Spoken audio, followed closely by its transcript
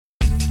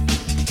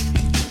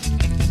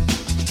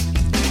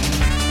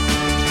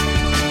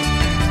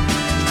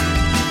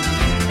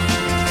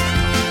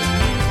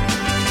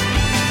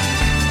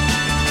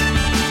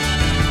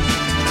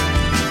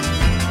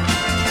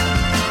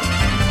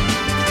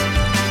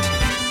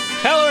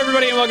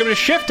everybody, and welcome to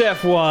Shift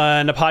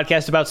F1, a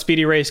podcast about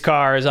speedy race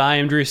cars. I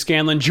am Drew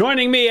Scanlon.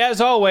 Joining me, as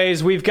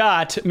always, we've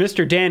got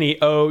Mr. Danny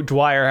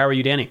O'Dwyer. How are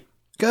you, Danny?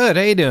 Good.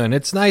 How you doing?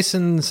 It's nice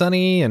and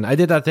sunny, and I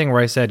did that thing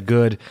where I said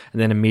good, and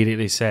then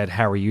immediately said,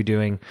 "How are you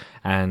doing?"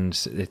 And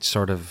it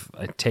sort of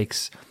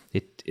it's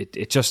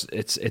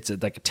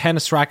like a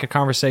tennis racket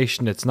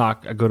conversation. It's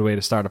not a good way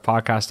to start a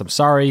podcast. I'm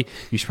sorry.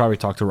 You should probably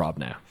talk to Rob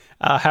now.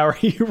 How are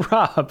you,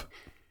 Rob?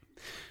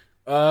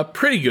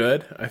 Pretty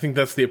good. I think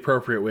that's the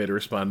appropriate way to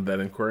respond to that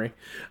inquiry.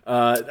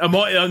 I'm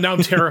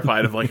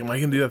terrified of am I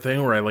going to do that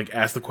thing where I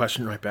ask the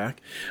question right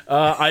back?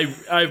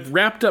 I've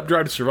wrapped up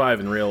Drive to Survive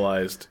and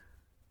realized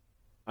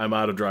I'm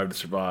out of Drive to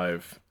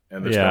Survive,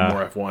 and there's no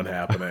more F1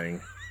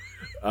 happening.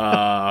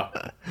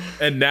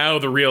 And now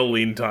the real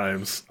lean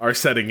times are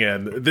setting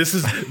in. This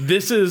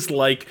is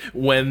like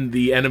when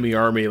the enemy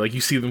army,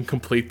 you see them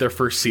complete their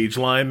first siege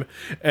line,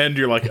 and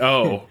you're like,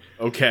 oh,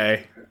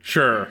 okay,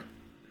 sure.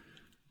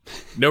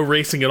 No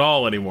racing at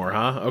all anymore,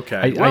 huh?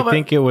 Okay. I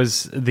think it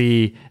was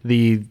the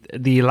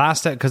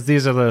last, because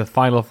these are the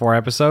final 4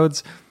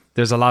 episodes.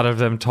 There's a lot of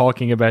them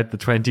talking about the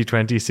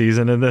 2020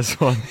 season in this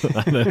one.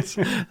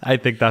 And I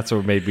think that's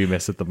what made me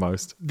miss it the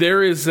most.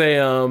 There is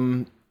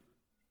a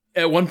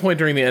at one point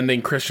during the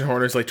ending, Christian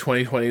Horner's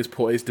 2020 is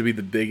poised to be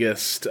the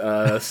biggest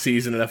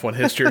season in F1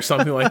 history or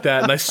something like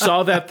that. And I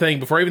saw that thing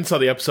before I even saw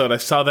the episode. I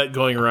saw that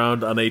going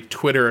around on a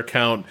Twitter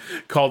account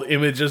called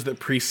Images That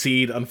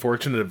Precede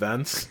Unfortunate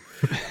Events.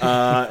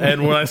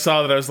 And when I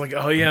saw that, I was like,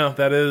 "Oh yeah,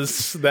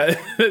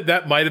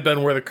 that might have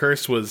been where the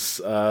curse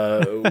was,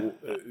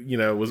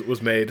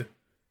 was made."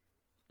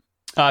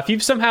 If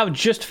you've somehow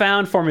just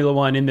found Formula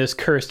One in this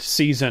cursed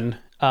season,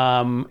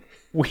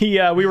 we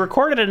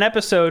recorded an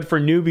episode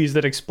for newbies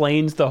that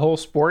explains the whole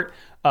sport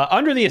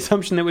under the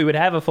assumption that we would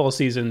have a full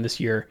season this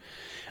year.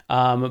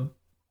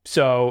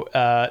 So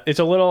it's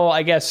a little,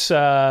 I guess,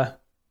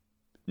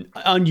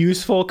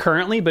 unuseful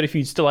currently, but if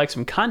you'd still like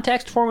some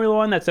context Formula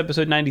One, that's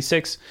episode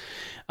 96.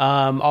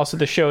 Also,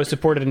 the show is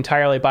supported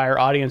entirely by our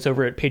audience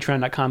over at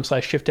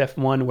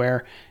patreon.com/shiftf1,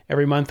 where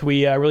every month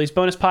we release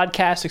bonus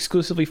podcasts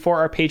exclusively for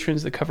our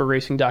patrons that cover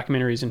racing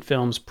documentaries and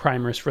films,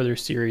 primers for their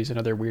series, and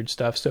other weird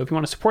stuff. So if you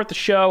want to support the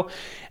show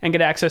and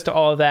get access to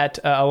all of that,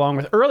 along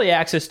with early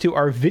access to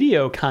our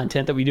video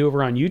content that we do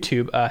over on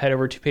YouTube, head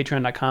over to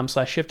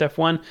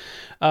patreon.com/shiftf1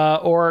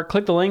 or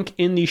click the link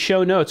in the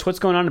show notes. What's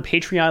going on in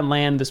Patreon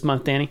land this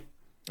month, Danny?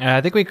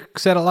 I think we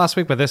said it last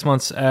week, but this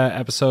month's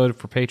episode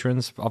for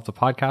patrons of the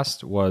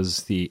podcast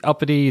was the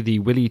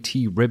Willie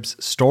T. Ribs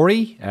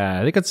story.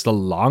 I think it's the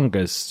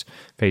longest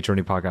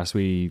patrony podcast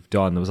we've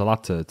done. There was a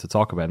lot to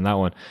talk about in that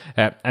one.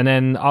 And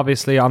then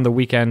obviously on the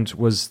weekend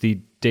was the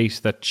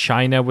date that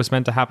China was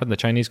meant to happen, the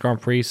Chinese Grand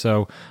Prix.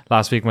 So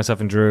last week, myself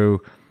and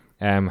Drew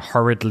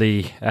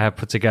hurriedly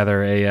put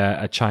together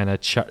a China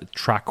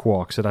track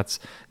walk. So that's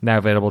now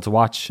available to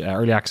watch.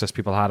 Early access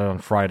people had it on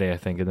Friday, I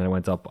think, and then it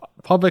went up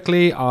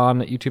publicly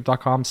on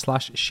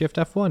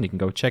youtube.com/shiftf1. You can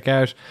go check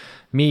out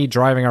me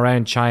driving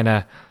around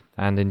China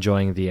and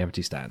enjoying the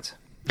empty stands.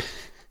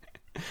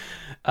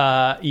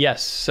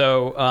 Yes.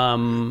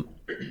 So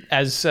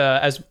as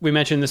we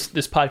mentioned,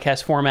 this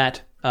podcast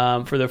format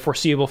for the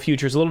foreseeable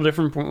future is a little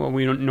different from what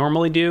we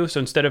normally do. So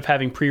instead of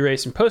having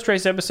pre-race and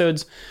post-race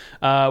episodes,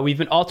 we've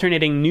been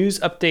alternating news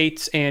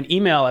updates and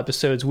email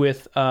episodes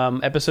with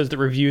episodes that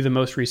review the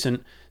most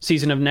recent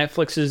season of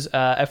Netflix's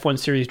F1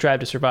 series Drive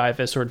to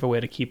Survive as sort of a way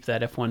to keep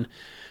that F1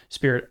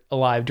 spirit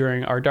alive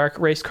during our dark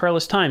race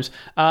carless times.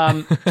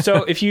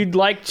 So if you'd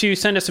like to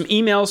send us some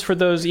emails for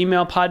those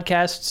email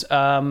podcasts,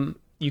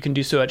 you can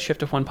do so at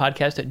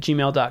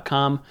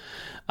shiftf1podcast@gmail.com.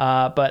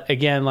 But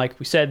again, like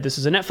we said, this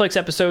is a Netflix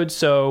episode,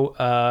 so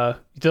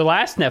the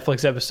last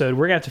Netflix episode,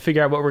 we're going to have to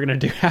figure out what we're going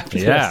to do after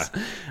this.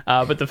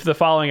 But the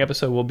following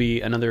episode will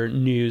be another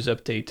news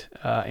update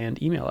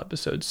and email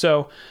episode.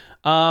 So,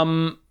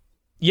 I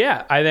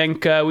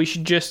think we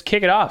should just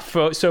kick it off.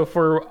 So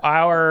for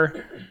our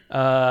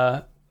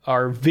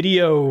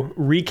video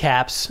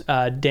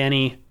recaps,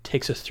 Danny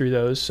takes us through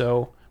those.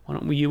 So why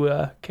don't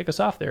you kick us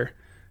off there,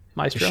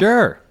 Maestro?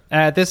 Sure.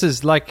 This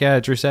is, like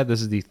Drew said,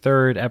 this is the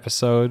 3rd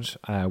episode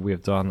we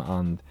have done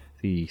on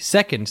the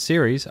 2nd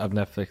series of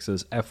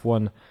Netflix's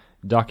F1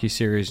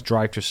 docuseries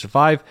Drive to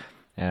Survive.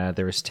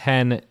 There is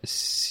 10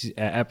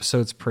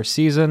 episodes per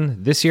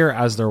season this year,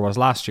 as there was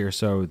last year.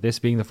 So this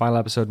being the final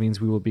episode means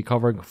we will be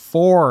covering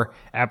 4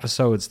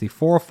 episodes, the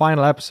 4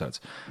 final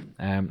episodes.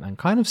 And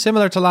kind of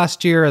similar to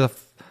last year,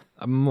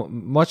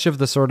 much of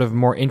the sort of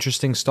more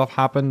interesting stuff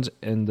happened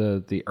in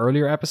the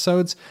earlier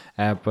episodes,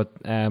 but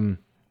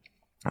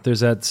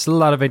there's still a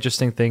lot of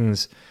interesting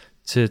things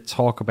to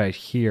talk about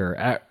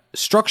here.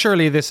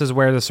 Structurally, this is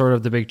where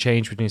the big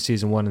change between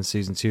season 1 and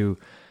season 2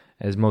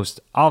 is most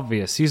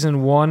obvious.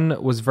 Season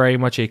 1 was very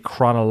much a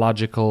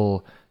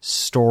chronological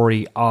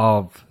story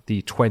of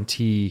the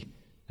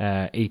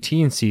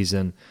 2018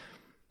 season,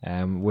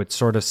 with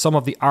sort of some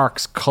of the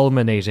arcs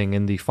culminating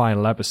in the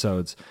final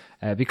episodes.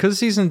 Because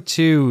season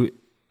 2,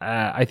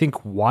 I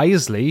think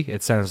wisely,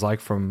 it sounds like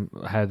from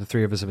how the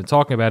three of us have been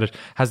talking about it,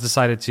 has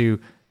decided to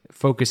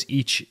focus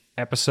each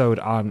episode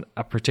on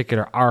a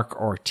particular arc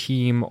or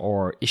team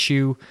or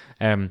issue,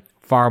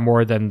 far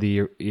more than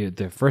the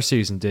first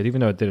season did,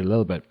 even though it did a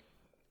little bit.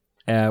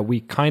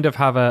 We kind of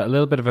have a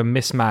little bit of a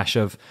mismatch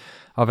of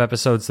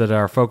episodes that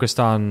are focused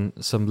on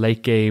some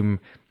late game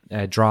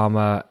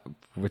drama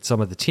with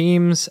some of the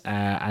teams,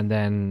 and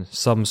then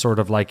some sort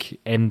of like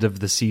end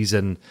of the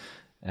season,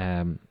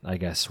 I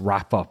guess,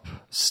 wrap up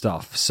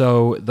stuff.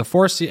 So the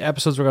 4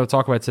 episodes we're going to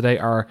talk about today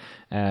are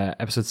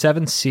episode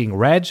 7, Seeing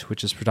Red,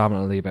 which is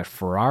predominantly about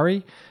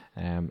Ferrari.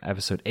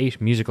 Episode 8,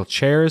 Musical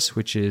Chairs,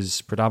 which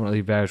is predominantly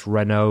about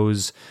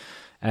Renault's,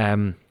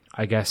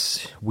 I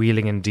guess,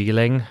 wheeling and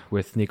dealing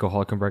with Nico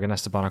Hülkenberg and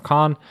Esteban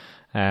Ocon.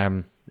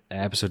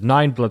 Episode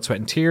 9, Blood, Sweat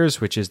and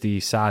Tears, which is the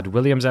sad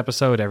Williams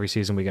episode. Every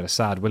season we get a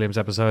sad Williams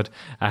episode.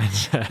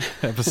 And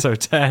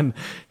episode 10,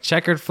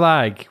 Checkered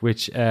Flag,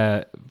 which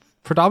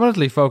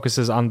predominantly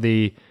focuses on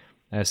the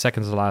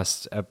second to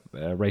last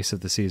race of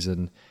the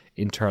season,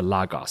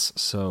 Interlagos.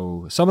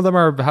 So some of them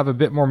have a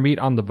bit more meat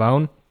on the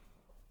bone.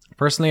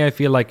 Personally, I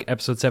feel like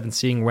episode 7,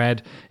 Seeing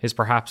Red, is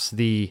perhaps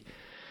the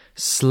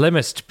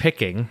slimmest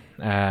picking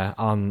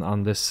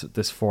on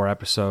this 4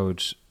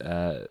 episode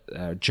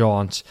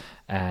jaunt,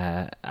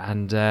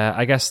 and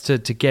I guess to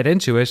get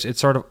into it, it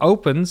sort of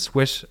opens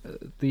with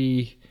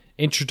the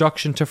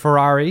introduction to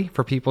Ferrari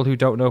for people who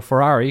don't know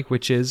Ferrari,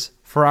 which is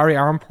Ferrari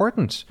are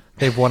important.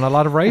 They've won a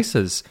lot of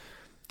races.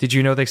 Did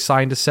you know they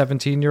signed a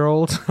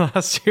 17-year-old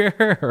last year,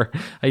 or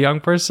a young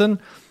person?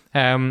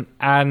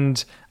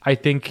 And I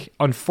think,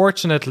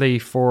 unfortunately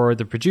for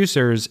the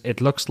producers,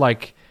 it looks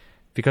like,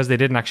 because they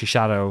didn't actually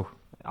shadow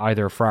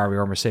either Ferrari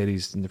or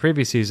Mercedes in the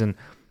previous season,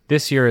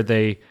 this year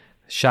they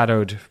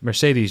shadowed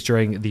Mercedes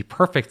during the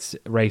perfect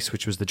race,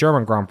 which was the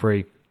German Grand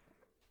Prix.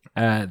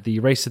 The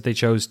race that they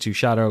chose to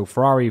shadow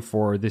Ferrari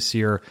for this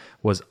year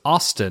was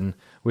Austin,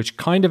 which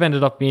kind of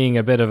ended up being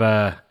a bit of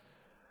a...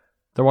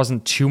 There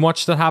wasn't too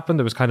much that happened.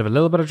 There was kind of a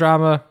little bit of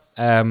drama.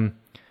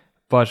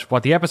 But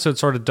what the episode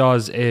sort of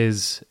does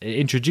is it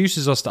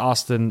introduces us to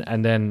Austin,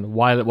 and then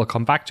while it will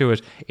come back to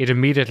it, it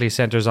immediately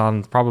centers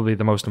on probably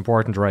the most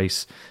important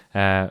race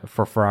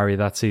for Ferrari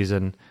that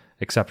season,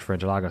 except for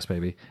Interlagos,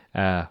 maybe,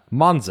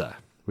 Monza,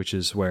 which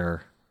is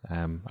where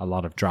a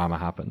lot of drama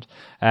happened.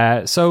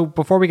 So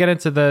before we get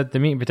into the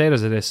meat and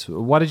potatoes of this,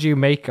 what did you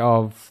make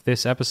of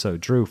this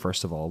episode, Drew?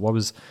 First of all,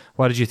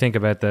 what did you think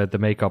about the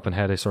makeup and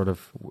how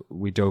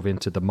we dove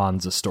into the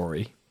Monza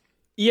story?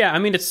 Yeah, I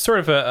mean, it's sort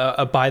of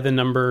a by the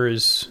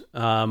numbers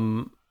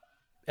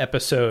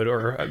episode,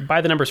 or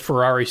by the numbers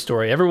Ferrari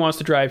story. Everyone wants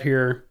to drive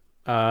here.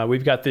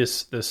 We've got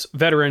this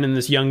veteran and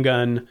this young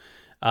gun.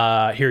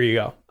 Here you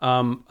go.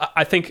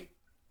 I think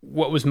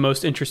what was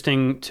most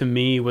interesting to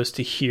me was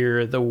to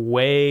hear the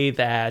way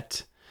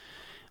that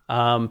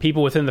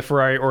people within the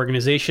Ferrari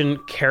organization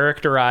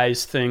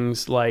characterize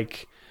things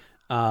like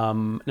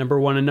number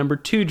 1 and number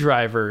 2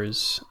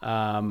 drivers.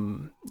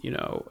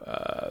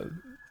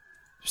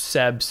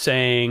 Seb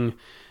saying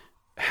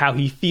how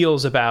he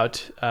feels about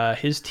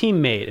his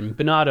teammate, and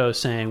Binotto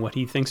saying what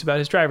he thinks about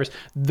his drivers.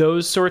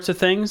 Those sorts of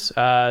things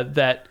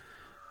that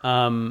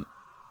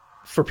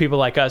for people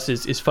like us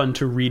is fun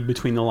to read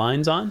between the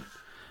lines on.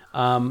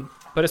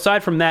 But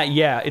aside from that,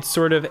 yeah, it's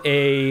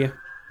a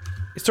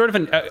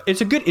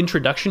good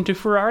introduction to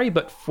Ferrari,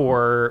 but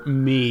for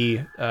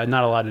me,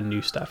 not a lot of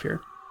new stuff here.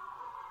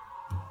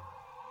 How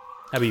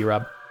about you,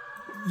 Rob?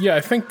 Yeah,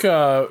 I think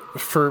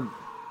for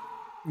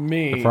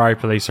me, the Ferrari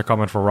police are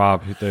coming for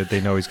Rob.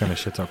 They know he's going to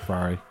shit talk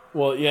Ferrari.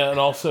 Well, yeah, and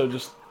also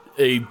just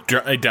a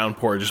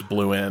downpour just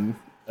blew in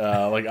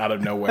like out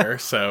of nowhere,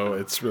 so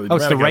it's really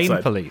it's the rain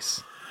outside.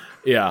 Police.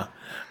 Yeah,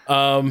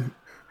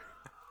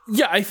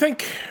 yeah. I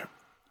think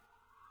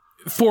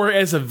for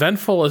as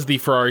eventful as the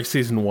Ferrari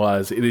season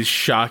was, it is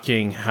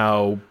shocking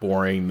how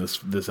boring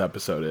this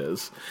episode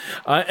is,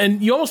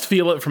 and you almost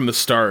feel it from the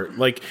start.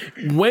 Like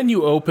when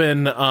you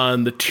open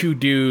on the 2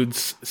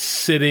 dudes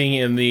sitting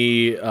in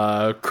the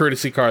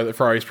courtesy car that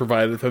Ferrari's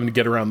provided for them to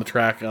get around the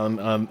track on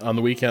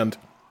the weekend,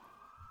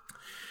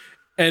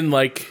 and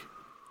like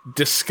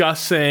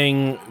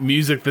discussing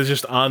music that's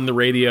just on the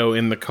radio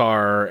in the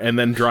car, and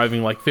then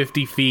driving like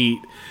 50 feet,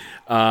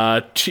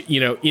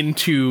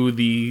 into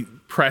the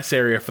press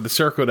area for the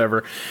circuit,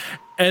 whatever,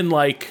 and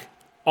like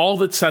all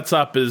that sets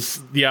up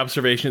is the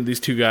observation that these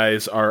 2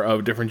 guys are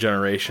of different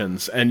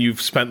generations, and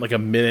you've spent like a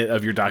minute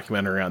of your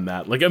documentary on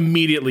that. Like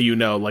immediately,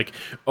 like,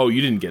 oh,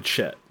 you didn't get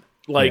shit.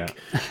 Like,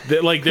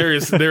 yeah. There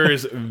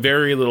is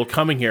very little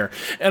coming here,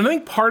 and I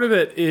think part of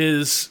it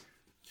is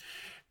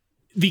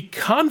the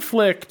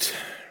conflict.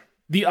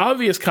 The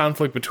obvious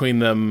conflict between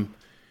them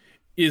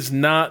is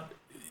not,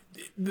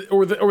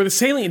 or the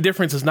salient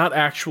difference is not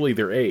actually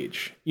their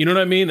age. You know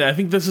what I mean? I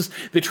think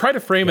they try to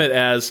frame it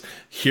as,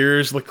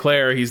 here's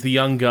Leclerc, he's the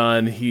young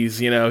gun, he's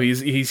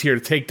here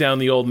to take down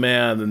the old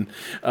man,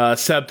 and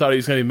Seb thought he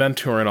was going to be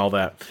mentor and all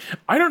that.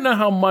 I don't know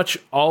how much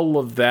all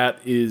of that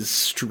is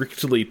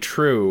strictly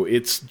true.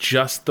 It's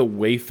just the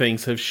way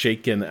things have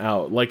shaken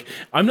out. Like,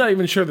 I'm not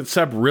even sure that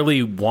Seb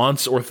really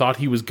wants or thought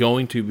he was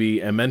going to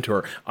be a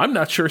mentor. I'm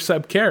not sure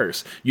Seb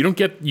cares. You don't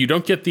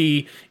get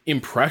the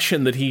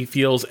impression that he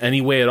feels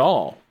any way at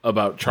all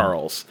about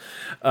Charles.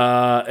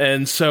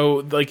 And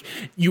so, like,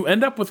 you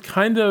end up with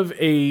kind of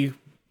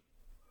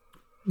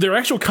their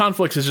actual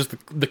conflicts is just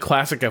the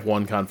classic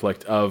F1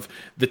 conflict of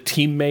the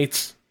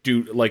teammates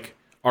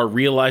are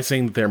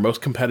realizing they're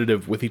most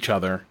competitive with each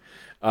other.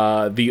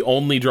 The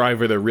only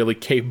driver they're really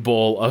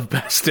capable of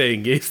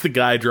besting is the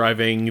guy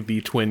driving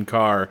the twin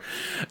car.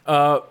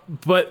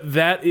 But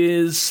that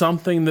is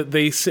something that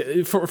they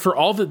say, for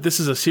all that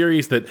this is a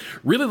series that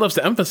really loves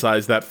to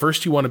emphasize that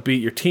first you want to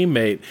beat your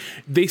teammate,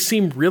 they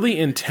seem really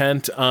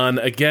intent on,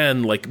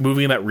 again, like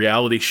moving in that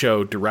reality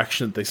show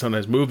direction that they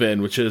sometimes move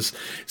in, which is,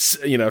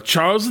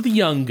 Charles is the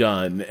young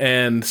gun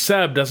and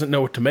Seb doesn't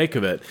know what to make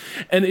of it.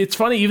 And it's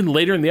funny, even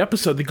later in the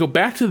episode, they go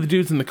back to the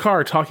dudes in the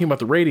car talking about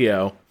the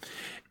radio.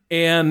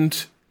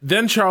 And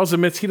then Charles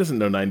admits he doesn't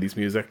know 90s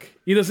music.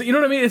 He doesn't, you know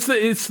what I mean?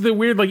 It's the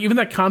weird, like, even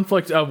that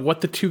conflict of what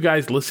the two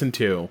guys listen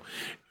to.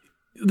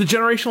 The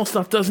generational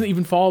stuff doesn't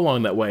even fall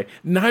along that way.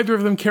 Neither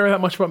of them care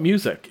that much about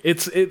music.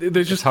 There's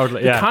just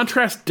the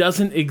contrast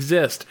doesn't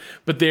exist,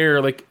 but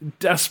they're like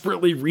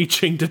desperately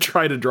reaching to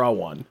try to draw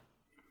one.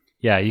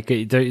 Yeah,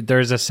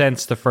 there's a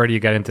sense the further you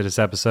get into this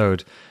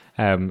episode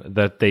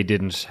that they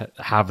didn't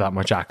have that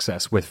much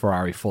access with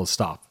Ferrari, full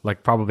stop.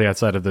 Like, probably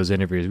outside of those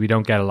interviews, we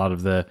don't get a lot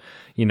of the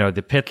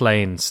pit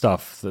lane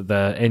stuff,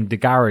 the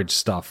garage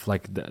stuff.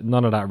 Like,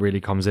 none of that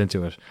really comes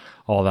into it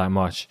all that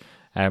much.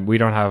 We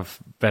don't have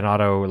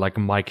Benotto like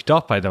mic'd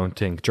up, I don't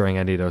think, during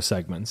any of those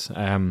segments.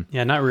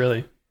 Yeah, not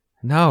really.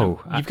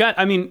 No. You've got,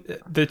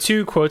 the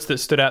two quotes that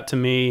stood out to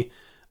me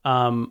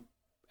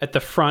at the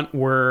front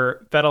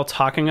were Vettel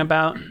talking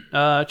about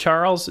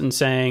Charles and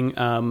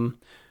saying,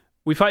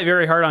 we fight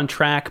very hard on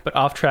track, but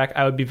off track,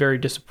 I would be very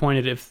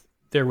disappointed if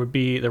there would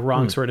be the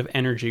wrong sort of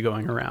energy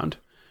going around,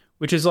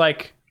 which is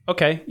like,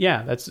 okay,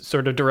 yeah, that's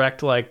sort of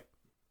direct. Like,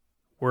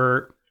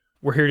 we're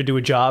here to do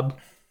a job.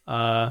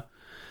 And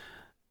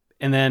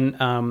then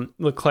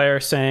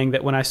Leclerc saying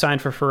that when I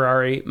signed for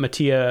Ferrari,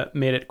 Mattia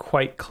made it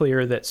quite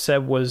clear that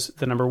Seb was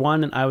the number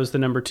one and I was the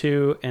number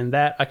two, and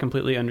that I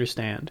completely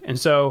understand. And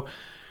so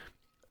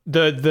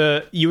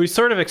you would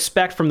sort of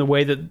expect from the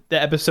way that the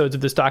episodes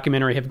of this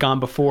documentary have gone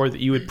before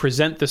that you would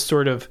present this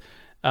sort of,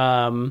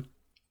 the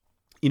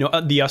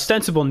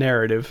ostensible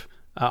narrative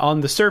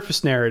on the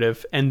surface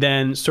narrative, and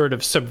then sort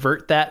of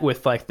subvert that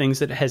with like things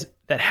that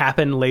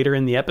happen later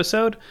in the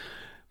episode.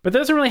 But that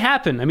doesn't really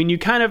happen. I mean, you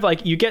kind of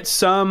like, you get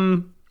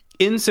some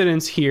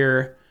incidents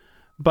here,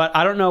 but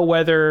I don't know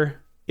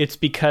whether it's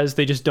because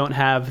they just don't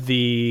have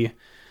the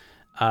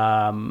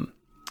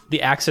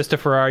access to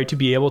Ferrari to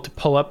be able to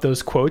pull up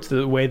those quotes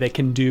the way they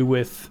can do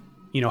with,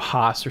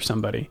 Haas or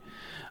somebody.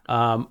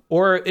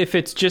 Or if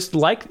it's just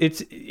like,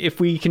 if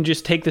we can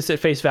just take this at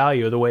face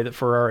value the way that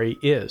Ferrari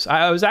is.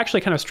 I was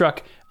actually kind of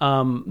struck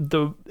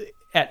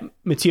at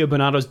Matteo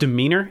Binotto's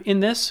demeanor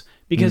in this,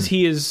 because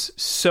he is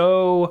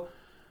so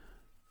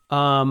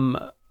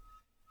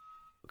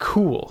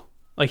cool.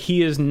 Like,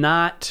 he is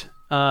not,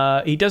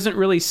 he doesn't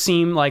really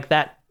seem like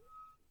that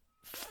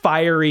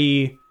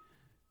fiery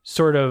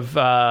sort of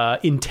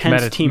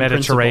intense team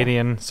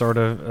Mediterranean principal. Sort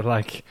of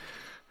like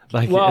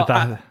well,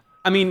 that.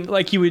 I mean,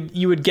 like you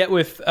would get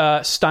with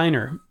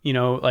Steiner,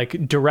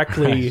 like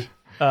directly,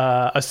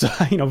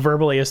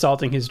 verbally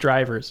assaulting his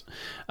drivers,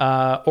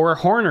 or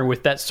Horner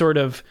with that sort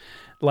of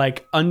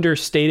like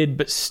understated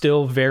but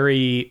still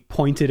very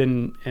pointed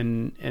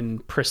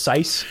and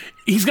precise.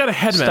 He's got a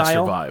headmaster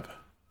style. vibe.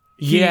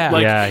 He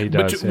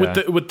does.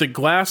 With the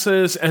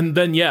glasses, and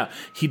then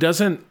he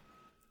doesn't.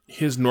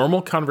 His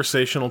normal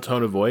conversational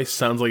tone of voice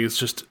sounds like it's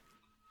just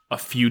a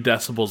few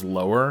decibels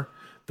lower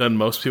than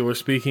most people are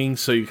speaking,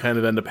 so you kind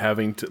of end up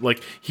having to,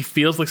 like, he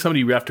feels like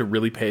somebody you have to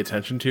really pay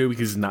attention to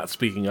because he's not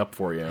speaking up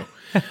for you.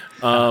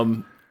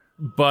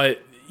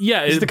 But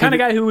yeah, he's the kind of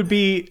guy who would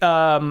be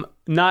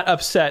not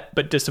upset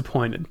but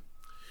disappointed.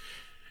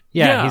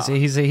 Yeah.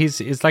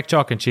 He's like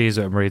chalk and cheese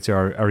with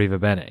Maurizio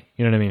Arrivabene.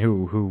 You know what I mean?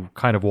 Who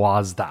kind of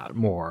was that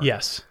more.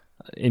 Yes.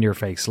 In your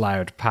face,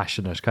 loud,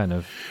 passionate kind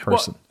of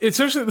person. Well, it's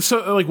actually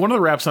so. Like, one of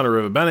the raps on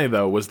Arrivabene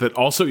though was that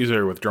also he's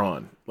very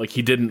withdrawn. Like,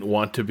 he didn't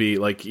want to be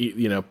like,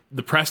 the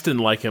press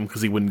didn't like him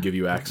because he wouldn't give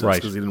you access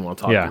because he didn't want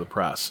to talk to the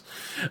press.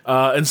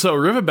 And so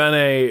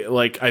Arrivabene,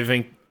 like, I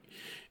think,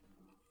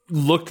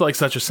 looked like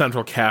such a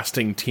central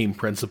casting team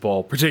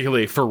principal,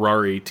 particularly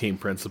Ferrari team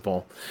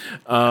principal.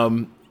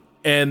 And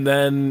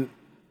then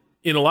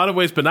in a lot of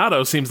ways,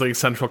 Binotto seems like a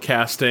central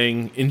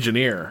casting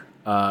engineer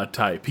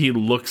type. He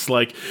looks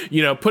like,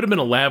 put him in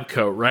a lab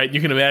coat, right?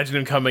 You can imagine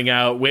him coming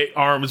out,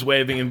 arms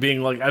waving and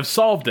being like, I've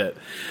solved it.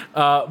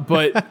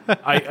 But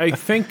I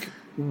think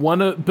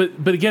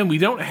but again, we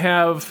don't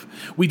have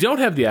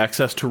the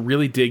access to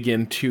really dig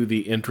into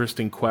the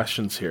interesting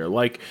questions here.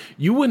 Like,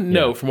 you wouldn't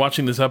know from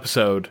watching this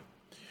episode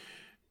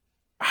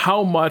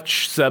how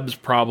much Seb's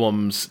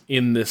problems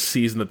in this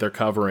season that they're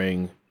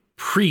covering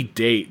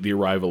predate the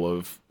arrival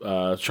of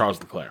Charles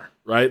Leclerc,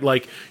 right?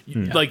 Like,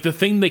 like the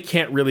thing they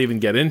can't really even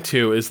get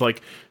into is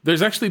like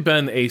there's actually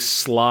been a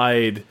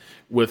slide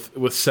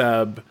with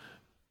Seb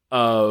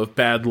of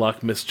bad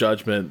luck,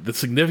 misjudgment that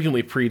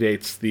significantly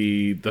predates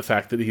the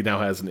fact that he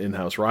now has an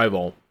in-house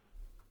rival.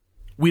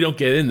 We don't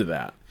get into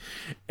that.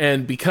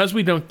 And because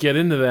we don't get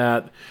into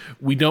that,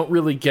 we don't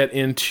really get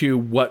into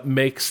what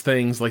makes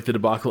things like the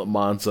debacle at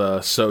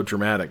Monza so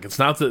dramatic. It's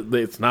not that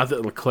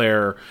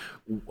Leclerc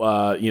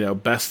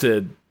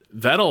bested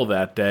Vettel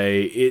that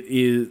day.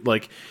 It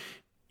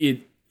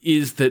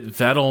is that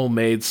Vettel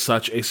made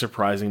such a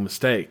surprising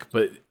mistake.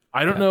 But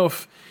I don't know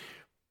if,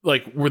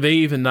 like, were they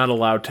even not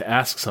allowed to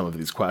ask some of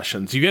these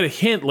questions? You get a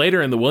hint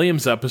later in the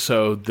Williams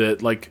episode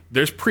that, like,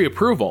 there's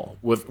pre-approval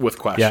with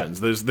questions.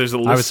 Yeah. There's a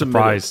list. I was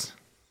surprised.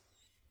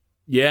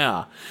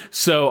 Yeah.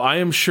 So I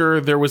am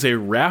sure there was a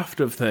raft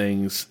of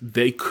things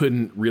they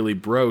couldn't really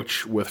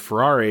broach with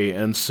Ferrari,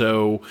 and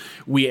so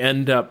we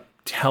end up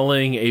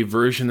telling a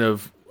version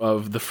of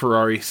the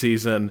Ferrari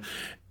season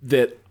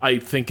that I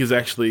think is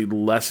actually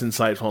less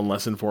insightful and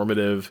less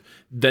informative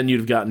than you'd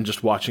have gotten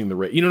just watching the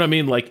race. You know what I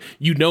mean? Like,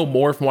 you know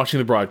more from watching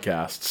the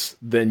broadcasts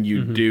than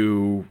you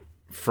do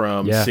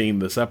from seeing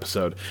this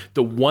episode.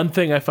 The one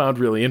thing I found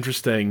really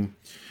interesting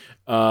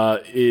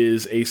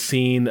is a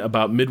scene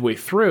about midway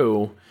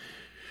through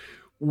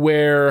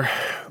where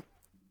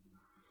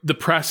the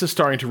press is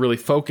starting to really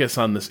focus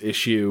on this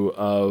issue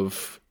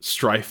of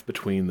strife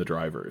between the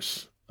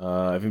drivers.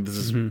 I think this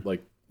is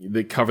like,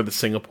 they cover the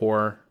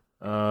Singapore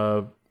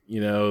switcheroo,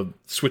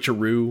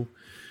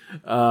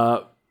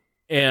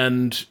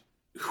 and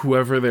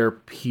whoever their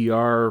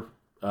PR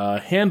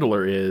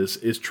handler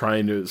is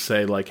trying to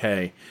say, like,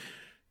 hey,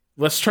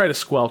 let's try to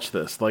squelch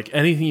this. Like,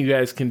 anything you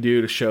guys can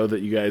do to show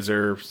that you guys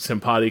are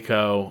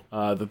simpatico,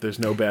 that there's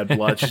no bad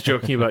blood. She's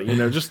joking about,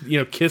 just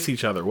kiss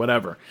each other,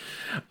 whatever.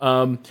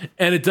 And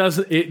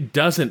it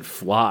doesn't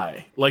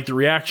fly. Like, the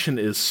reaction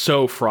is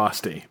so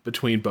frosty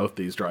between both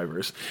these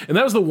drivers. And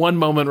that was the one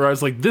moment where I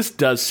was like, this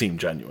does seem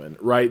genuine,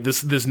 right?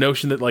 This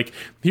notion that, like,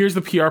 here's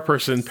the PR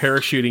person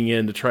parachuting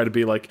in to try to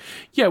be like,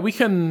 yeah, we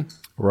can...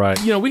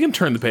 Right. We can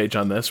turn the page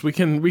on this. We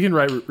can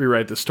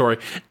rewrite the story.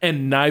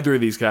 And neither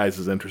of these guys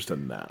is interested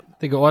in that. I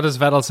think, what does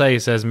Vettel say? He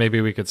says maybe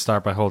we could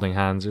start by holding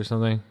hands or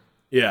something.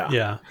 Yeah.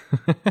 Yeah.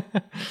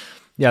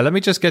 Yeah, let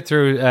me just get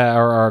through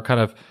or kind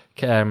of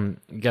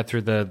get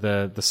through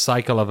the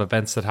cycle of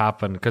events that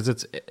happen, because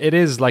it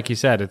is, like you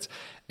said,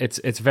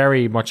 it's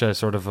very much a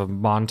sort of a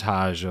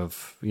montage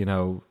of,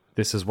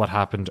 this is what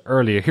happened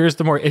earlier. Here's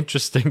the more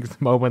interesting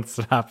moments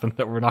that happened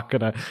that we're not going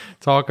to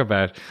talk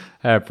about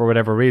for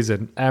whatever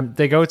reason.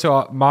 They go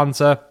to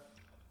Monza.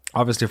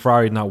 Obviously,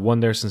 Ferrari had not won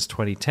there since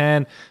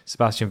 2010.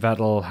 Sebastian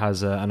Vettel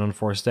has an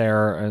unforced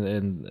error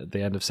in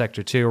the end of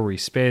Sector 2 where he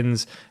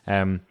spins.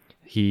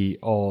 He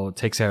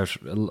takes out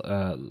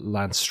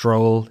Lance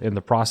Stroll in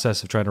the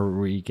process of trying to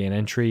regain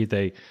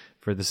entry.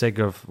 For the sake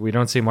of, we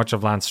don't see much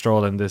of Lance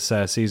Stroll in this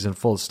season,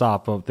 full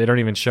stop, but they don't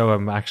even show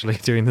him actually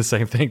doing the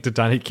same thing to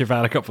Danny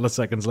Kvyat a couple of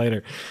seconds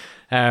later.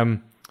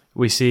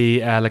 We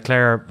see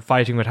Leclerc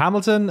fighting with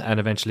Hamilton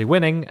and eventually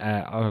winning.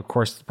 Of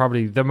course,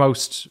 probably the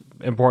most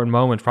important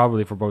moment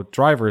probably for both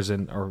drivers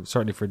or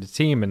certainly for the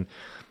team and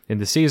in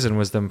the season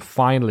was them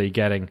finally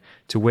getting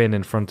to win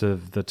in front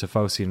of the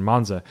Tifosi in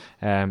Monza.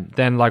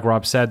 Then, like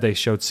Rob said, they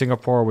showed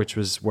Singapore, which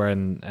was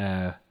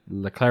when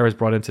Leclerc was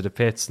brought into the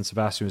pits and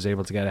Sebastian was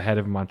able to get ahead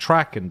of him on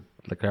track, and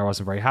Leclerc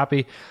wasn't very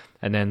happy.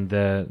 And then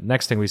the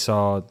next thing we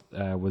saw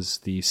was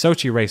the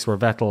Sochi race, where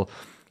Vettel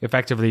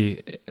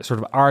effectively sort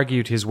of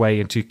argued his way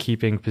into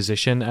keeping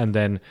position and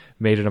then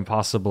made it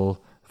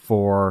impossible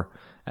for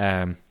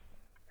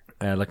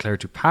Leclerc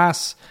to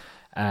pass.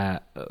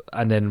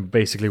 And then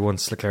basically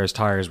once Leclerc's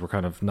tires were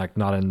kind of like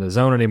not in the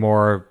zone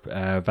anymore,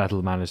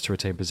 Vettel managed to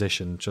retain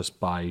position just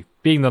by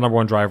being the number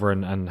one driver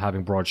and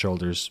having broad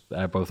shoulders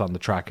both on the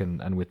track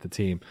and with the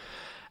team.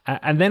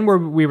 And then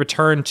we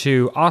return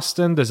to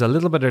Austin. There's a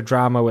little bit of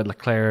drama with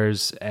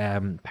Leclerc's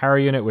power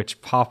unit,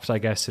 which popped, I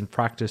guess, in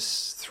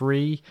practice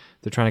 3.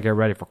 They're trying to get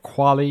ready for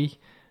quali.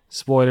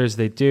 Spoilers,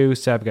 they do.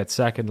 Seb gets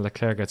second,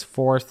 Leclerc gets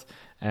fourth.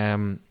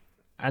 And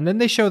then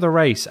they show the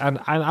race, and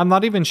I'm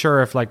not even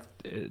sure if, like,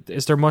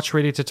 is there much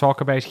really to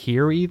talk about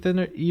here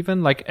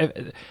even?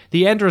 Like,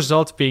 the end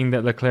result being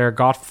that Leclerc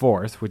got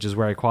fourth, which is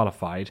where he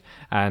qualified,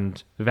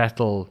 and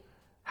Vettel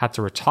had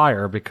to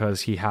retire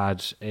because he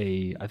had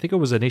I think it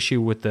was an issue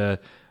with the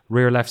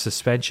rear left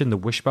suspension, the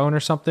wishbone or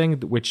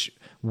something, which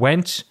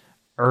went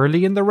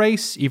early in the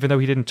race, even though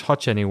he didn't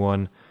touch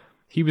anyone.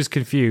 He was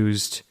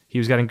confused. He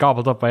was getting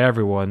gobbled up by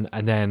everyone,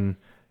 and then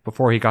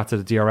before he got to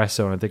the DRS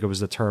zone, I think it was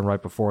the turn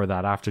right before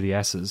that, after the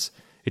S's,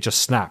 it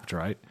just snapped,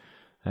 right?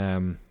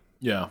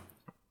 Yeah.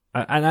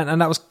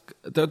 And that was,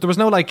 there was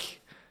no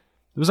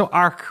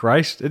arc,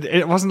 right?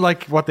 It wasn't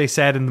like what they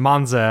said in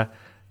Monza,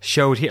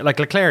 showed here. Like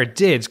Leclerc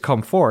did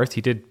come fourth,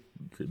 he did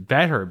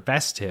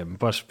best him,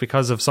 but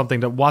because of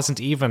something that wasn't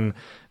even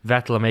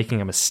Vettel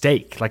making a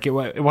mistake. Like it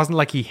wasn't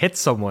like he hit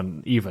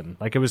someone even.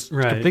 Like it was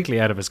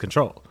completely out of his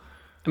control.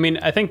 I mean,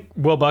 I think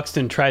Will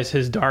Buxton tries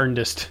his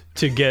darndest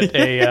to get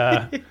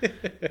a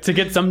to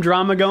get some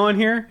drama going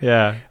here.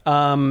 Yeah.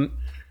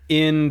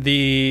 In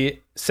the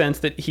sense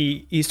that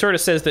he sort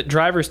of says that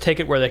drivers take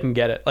it where they can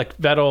get it. Like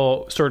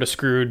Vettel sort of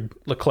screwed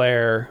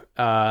Leclerc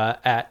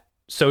at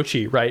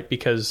Sochi, right?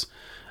 Because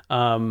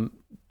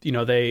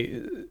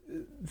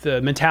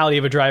the mentality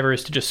of a driver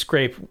is to just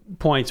scrape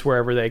points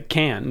wherever they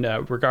can,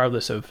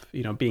 regardless of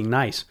being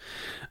nice.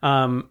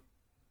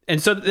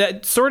 And so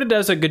that sort of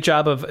does a good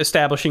job of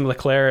establishing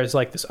Leclerc as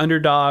like this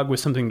underdog with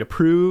something to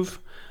prove,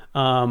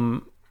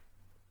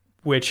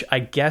 which I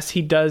guess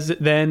he does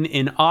then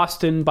in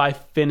Austin by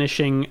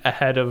finishing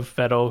ahead of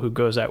Vettel, who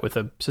goes out with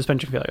a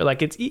suspension failure.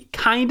 Like it's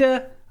kind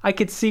of, I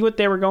could see what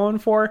they were going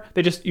for.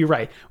 You're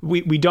right.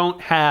 We don't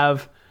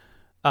have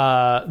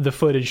the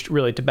footage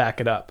really to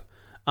back it up.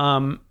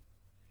 And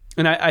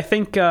I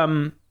think,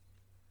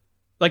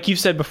 like you've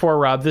said before,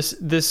 Rob,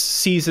 this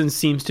season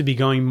seems to be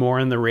going more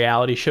in the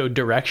reality show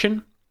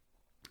direction.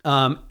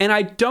 And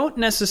I don't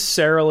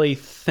necessarily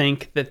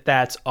think that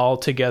that's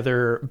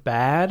altogether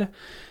bad,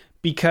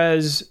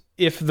 because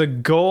if the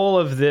goal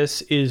of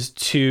this is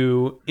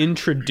to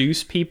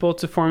introduce people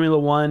to Formula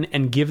One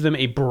and give them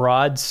a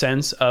broad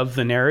sense of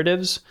the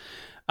narratives,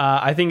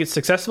 I think it's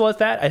successful at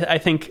that. I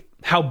think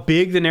how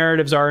big the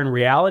narratives are in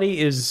reality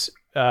is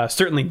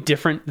certainly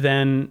different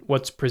than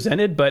what's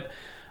presented, but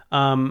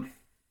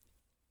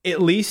at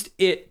least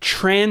it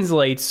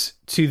translates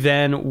to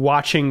then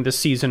watching the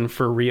season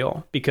for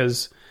real,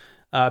 because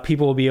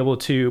people will be able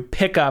to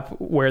pick up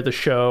where the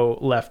show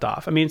left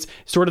off. I mean, it's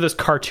sort of this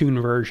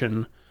cartoon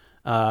version,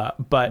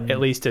 but at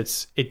least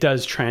it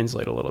does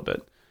translate a little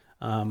bit.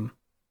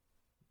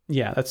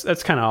 Yeah,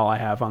 that's kind of all I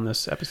have on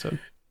this episode.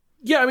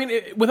 Yeah, I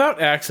mean, without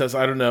access,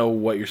 I don't know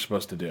what you're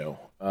supposed to do.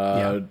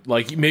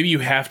 Like maybe you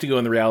have to go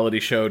in the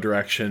reality show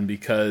direction,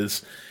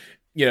 because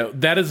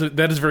that is a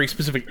very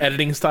specific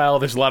editing style.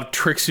 There's a lot of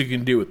tricks you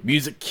can do with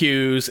music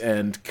cues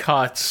and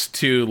cuts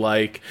to,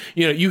 like,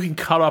 you can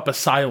cut up a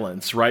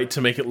silence, right, to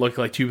make it look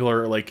like people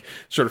are like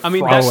sort of. I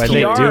mean, that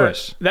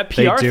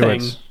PR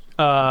thing,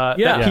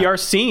 that PR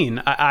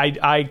scene.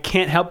 I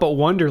can't help but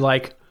wonder,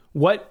 like,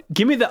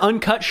 give me the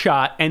uncut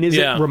shot, and is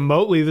it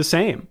remotely the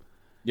same?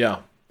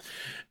 Yeah.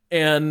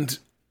 And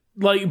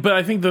but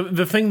I think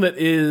the thing that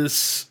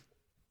is,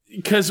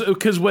 because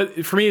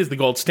what for me is the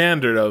gold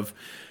standard of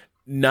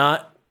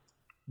not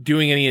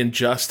doing any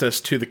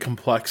injustice to the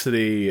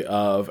complexity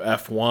of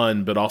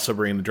F1, but also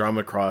bringing the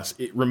drama across,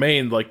 it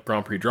remained like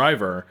Grand Prix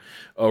Driver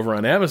over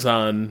on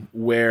Amazon,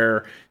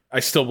 where I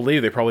still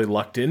believe they probably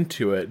lucked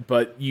into it,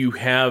 but you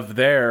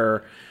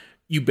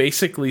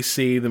basically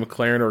see the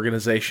McLaren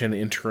organization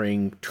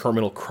entering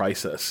terminal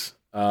crisis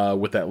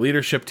with that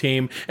leadership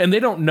team, and they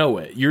don't know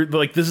it. You're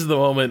like, this is the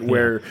moment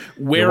where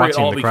it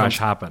all becomes crash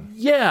happen.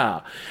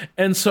 Yeah,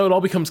 and so it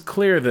all becomes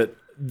clear that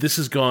this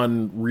has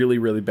gone really,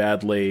 really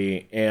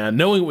badly. And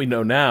knowing what we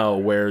know now,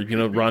 where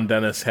Ron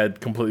Dennis had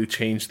completely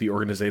changed the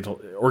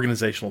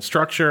organizational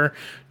structure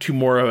to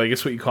more of, I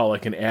guess, what you call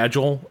like an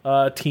agile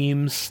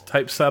teams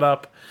type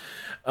setup.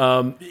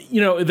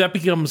 That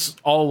becomes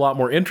all a lot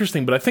more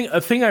interesting. But I think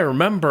a thing I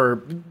remember,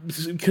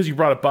 because you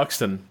brought up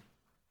Buxton.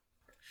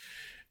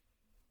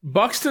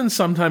 Buxton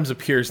sometimes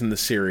appears in the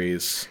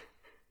series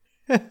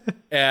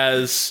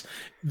as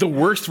the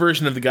worst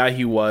version of the guy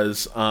he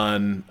was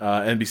on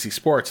NBC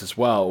Sports as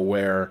well,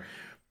 where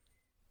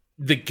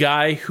the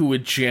guy who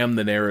would jam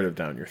the narrative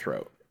down your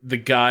throat, the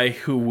guy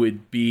who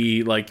would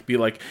be like,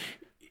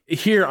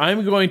 here,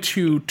 I'm going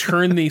to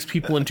turn these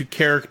people into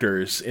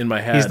characters in my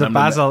head. He's the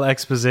Basil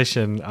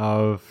exposition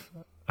of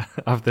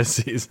this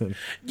season.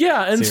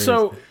 Yeah, and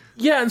so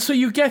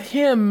you get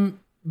him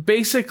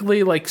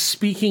basically like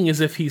speaking as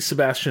if he's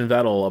Sebastian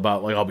Vettel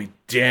about, like, I'll be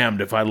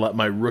damned if I let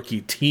my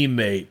rookie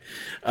teammate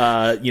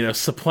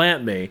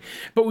supplant me.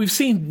 But we've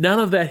seen none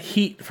of that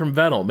heat from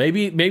Vettel.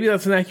 Maybe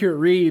that's an accurate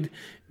read.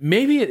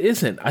 Maybe it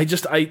isn't.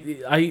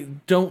 I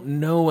don't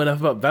know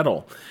enough about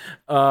Vettel.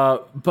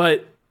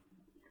 But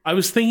I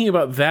was thinking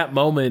about that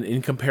moment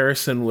in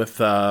comparison with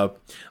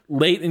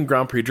late in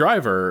Grand Prix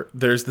Driver.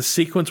 There's the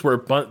sequence where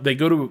they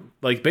go to,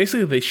 like,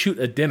 basically they shoot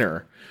a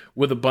dinner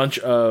with a bunch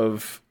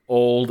of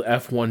old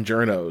F1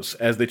 journos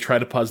as they try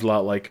to puzzle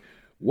out, like,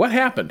 what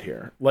happened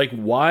here? Like,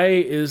 why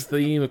is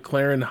the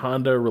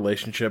McLaren-Honda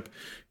relationship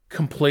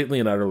completely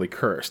and utterly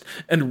cursed?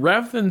 And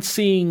rather than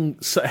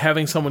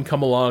having someone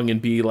come along and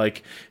be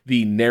like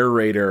the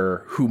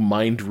narrator who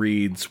mind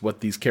reads what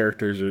these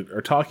characters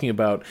are talking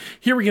about,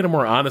 here we get a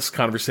more honest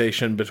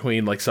conversation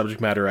between, like, subject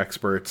matter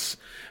experts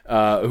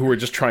who are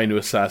just trying to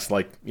assess,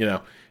 like,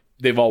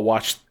 they've all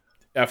watched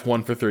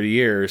F1 for 30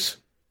 years.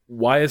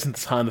 why isn't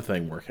this Honda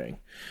thing working?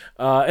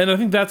 And I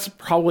think that's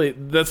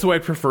the way I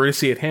prefer to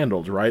see it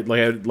handled, right?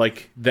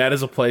 Like that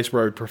is a place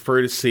where I would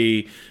prefer to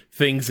see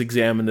things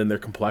examined in their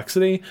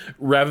complexity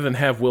rather than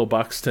have Will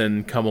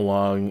Buxton come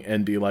along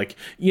and be like,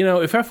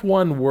 if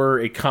F1 were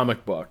a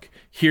comic book,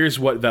 here's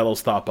what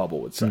Vettel's thought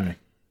bubble would say.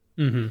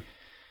 Mm-hmm.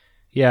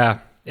 Yeah,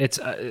 it's.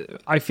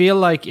 I feel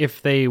like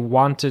if they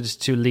wanted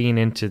to lean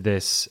into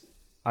this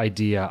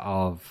idea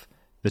of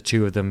the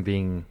two of them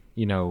being,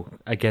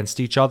 against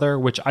each other,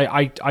 which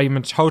I'm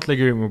in total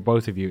agreement with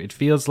both of you. It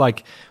feels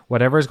like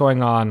whatever's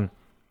going on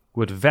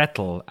with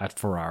Vettel at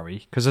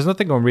Ferrari, because there's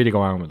nothing really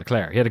going on with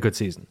Leclerc. He had a good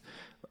season.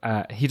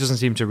 He doesn't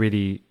seem to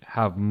really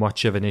have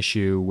much of an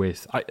issue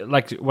with,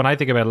 when I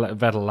think about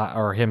Vettel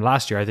or him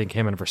last year, I think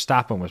him and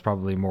Verstappen was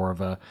probably more of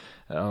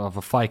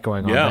a fight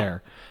going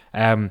on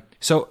there.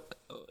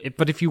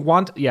 But if you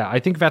want, I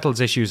think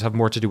Vettel's issues have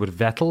more to do with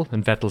Vettel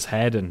and Vettel's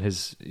head and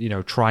his,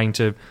 trying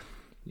to,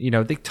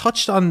 they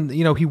touched on,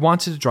 he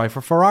wanted to drive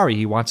for Ferrari.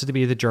 He wanted to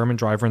be the German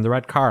driver in the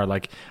red car,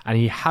 and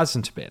he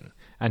hasn't been.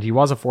 And he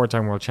was a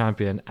 4-time world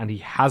champion, and he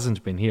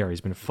hasn't been here.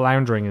 He's been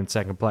floundering in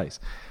second place.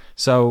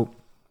 So,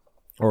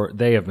 or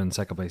they have been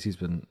second place. He's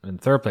been in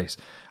third place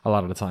a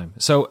lot of the time.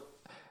 So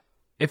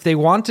if they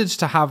wanted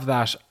to have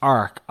that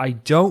arc, I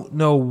don't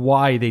know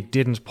why they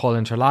didn't pull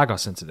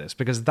Interlagos into this,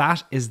 because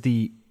that is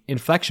the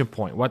inflection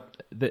point. What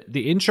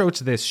the intro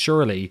to this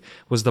surely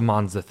was the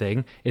Monza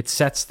thing. It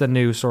sets the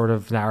new sort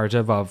of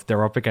narrative of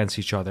they're up against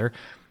each other.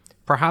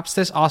 Perhaps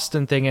this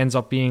Austin thing ends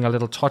up being a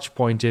little touch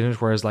point in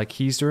it, whereas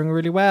he's doing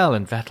really well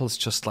and Vettel's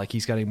just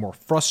he's getting more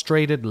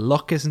frustrated.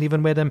 Luck isn't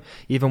even with him.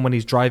 Even when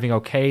he's driving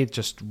okay,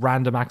 just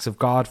random acts of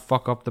God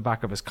fuck up the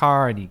back of his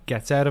car and he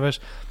gets out of it.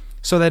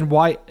 So then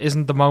why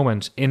isn't the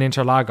moment in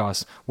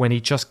Interlagos when he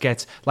just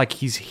gets,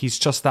 he's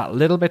just that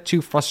little bit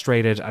too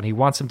frustrated and he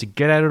wants him to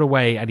get out of the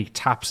way and he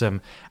taps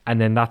him, and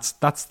then that's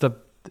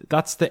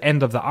the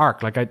end of the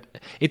arc.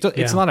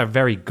 It's not a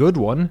very good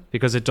one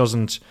because it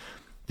doesn't,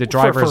 the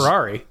drivers... For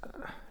Ferrari.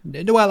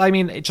 Well, I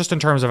mean, just in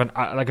terms of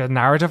a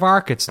narrative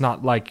arc, it's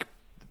not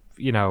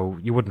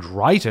you wouldn't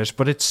write it,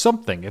 but it's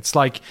something. It's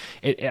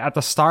at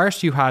the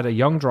start you had a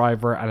young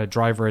driver and a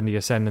driver in the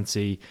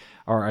ascendancy,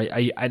 or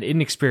an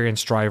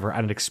inexperienced driver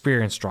and an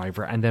experienced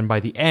driver, and then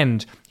by the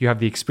end you have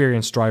the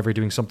experienced driver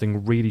doing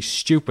something really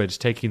stupid,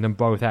 taking them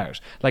both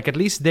out. At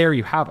least there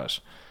you have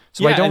it.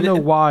 So I don't know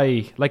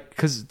why,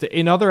 because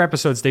in other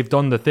episodes they've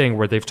done the thing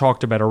where they've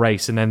talked about a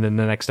race and then in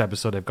the next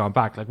episode they've gone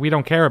back. We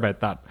don't care about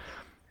that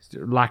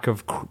lack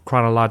of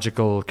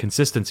chronological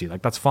consistency.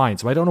 That's fine.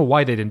 So I don't know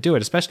why they didn't do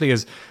it, especially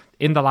as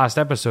in the last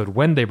episode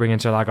when they bring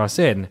Interlagos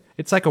in,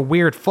 it's like a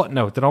weird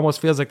footnote that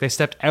almost feels like they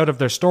stepped out of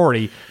their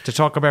story to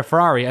talk about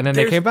Ferrari and then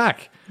they came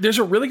back. There's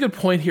a really good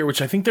point here,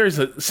 which I think there's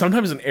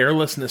sometimes an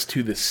airlessness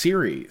to this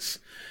series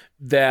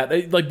that,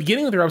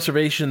 beginning with their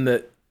observation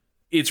that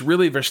it's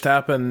really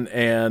Verstappen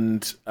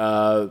and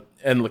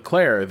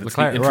Leclerc that's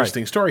the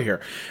interesting story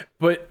here.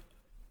 But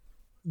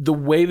the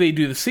way they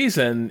do the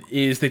season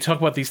is they talk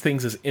about these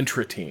things as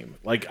intra-team.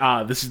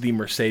 This is the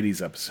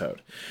Mercedes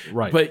episode.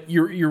 Right. But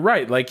you're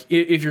right.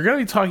 If you're going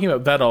to be talking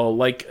about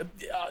Vettel,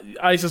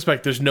 I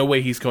suspect there's no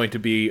way he's going to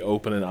be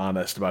open and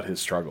honest about his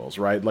struggles,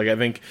 right? I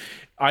think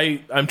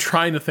I'm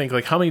trying to think,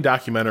 how many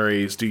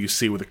documentaries do you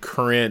see with a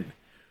current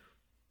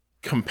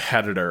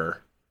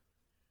competitor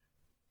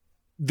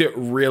that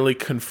really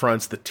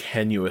confronts the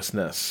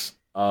tenuousness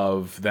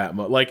of that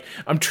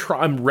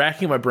I'm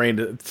racking my brain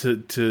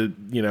to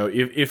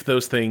if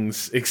those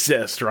things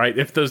exist, right?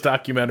 If those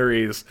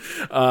documentaries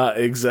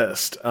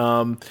exist,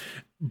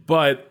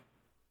 but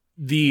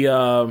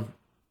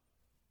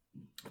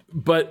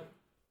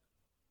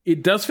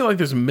it does feel like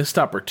there's a missed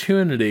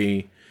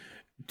opportunity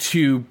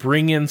to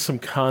bring in some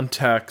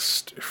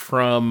context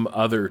from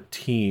other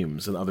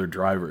teams and other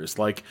drivers.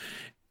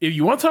 If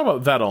you want to talk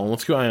about Vettel and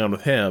what's going on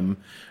with him,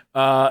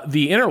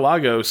 the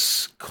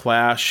Interlagos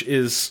clash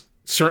is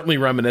certainly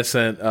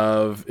reminiscent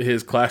of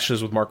his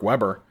clashes with Mark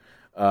Webber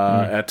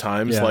at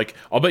times. Yeah.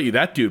 I'll bet you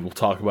that dude will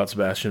talk about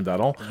Sebastian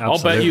Vettel. Absolutely. I'll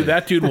bet you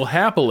that dude will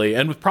happily,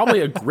 and with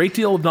probably a great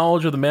deal of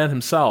knowledge of the man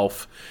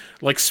himself,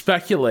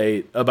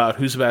 speculate about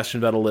who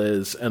Sebastian Vettel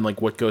is and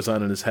what goes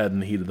on in his head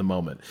in the heat of the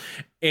moment.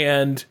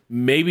 And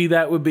maybe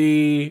that would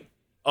be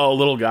a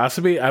little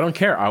gossipy. I don't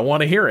care. I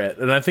want to hear it.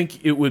 And I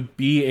think it would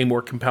be a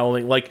more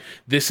compelling,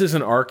 this is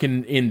an arc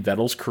in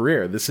Vettel's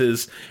career. This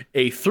is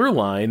a through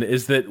line,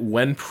 is that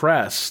when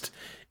pressed,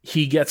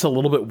 he gets a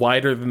little bit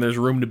wider than there's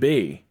room to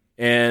be.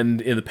 And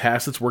in the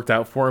past, it's worked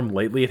out for him.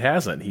 Lately, it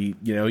hasn't. He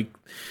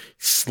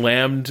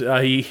slammed,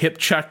 he hip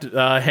checked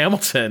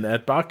Hamilton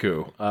at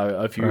Baku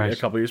a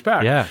couple years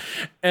back. Yeah.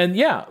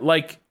 And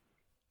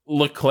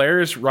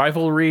Leclerc's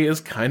rivalry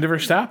is kind of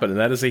Verstappen, and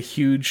that is a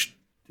huge.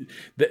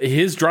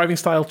 His driving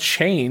style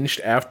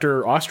changed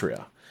after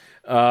Austria,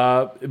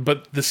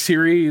 but the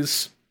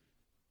series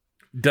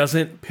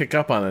doesn't pick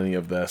up on any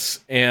of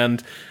this,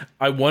 and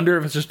I wonder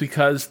if it's just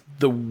because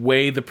the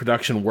way the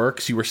production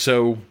works, you were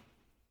so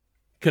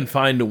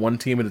confined to one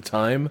team at a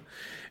time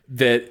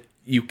that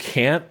you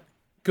can't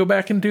go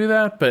back and do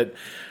that. But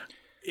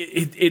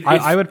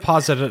I would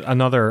posit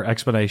another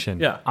explanation.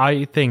 Yeah.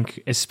 I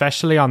think,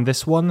 especially on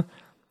this one,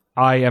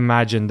 I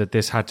imagine that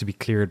this had to be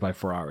cleared by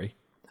Ferrari.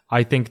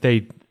 I think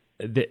the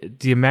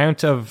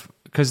amount of,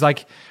 because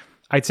like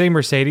I'd say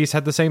Mercedes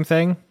had the same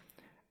thing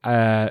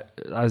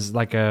as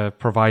like a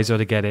proviso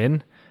to get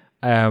in.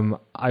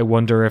 I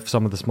wonder if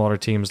some of the smaller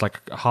teams,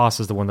 like Haas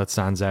is the one that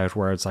stands out,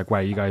 where it's like, wow,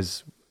 you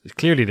guys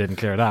clearly didn't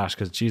clear that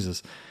because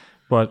Jesus.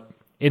 But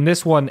in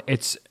this one,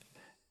 it's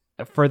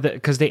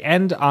because they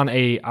end on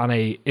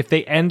if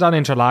they end on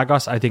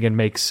Interlagos, I think it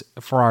makes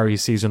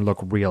Ferrari's season look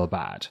real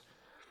bad.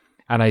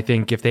 And I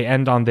think if they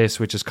end on this,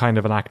 which is kind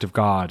of an act of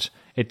God,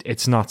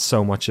 it's not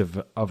so much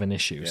of an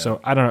issue. Yeah. So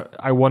I don't know.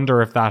 I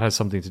wonder if that has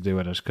something to do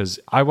with it, because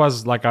I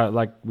was like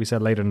we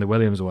said later in the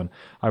Williams one,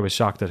 I was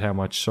shocked at how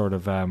much sort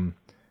of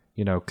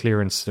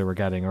clearance they were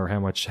getting, or how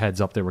much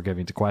heads up they were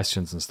giving to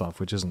questions and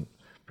stuff, which isn't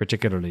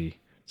particularly.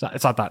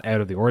 It's not that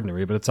out of the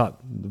ordinary, but it's not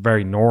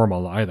very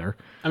normal either.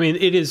 I mean,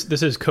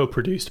 this is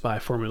co-produced by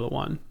Formula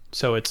One,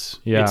 so it's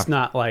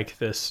not like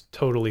this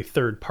totally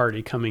third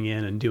party coming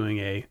in and doing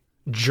a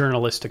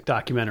journalistic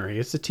documentary.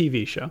 It's a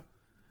TV show.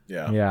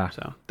 Yeah.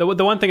 So the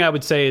one thing I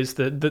would say is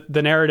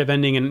the narrative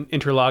ending in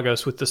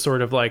Interlagos with the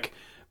sort of like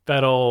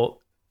Vettel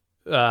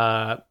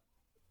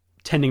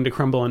tending to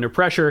crumble under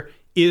pressure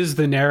is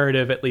the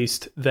narrative, at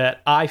least,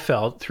 that I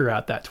felt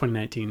throughout that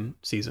 2019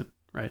 season,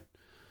 right?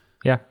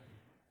 Yeah.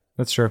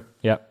 That's true.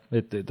 Yeah,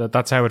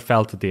 that's how it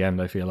felt at the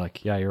end, I feel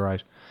like. Yeah, you're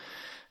right.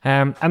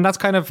 And that's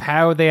kind of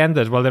how they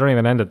ended. Well, they don't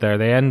even end it there.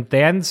 They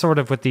end sort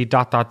of with the ...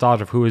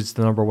 of who is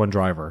the number one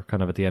driver,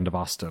 kind of at the end of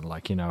Austin.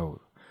 Like,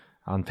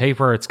 on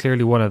paper, it's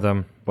clearly one of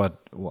them, but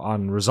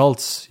on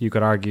results, you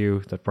could argue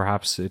that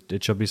perhaps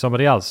it should be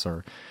somebody else,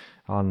 or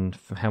on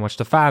how much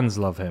the fans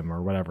love him,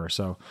 or whatever.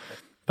 So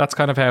that's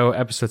kind of how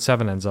episode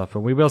 7 ends up,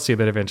 and we will see a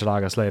bit of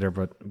Interlagos later,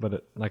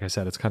 but like I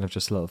said, it's kind of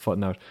just a little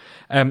footnote.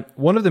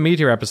 One of the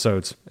meteor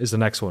episodes is the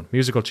next one,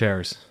 Musical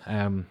Chairs,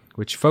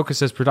 which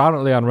focuses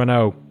predominantly on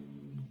Renault,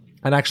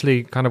 and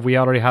actually kind of, we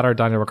already had our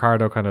Daniel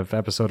Ricciardo kind of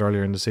episode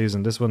earlier in the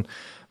season. This one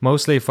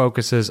mostly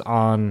focuses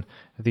on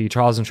the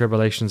trials and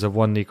tribulations of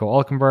one Nico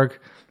Hülkenberg,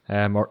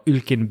 or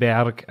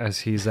Hülkenberg, as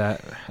he's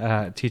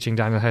teaching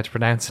Daniel how to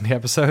pronounce in the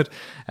episode.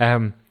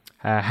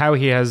 How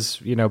he has,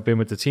 been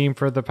with the team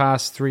for the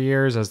past 3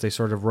 years as they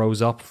sort of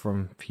rose up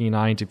from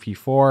P9 to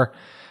P4.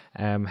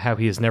 How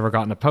he has never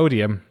gotten a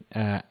podium,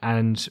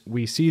 and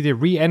we see the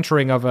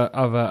re-entering of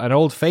an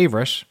old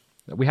favorite.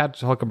 We had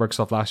Hülkenberg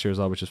stuff last year as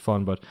well, which is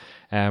fun. But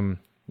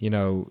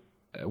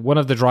one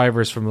of the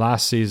drivers from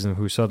last season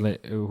who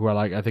are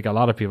like, I think a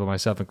lot of people,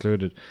 myself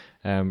included,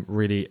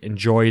 really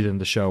enjoyed in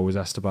the show was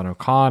Esteban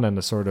Ocon, and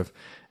the sort of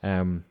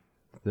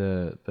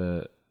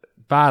the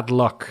bad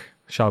luck,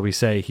 shall we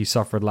say, he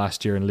suffered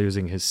last year in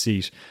losing his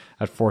seat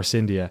at Force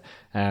India.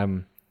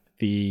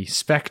 The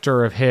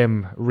spectre of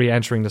him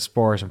re-entering the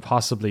sport and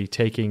possibly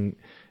taking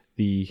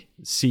the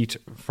seat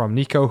from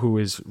Nico, who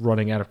is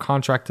running out of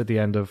contract at the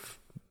end of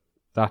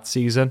that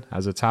season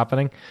as it's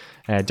happening.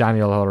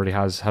 Daniel already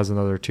has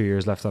another 2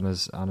 years left on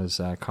his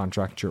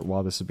contract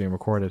while this is being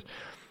recorded.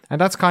 And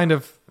that's kind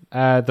of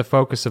the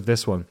focus of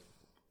this one.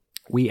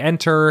 We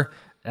enter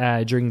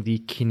during the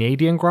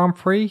Canadian Grand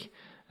Prix,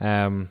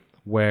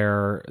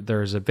 where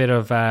there's a bit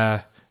of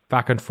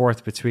back and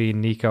forth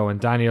between Nico and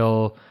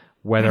Daniel,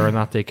 whether or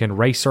not they can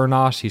race or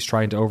not. He's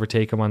trying to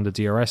overtake him on the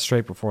DRS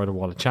straight before the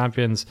Wall of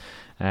Champions.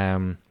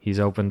 He's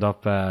opened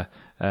up,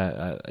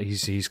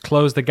 he's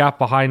closed the gap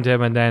behind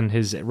him, and then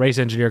his race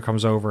engineer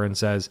comes over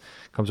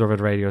the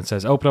radio and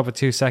says, open up a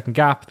 2-second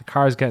gap, the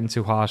car's getting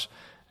too hot.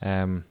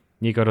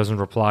 Nico doesn't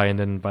reply, and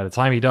then by the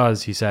time he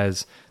does, he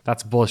says,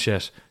 that's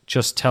bullshit,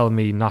 just tell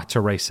me not to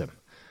race him.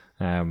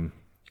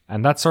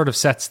 And that sort of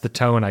sets the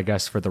tone, I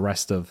guess, for the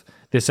rest of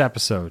this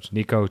episode.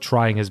 Nico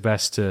trying his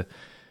best to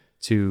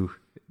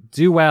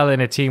do well in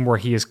a team where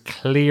he is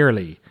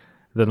clearly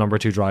the number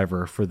 2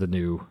 driver for the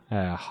new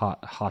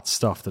hot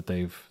stuff that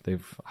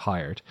they've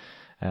hired.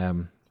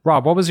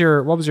 Rob, what was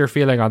your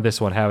feeling on this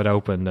one? How it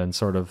opened and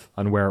sort of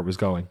on where it was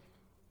going?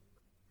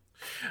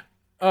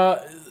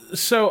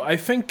 So I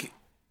think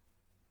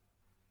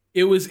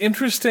it was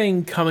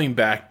interesting coming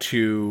back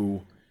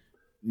to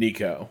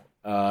Nico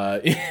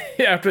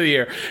after the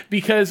year,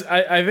 because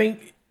I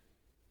think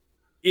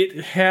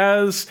it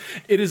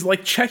is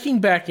like checking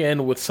back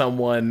in with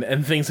someone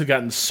and things have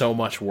gotten so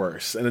much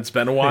worse, and it's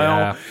been a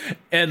while,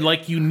 and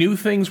like you knew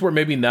things were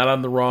maybe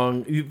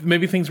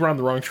things were on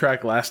the wrong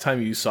track last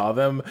time you saw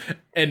them,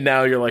 and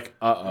now you're like,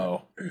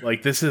 uh-oh,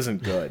 like this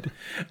isn't good.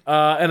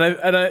 And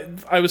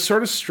I was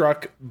sort of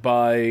struck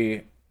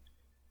by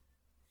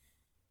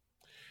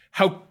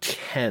how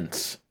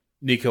tense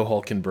Nico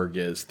Hülkenberg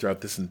is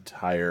throughout this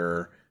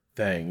entire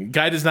thing.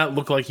 Guy does not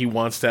look like he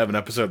wants to have an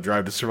episode of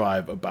Drive to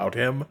Survive about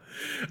him.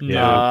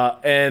 Yeah.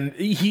 And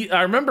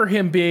I remember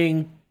him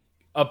being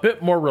a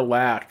bit more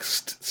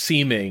relaxed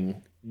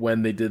seeming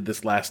when they did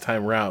this last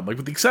time around, like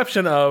with the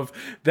exception of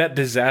that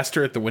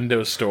disaster at the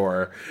Windows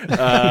store,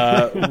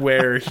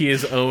 where he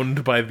is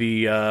owned by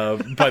the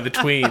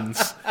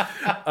tweens.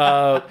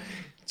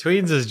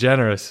 Tweens is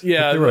generous.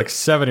 Yeah, they were like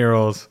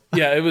 7-year-olds.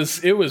 Yeah, it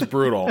was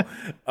brutal.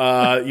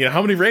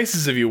 How many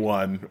races have you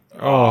won?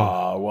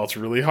 Well, it's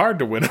really hard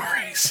to win a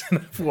race in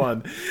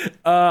F1.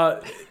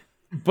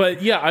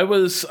 But yeah, I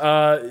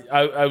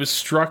was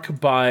struck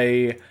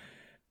by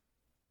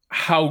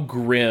how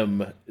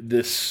grim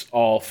this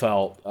all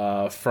felt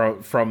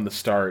from the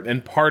start,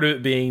 and part of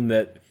it being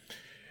that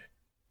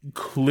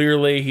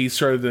clearly he's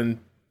sort of been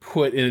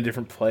put in a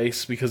different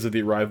place because of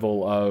the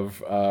arrival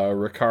of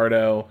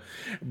Ricardo,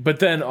 but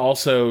then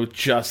also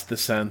just the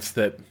sense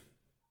that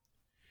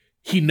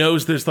he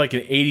knows there's like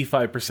an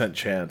 85%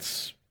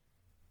 chance,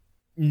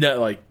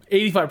 like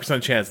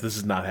 85% chance this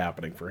is not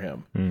happening for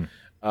him.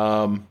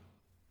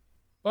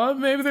 Well,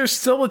 maybe there's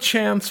still a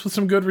chance with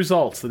some good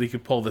results that he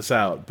could pull this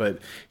out, but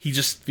he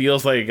just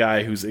feels like a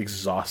guy who's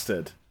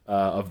exhausted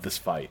of this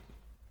fight.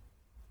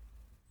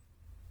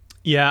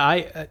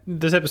 Yeah,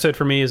 this episode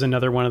for me is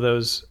another one of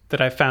those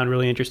that I found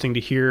really interesting to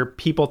hear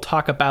people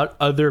talk about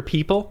other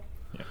people.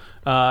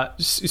 Yeah.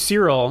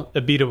 Cyril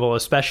Abiteboul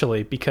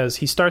especially, because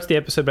he starts the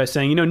episode by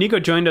saying, Nico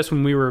joined us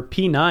when we were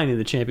P9 in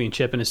the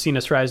championship and has seen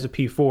us rise to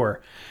P4.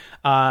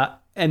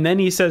 And then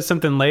he says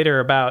something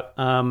later about,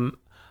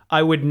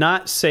 I would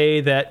not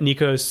say that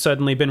Nico's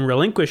suddenly been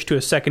relinquished to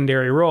a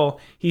secondary role.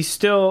 He's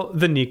still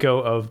the Nico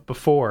of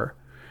before,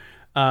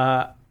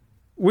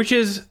 which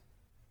is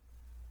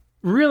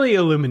really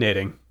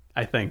illuminating,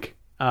 I think,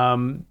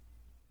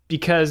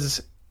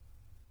 because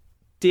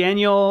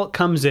Daniel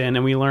comes in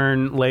and we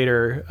learn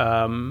later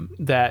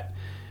that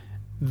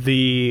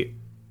I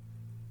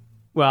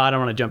don't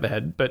want to jump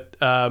ahead, but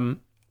go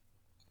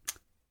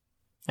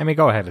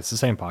ahead. It's the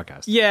same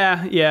podcast.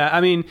 Yeah.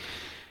 I mean,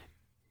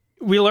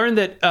 we learned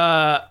that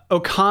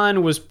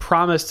Ocon was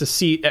promised a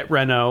seat at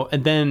Renault,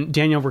 and then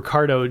Daniel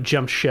Ricciardo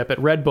jumped ship at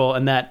Red Bull,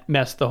 and that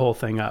messed the whole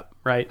thing up,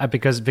 right?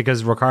 Because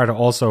Ricciardo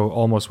also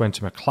almost went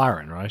to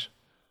McLaren, right?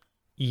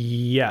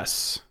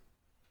 Yes.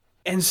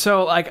 And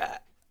so,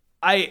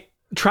 I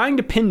trying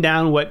to pin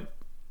down what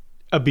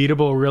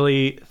Abiteboul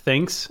really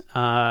thinks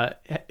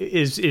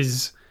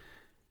is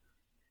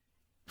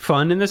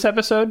fun in this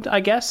episode, I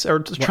guess, or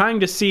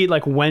trying to see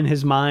when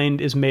his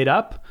mind is made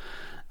up.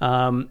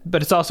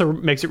 But it also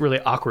makes it really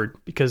awkward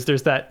because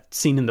there's that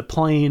scene in the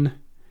plane.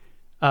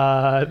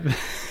 That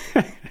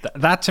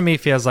to me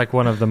feels like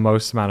one of the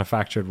most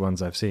manufactured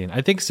ones I've seen.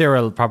 I think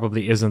Cyril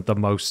probably isn't the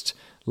most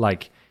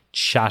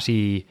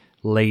chatty,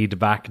 laid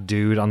back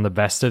dude on the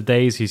best of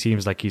days. He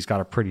seems like he's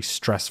got a pretty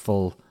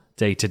stressful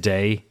day to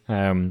day,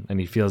 and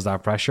he feels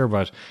that pressure.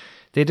 But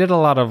they did a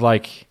lot of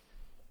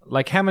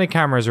how many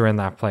cameras are in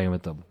that plane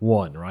with them?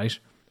 One, right?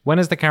 When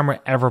is the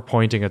camera ever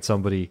pointing at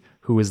somebody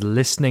who is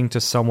listening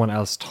to someone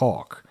else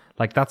talk?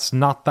 That's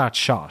not that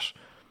shot.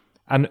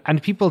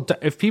 And people,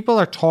 if people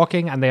are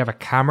talking and they have a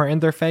camera in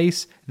their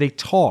face, they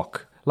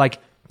talk.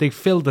 They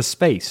fill the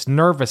space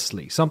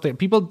nervously.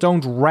 People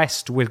don't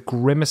rest with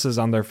grimaces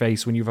on their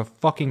face when you have a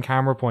fucking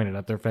camera pointed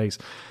at their face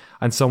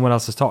and someone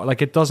else is talking.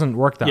 It doesn't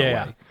work that way.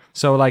 Yeah.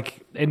 So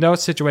in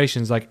those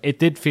situations, it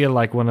did feel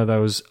like one of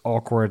those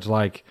awkward,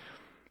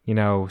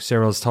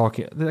 Cyril's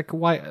talking.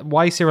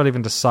 Why Cyril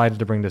even decided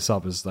to bring this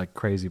up is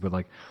crazy,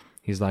 but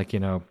he's what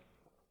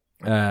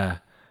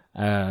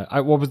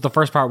was the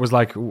first part was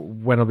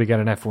when will we get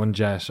an F1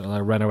 jet,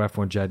 a Renault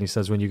F1 jet? And he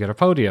says when you get a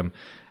podium,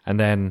 and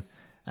then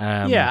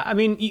I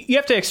mean you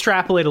have to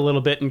extrapolate a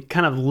little bit and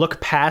kind of look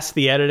past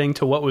the editing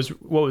to what was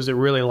it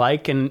really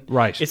like, and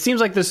right. It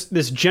seems like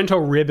this gentle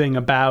ribbing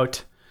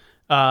about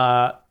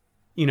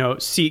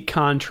seat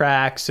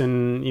contracts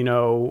and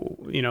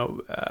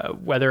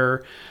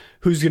whether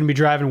who's going to be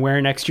driving where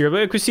next year.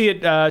 But we see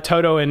it.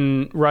 Toto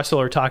and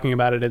Russell are talking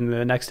about it in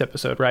the next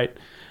episode, right?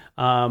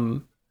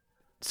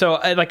 So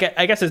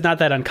I guess it's not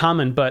that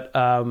uncommon, but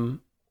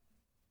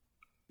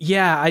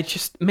yeah, I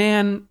just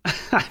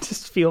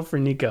feel for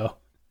Nico.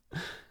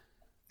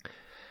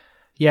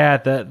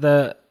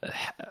 Yeah,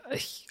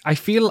 I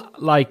feel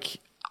like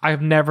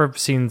I've never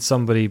seen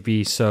somebody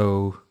be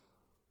so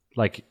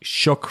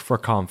shook for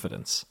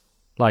confidence.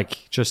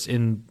 Just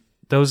in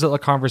those little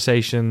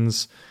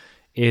conversations,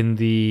 in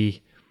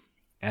there's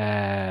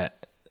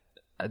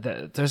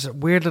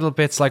weird little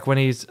bits when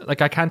he's I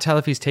can't tell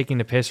if he's taking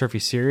the piss or if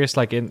he's serious.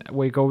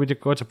 We go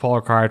to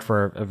Paul Ricard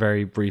for a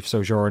very brief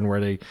sojourn where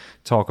they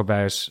talk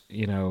about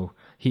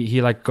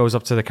he goes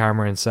up to the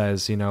camera and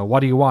says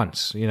what do you want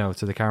to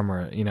the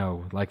camera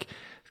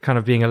kind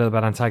of being a little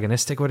bit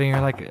antagonistic with it.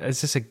 And you're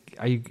is this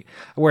are you?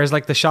 Whereas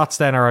the shots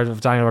then are of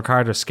Daniel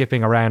Ricciardo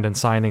skipping around and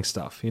signing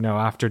stuff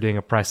after doing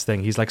a press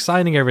thing. He's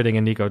signing everything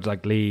and Nico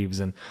leaves.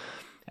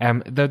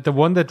 And the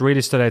one that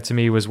really stood out to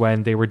me was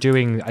when they were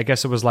doing, I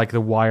guess it was the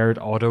Wired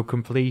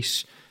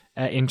autocomplete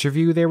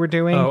interview they were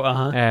doing. Oh,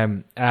 uh-huh.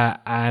 And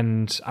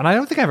I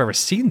don't think I've ever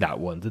seen that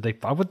one. Did they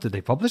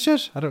publish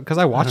it? I don't, because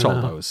I watch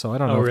all those, so I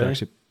don't know if they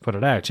actually put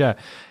it out. Yeah.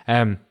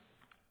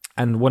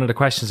 And one of the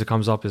questions that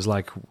comes up is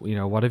like,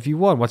 what have you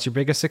won? What's your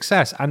biggest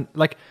success? And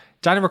like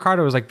Daniel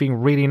Ricciardo was like being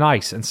really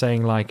nice and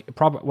saying like,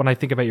 when I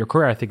think about your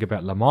career, I think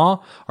about Le Mans,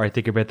 or I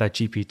think about that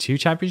GP2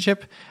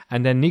 championship.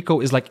 And then Nico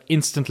is like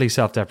instantly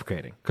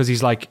self-deprecating because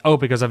he's like, oh,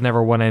 because I've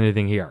never won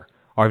anything here,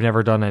 or I've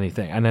never done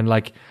anything. And then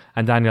like,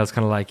 and Daniel's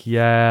kind of like,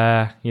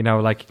 yeah,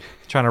 like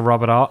trying to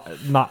rub it off.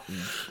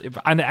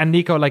 And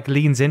Nico like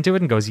leans into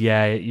it and goes,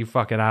 yeah, you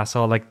fucking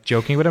asshole, like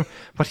joking with him.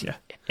 But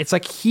it's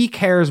like he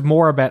cares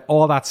more about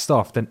all that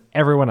stuff than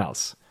everyone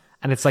else.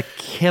 And it's like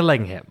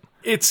killing him.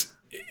 It's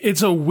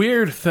a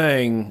weird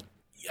thing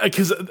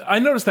because I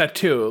noticed that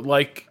too.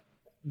 Like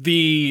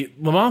the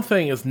Le Mans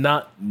thing is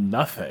not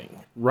nothing.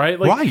 Right?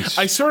 Like, right.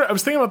 I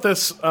was thinking about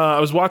this. I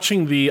was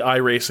watching the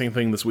iRacing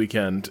thing this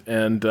weekend,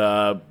 and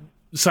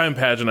Simon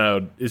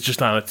Pagenaud is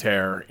just on a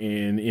tear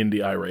in Indy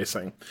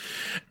iRacing.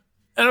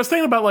 And I was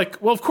thinking about, like,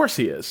 well, of course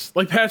he is.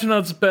 Like,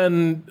 Pagenaud's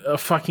been a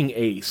fucking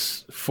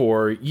ace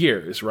for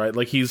years, right?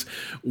 Like, he's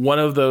one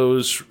of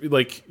those,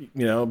 like,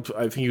 I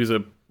think he was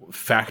a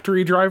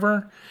factory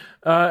driver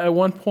at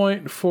one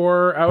point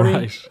for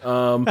Audi.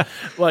 Right.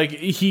 Like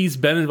he's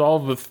been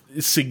involved with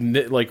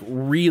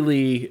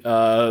really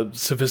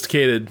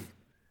sophisticated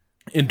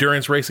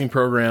endurance racing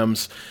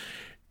programs.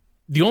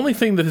 The only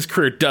thing that his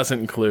career doesn't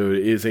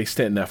include is a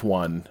stint in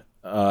F1.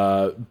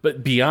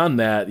 But beyond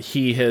that,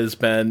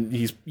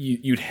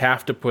 you'd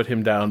have to put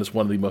him down as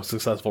one of the most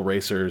successful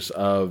racers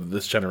of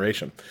this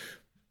generation.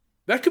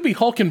 That could be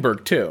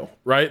Hulkenberg too,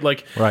 right?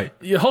 Like, right.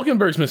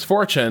 Hulkenberg's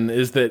misfortune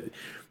is that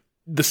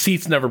the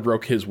seats never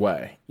broke his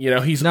way.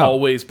 He's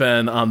always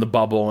been on the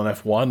bubble in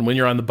F1. When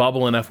you're on the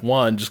bubble in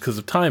F1, just because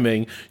of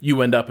timing,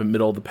 you end up in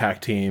middle of the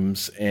pack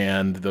teams,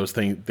 and those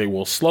things, they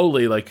will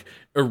slowly like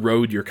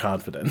erode your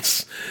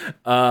confidence.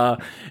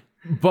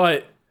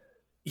 But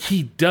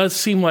he does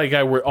seem like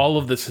where all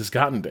of this has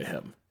gotten to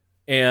him.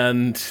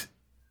 And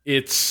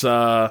it's,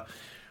 I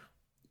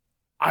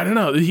don't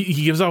know,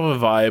 he gives off a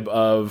vibe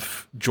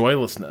of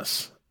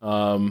joylessness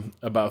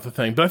about the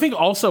thing. But I think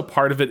also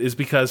part of it is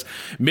because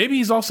maybe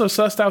he's also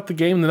sussed out the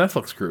game the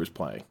Netflix crew is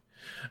playing.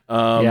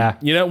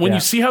 When you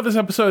see how this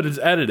episode is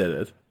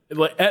edited,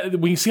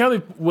 when you see how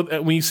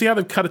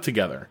they've cut it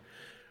together,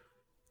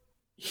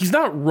 he's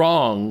not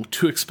wrong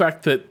to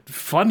expect that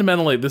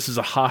fundamentally this is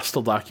a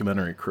hostile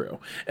documentary crew.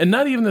 And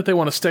not even that they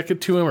want to stick it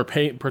to him or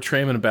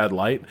portray him in a bad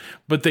light,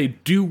 but they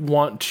do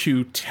want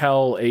to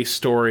tell a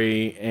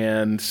story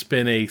and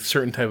spin a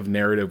certain type of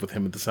narrative with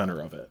him at the center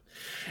of it.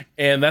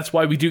 And that's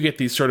why we do get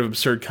these sort of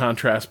absurd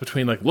contrasts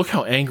between, like, look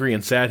how angry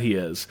and sad he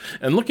is,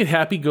 and look at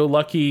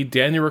happy-go-lucky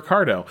Daniel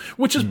Ricciardo,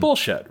 which is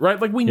bullshit, right?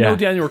 Like, we know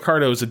Daniel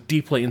Ricciardo is a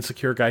deeply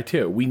insecure guy,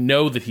 too. We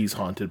know that he's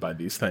haunted by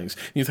these things.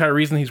 The entire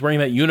reason he's wearing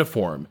that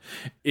uniform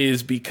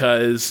is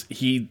because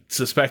he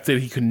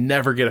suspected he could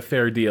never get a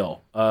fair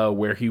deal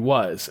where he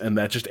was, and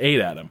that just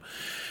ate at him.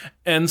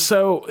 And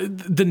so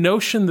the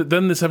notion that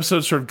then this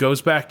episode sort of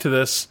goes back to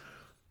this,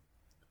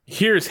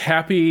 here's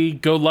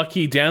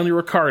happy-go-lucky Daniel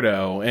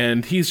Ricciardo,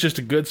 and he's just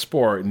a good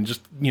sport and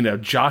just,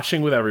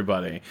 joshing with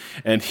everybody.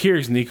 And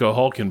here's Nico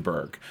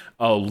Hulkenberg,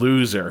 a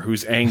loser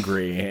who's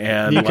angry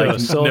and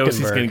knows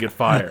he's going to get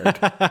fired.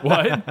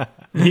 What?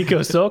 Nico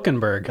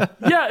Hulkenberg.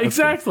 Yeah,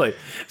 exactly.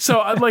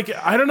 So,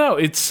 I don't know.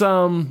 It's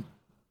an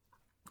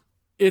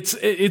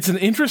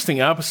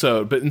interesting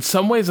episode, but in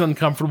some ways an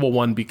uncomfortable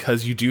one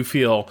because you do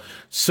feel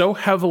so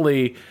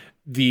heavily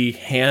the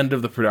hand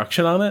of the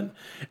production on it,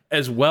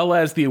 as well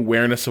as the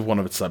awareness of one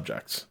of its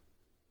subjects.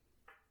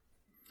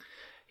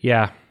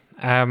 Yeah.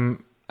 I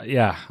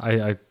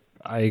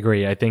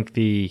agree. I think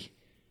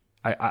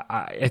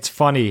it's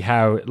funny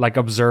how like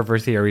observer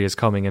theory is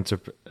coming into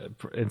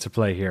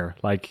play here.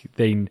 Like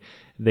they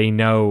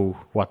know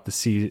what the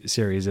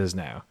series is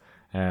now.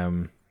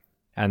 And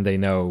they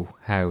know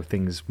how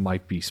things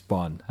might be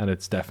spun, and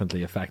it's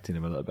definitely affecting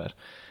them a little bit.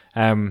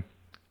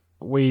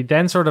 We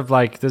then sort of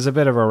like, there's a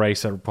bit of a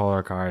race at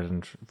Paul Ricard,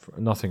 and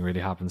nothing really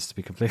happens, to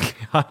be completely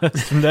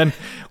honest. And then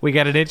we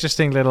get an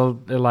interesting little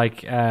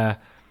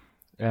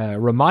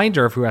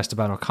reminder of who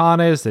Esteban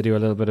Ocon is. They do a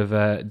little bit of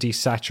a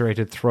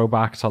desaturated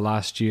throwback to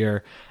last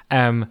year.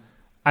 And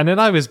then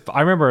I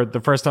remember the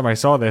first time I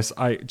saw this,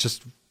 I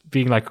just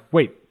being like,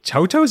 wait,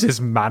 Toto's his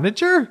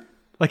manager?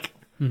 Like,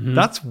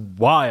 that's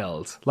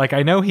wild. Like,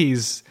 I know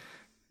he's,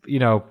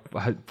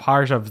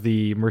 part of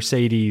the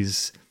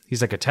Mercedes,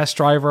 he's like a test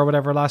driver or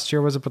whatever last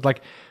year, was it? But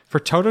like for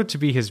Toto to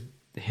be his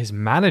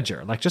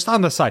manager, like just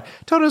on the side,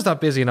 Toto's not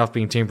busy enough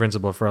being team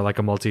principal for like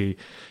a multi,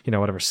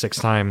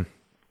 5-time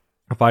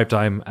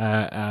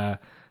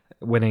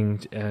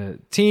winning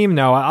team.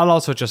 No, I'll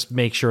also just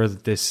make sure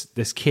that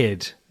this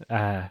kid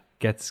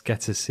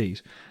gets his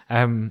seat.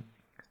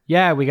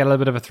 Yeah, we get a little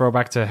bit of a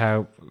throwback to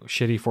how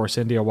shitty Force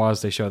India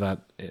was. They show that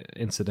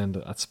incident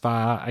at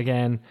Spa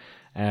again.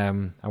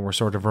 And we're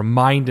sort of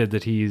reminded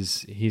that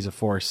he's a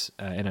force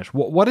in it.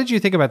 What did you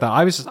think about that?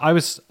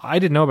 I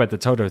didn't know about the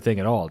Toto thing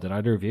at all. Did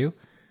either of you?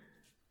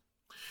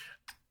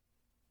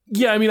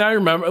 Yeah, I mean, I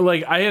remember,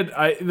 like,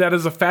 that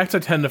is a fact I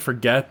tend to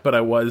forget, but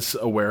I was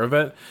aware of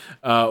it,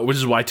 which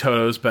is why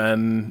Toto's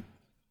been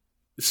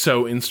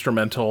so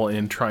instrumental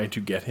in trying to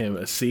get him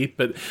a seat.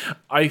 But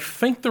I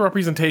think the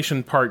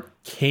representation part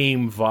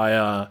came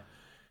via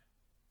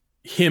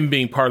him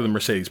being part of the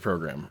Mercedes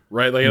program,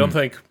 right? Like,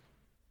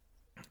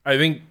 I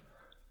think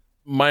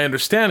my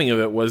understanding of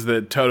it was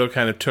that Toto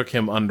kind of took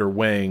him under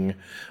wing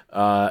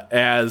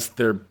as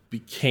there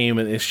became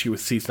an issue with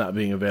seats not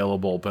being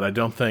available. But I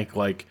don't think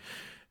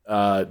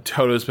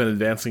Toto's been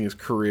advancing his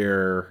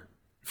career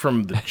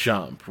from the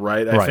jump,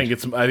 right? I think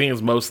it's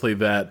mostly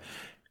that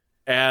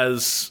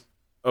as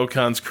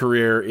Ocon's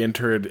career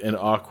entered an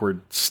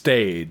awkward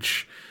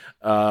stage,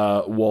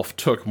 Wolff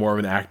took more of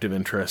an active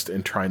interest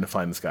in trying to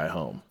find this guy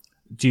home.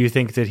 Do you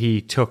think that he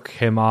took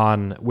him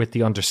on with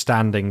the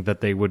understanding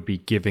that they would be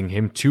giving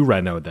him to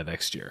Renault the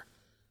next year?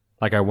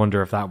 Like, I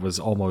wonder if that was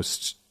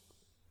almost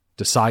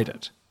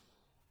decided.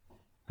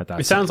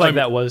 It sounds like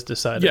that was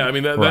decided. Yeah, I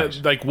mean,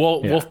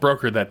 Wolff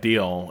brokered that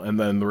deal, and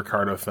then the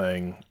Ricardo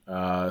thing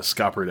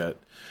scuppered it.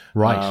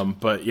 Right.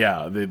 But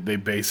yeah, they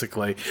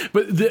basically.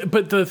 But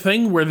the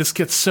thing where this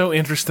gets so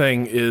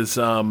interesting is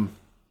it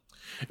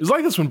was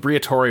like this when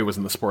Briatore was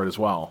in the sport as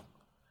well.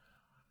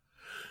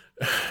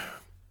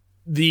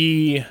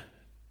 The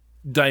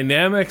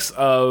dynamics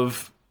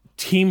of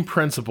team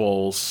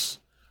principals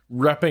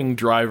repping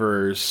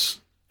drivers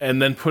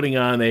and then putting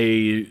on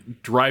a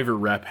driver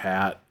rep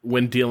hat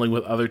when dealing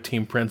with other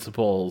team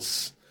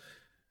principals.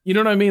 You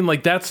know what I mean?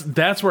 Like,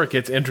 that's where it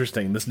gets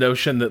interesting. This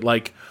notion that,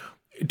 like,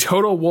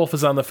 Toto Wolff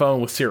is on the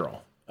phone with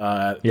Cyril,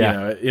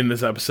 in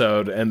this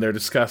episode, and they're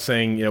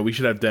discussing, we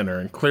should have dinner.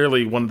 And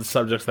clearly one of the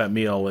subjects of that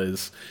meal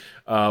is,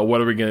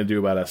 what are we going to do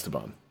about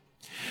Esteban?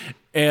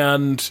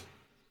 And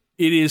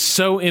it is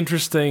so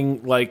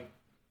interesting, like,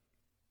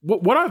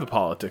 what are the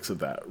politics of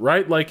that,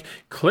 right? Like,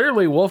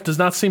 clearly Wolff does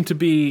not seem to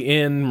be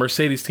in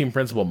Mercedes team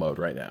principal mode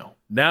right now.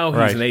 Now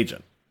he's an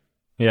agent.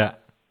 Yeah.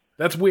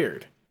 That's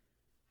weird.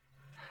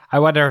 I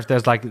wonder if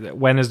there's,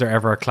 when is there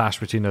ever a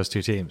clash between those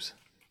two teams?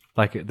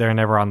 Like, they're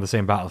never on the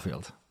same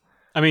battlefield.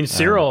 I mean,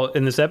 Cyril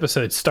in this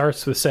episode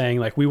starts with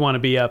saying, we want to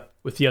be up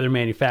with the other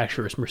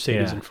manufacturers,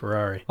 Mercedes and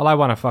Ferrari. Well, I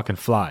want to fucking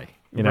fly,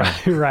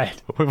 Right.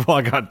 We've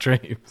all got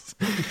dreams.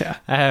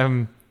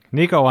 Yeah.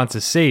 Nico wants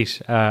a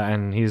seat,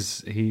 and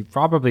he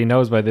probably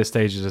knows by this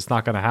stage that it's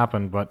not going to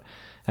happen, but...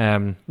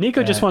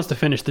 Nico just wants to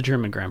finish the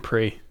German Grand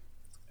Prix.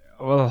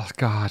 Oh,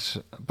 God.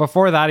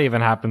 Before that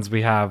even happens,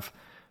 we have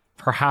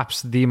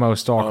perhaps the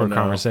most awkward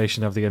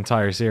conversation of the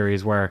entire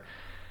series, where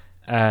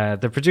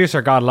the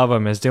producer, God love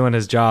him, is doing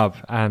his job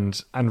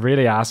and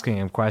really asking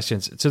him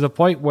questions to the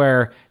point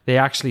where they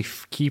actually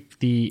keep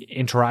the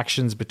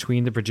interactions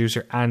between the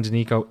producer and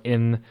Nico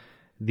in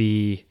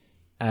the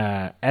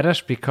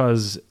edit,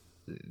 because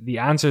the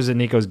answers that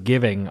Nico's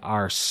giving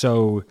are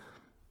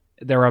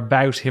they're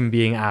about him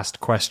being asked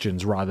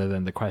questions rather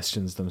than the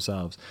questions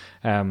themselves.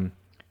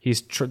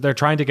 They're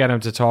trying to get him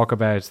to talk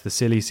about the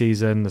silly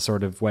season, the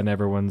sort of when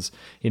everyone's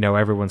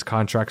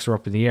contracts are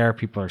up in the air,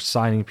 people are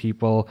signing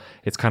people.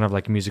 It's kind of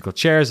like musical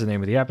chairs, the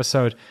name of the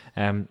episode.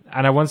 And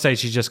at one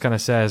stage, he just kind of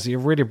says, "You're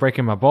really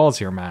breaking my balls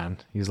here, man."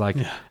 He's like,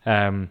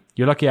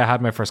 "You're lucky I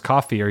had my first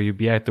coffee, or you'd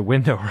be out the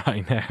window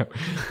right now."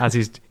 As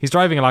he's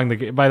driving along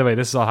by the way,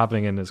 this is all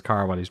happening in his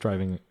car while he's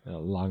driving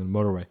along the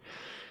motorway.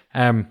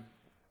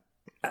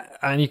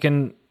 And you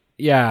can,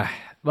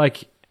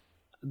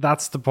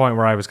 that's the point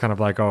where I was kind of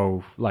like,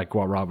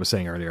 what Rob was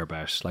saying earlier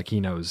about, he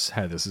knows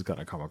how this is going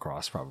to come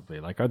across probably.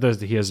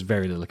 He has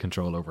very little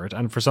control over it.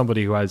 And for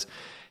somebody who has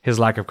his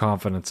lack of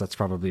confidence, that's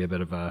probably a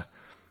bit of a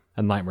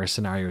nightmare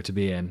scenario to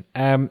be in.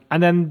 And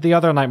then the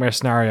other nightmare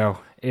scenario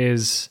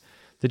is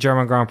the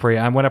German Grand Prix.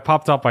 And when it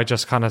popped up, I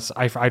just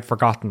I'd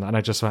forgotten, and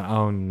I just went,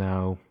 oh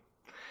no.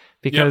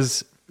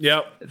 Because...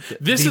 Yep.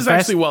 This is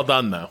actually well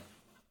done, though.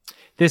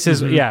 This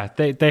is,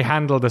 they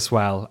handled this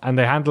well, and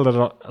they handled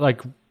it,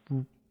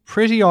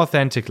 pretty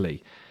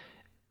authentically,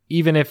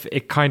 even if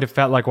it kind of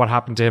felt like what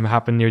happened to him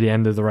happened near the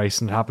end of the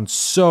race, and it happened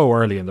so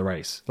early in the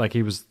race. Like,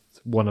 he was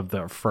one of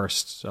the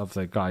first of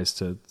the guys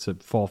to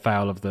fall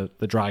foul of the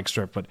drag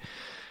strip, but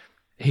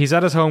he's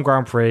at his home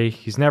Grand Prix.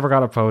 He's never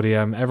got a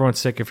podium. Everyone's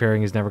sick of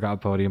hearing he's never got a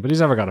podium, but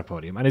he's never got a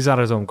podium, and he's at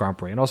his home Grand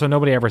Prix. And also,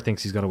 nobody ever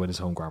thinks he's going to win his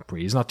home Grand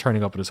Prix. He's not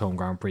turning up at his home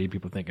Grand Prix,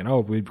 people thinking,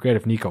 oh, it would be great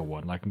if Nico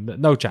won.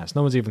 No chance.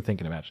 No one's even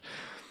thinking about it.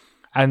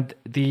 And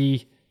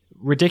the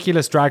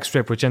ridiculous drag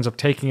strip, which ends up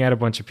taking out a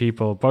bunch of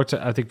people.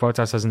 I think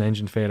Bottas has an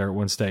engine failure at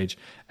one stage.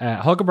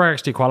 Hulkenberg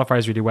actually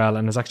qualifies really well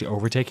and is actually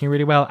overtaking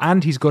really well,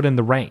 and he's good in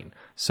the rain.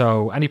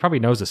 And he probably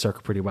knows the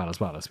circuit pretty well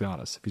as well, let's be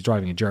honest. If he's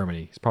driving in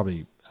Germany, he's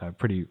probably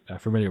pretty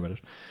familiar with it.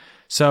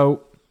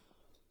 So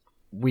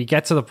we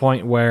get to the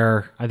point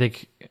where I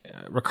think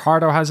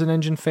Ricardo has an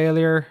engine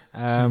failure.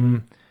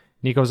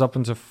 Nico's up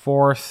into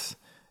fourth.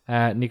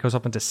 Nico's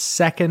up into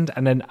second.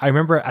 And then I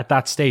remember at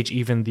that stage,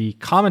 even the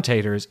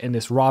commentators in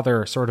this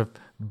rather sort of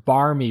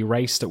barmy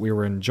race that we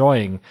were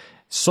enjoying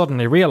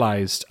suddenly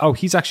realized, oh,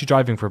 he's actually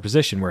driving for a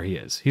position where he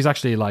is. He's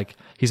actually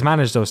he's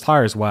managed those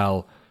tires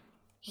well.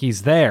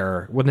 He's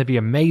there. Wouldn't it be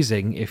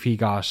amazing if he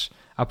got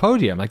a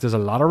podium? There's a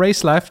lot of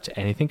race left.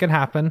 Anything can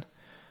happen.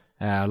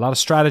 A lot of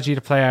strategy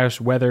to play out.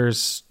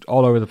 Weather's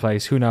all over the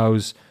place. Who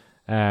knows?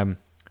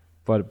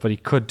 but he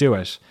could do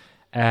it.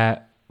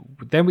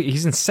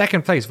 He's in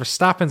second place.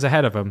 Verstappen's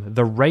ahead of him.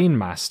 The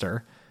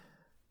Rainmaster.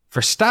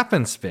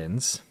 Verstappen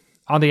spins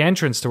on the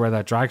entrance to where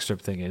that drag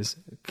strip thing is.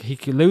 He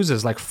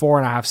loses like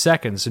 4.5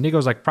 seconds. So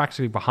Nico's like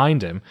practically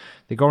behind him.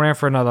 They go around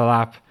for another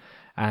lap,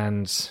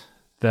 and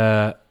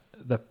the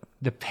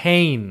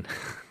pain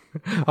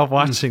of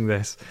watching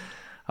this,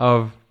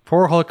 of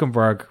poor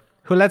Hulkenberg,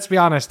 who, let's be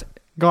honest,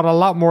 got a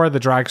lot more of the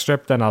drag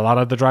strip than a lot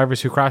of the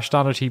drivers who crashed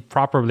on it. He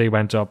properly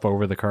went up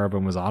over the curb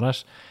and was on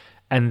it,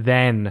 and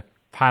then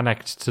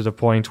panicked to the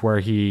point where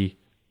he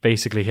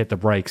basically hit the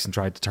brakes and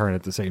tried to turn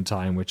at the same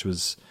time, which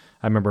was,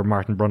 I remember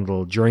Martin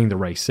Brundle during the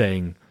race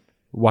saying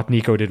what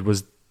Nico did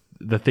was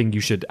the thing you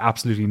should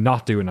absolutely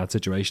not do in that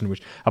situation,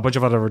 which a bunch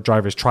of other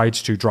drivers tried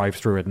to drive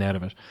through it and out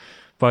of it.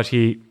 But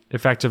he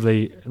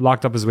effectively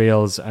locked up his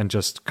wheels and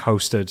just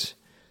coasted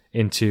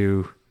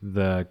into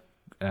the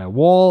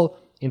wall,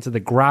 into the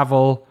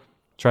gravel,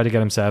 tried to get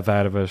himself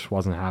out of it,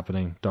 wasn't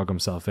happening, dug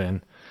himself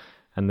in,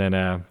 and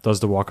then does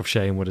the walk of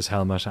shame with his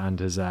helmet and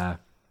his,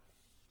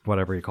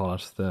 whatever you call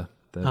it, the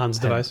Hans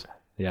device.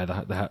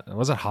 Yeah,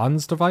 was it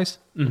Hans device?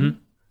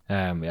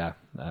 Mm-hmm.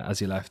 As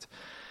he left.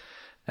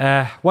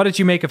 What did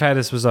you make of how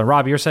this was done?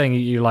 Rob, you're saying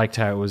you liked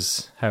how it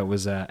was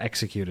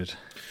executed.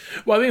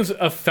 Well, I think it's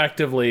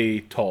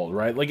effectively told,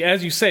 right? Like,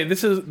 as you say,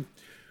 this is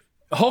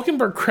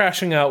Hulkenberg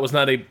crashing out was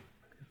not a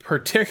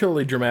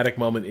particularly dramatic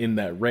moment in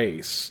that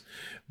race,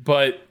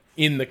 but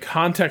in the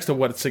context of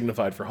what it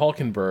signified for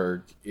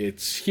Hulkenberg,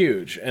 it's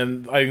huge.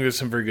 And I think there's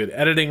some very good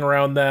editing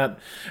around that.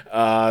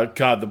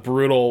 The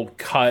brutal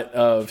cut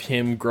of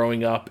him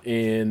growing up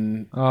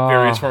in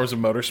various forms of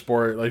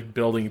motorsport, like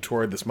building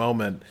toward this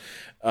moment,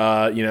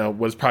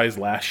 was probably his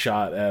last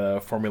shot at a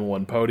Formula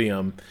One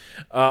podium.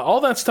 All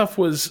that stuff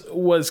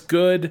was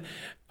good.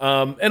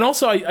 And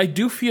also, I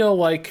do feel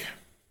like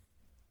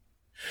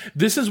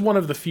this is one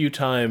of the few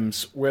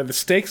times where the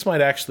stakes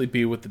might actually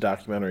be what the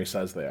documentary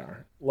says they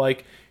are.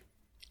 Like,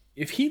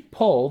 if he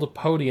pulled a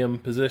podium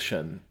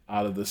position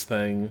out of this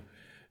thing,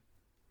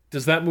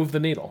 does that move the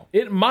needle?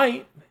 It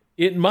might.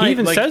 It might. He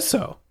even says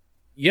so.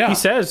 Yeah. He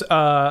says,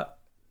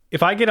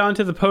 if I get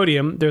onto the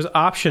podium, there's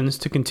options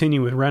to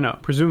continue with Renault.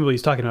 Presumably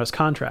he's talking about his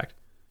contract.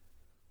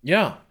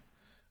 Yeah.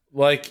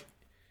 Like,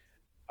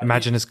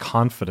 imagine his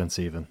confidence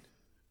even.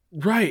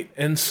 Right.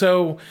 And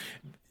so,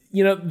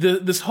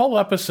 this whole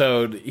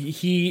episode,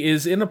 he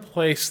is in a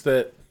place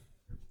that,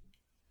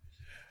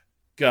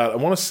 God, I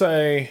want to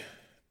say,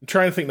 I'm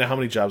trying to think now how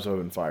many jobs have I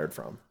been fired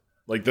from,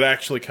 like, that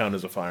actually count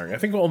as a firing. I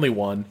think only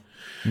one.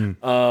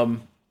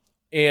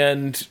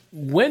 And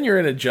when you're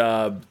in a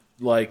job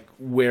like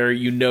where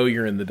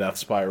you're in the death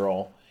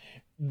spiral,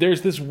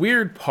 there's this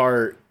weird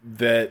part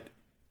that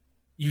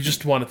you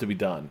just want it to be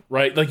done,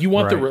 right? Like, you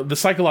want the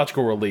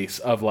psychological release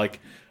of,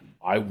 like,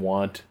 I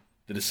want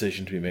the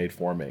decision to be made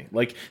for me.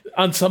 Like,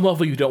 on some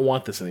level, you don't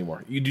want this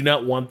anymore. You do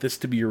not want this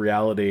to be your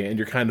reality, and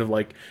you're kind of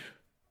like,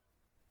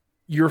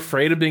 you're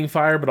afraid of being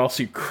fired, but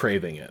also you're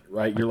craving it,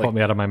 right? You're like, put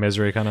me out of my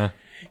misery, kind of.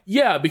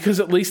 Yeah, because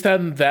at least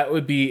then that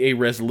would be a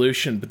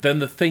resolution. But then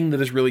the thing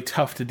that is really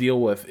tough to deal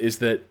with is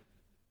that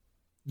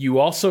you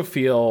also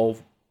feel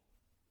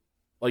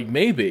like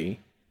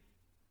maybe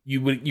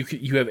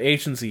you have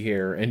agency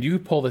here, and you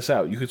could pull this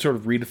out. You could sort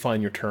of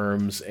redefine your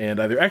terms and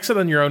either exit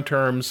on your own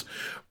terms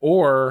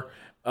or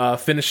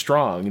finish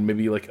strong and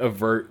maybe like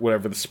avert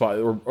whatever the spot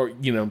or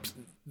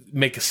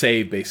make a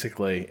save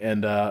basically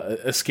and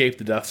escape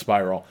the death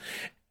spiral.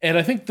 And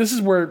I think this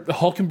is where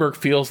Hulkenberg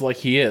feels like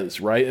he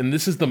is, right? And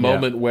this is the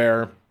moment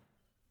where,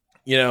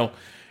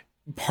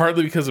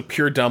 partly because of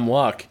pure dumb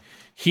luck,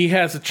 he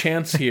has a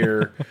chance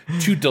here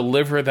to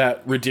deliver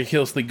that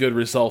ridiculously good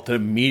result that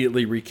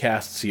immediately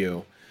recasts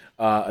you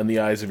in the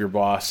eyes of your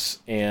boss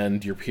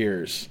and your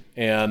peers.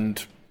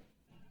 And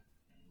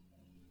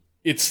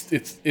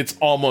it's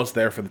almost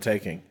there for the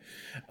taking.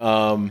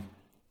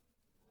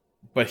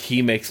 But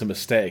he makes a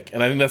mistake.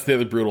 And I think that's the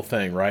other brutal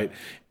thing, right?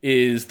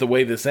 Is the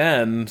way this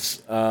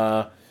ends,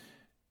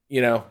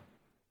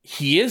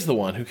 he is the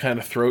one who kind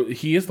of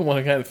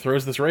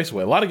throws this race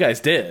away. A lot of guys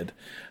did.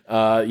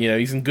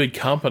 He's in good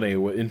company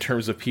in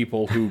terms of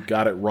people who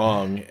got it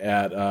wrong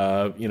at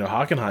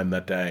Hockenheim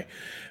that day.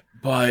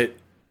 But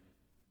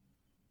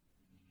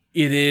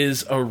it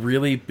is a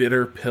really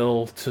bitter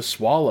pill to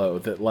swallow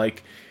that,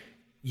 like,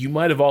 you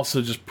might have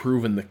also just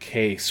proven the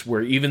case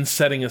where, even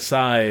setting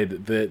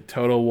aside that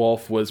Toto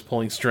Wolff was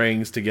pulling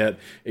strings to get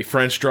a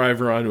French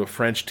driver onto a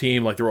French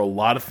team, like, there were a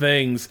lot of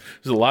things.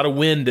 There's a lot of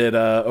wind at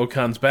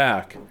Ocon's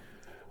back.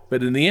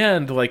 But in the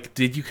end, like,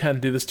 did you kind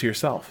of do this to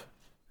yourself?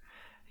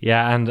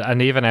 Yeah,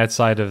 and even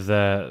outside of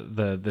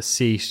the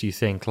seat, you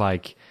think,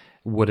 like,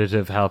 would it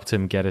have helped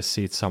him get a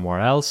seat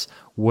somewhere else?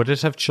 Would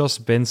it have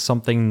just been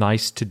something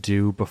nice to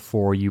do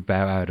before you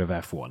bow out of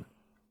F1?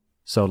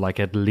 So, like,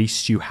 at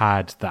least you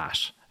had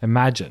that.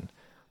 Imagine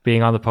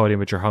being on the podium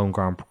with your home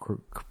Grand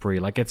Prix.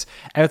 Like, it's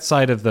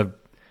outside of the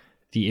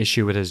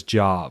issue with his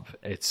job.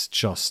 It's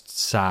just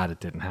sad it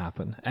didn't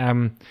happen.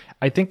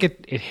 I think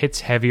it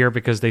hits heavier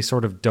because they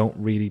sort of don't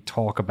really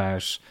talk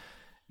about,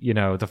 you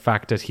know, the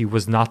fact that he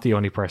was not the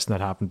only person that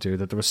happened to,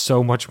 that there was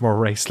so much more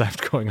race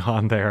left going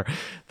on there,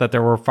 that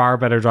there were far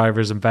better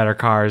drivers and better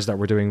cars that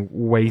were doing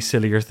way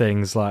sillier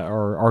things, like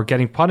or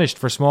getting punished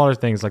for smaller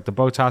things like the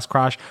Bottas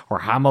crash or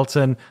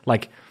Hamilton.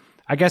 Like,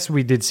 I guess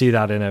we did see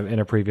that in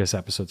a previous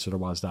episode, so there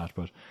was that.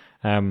 But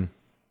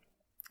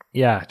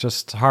yeah,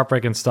 just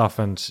heartbreaking stuff.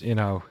 And, you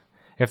know,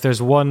 if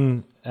there's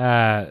one,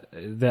 at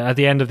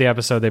the end of the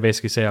episode, they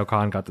basically say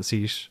Ocon got the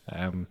seat.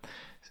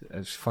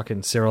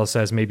 Fucking Cyril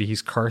says maybe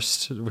he's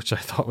cursed, which I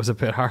thought was a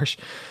bit harsh.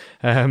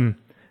 And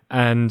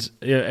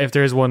if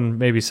there's one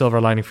maybe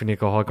silver lining for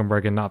Nico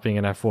Hülkenberg in not being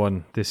in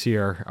F1 this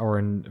year or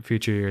in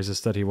future years,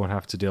 is that he won't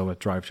have to deal with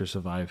Drive to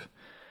Survive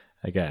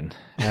again.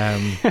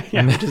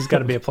 Yeah, which has got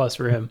to be a plus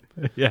for him.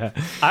 Yeah.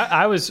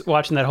 I was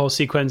watching that whole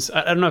sequence.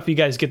 I don't know if you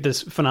guys get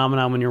this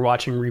phenomenon when you're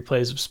watching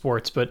replays of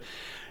sports, but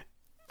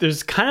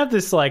there's kind of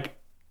this like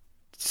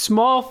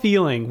small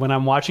feeling when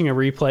I'm watching a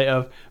replay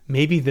of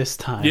maybe this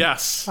time.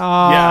 Yes.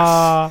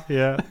 Yes.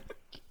 Yeah.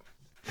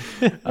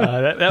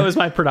 That was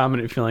my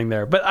predominant feeling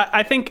there. But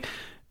I think,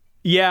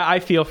 yeah, I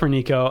feel for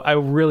Nico. I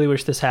really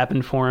wish this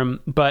happened for him.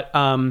 But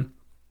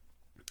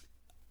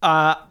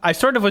I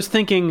sort of was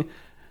thinking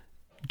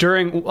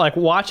during like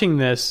watching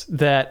this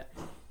that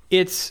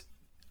it's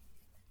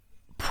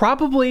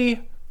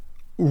probably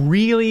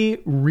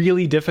really,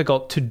 really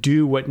difficult to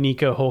do what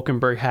Nico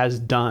Hülkenberg has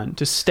done,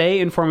 to stay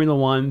in Formula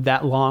One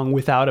that long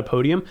without a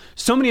podium.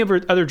 So many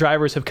other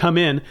drivers have come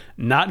in,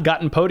 not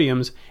gotten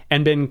podiums,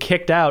 and been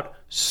kicked out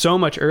so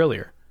much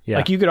earlier. Yeah.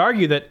 Like you could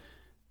argue that,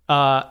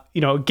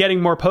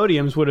 getting more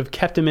podiums would have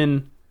kept him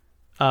in.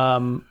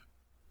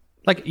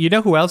 Like, you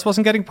know who else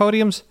wasn't getting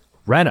podiums?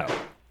 Renault.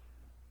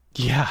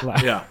 Yeah.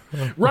 Yeah.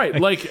 Right.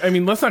 Like, I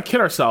mean, let's not kid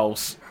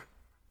ourselves.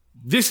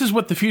 This is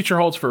what the future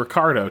holds for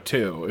Ricardo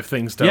too, if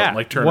things don't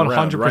turn 100%,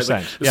 around. Right?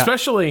 Like, yeah.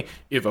 especially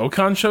if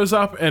Ocon shows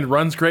up and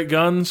runs great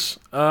guns,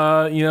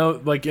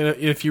 like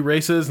in a few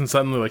races, and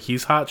suddenly like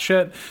he's hot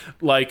shit.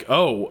 Like,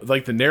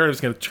 like the narrative's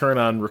going to turn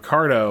on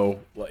Ricardo,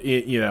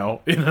 in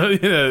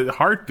a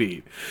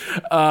heartbeat.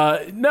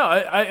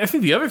 I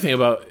think the other thing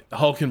about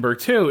Hülkenberg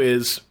too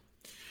is,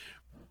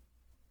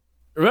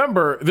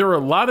 remember, there were a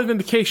lot of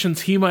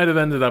indications he might have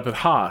ended up at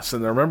Haas,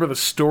 and I remember the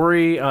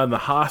story on the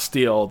Haas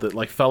deal that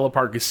like fell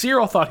apart because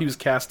Cyril thought he was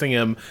casting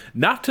him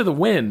not to the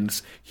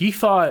winds. He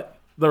thought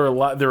there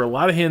were a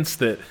lot of hints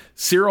that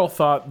Cyril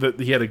thought that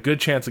he had a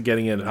good chance of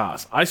getting in at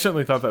Haas. I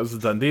certainly thought that was a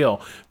done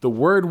deal. The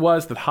word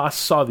was that Haas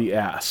saw the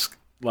ask,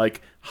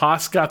 like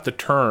Haas got the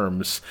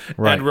terms,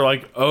 right. And we're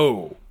like,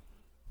 oh.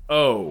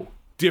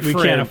 Different,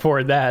 we can't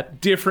afford that.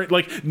 Different,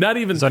 like not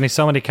even. There's only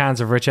so many cans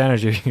of Rich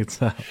Energy you can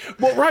sell.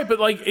 Well, right, but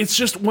like it's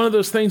just one of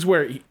those things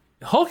where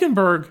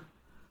Hülkenberg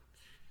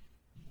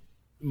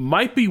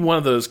might be one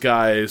of those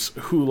guys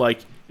who like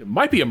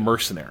might be a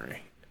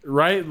mercenary,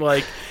 right?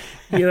 Like,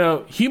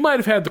 he might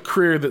have had the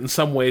career that in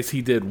some ways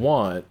he did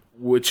want,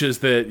 which is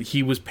that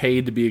he was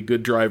paid to be a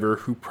good driver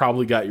who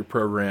probably got your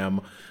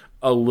program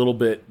a little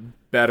bit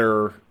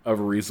better of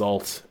a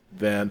result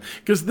than,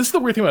 because this is the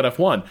weird thing about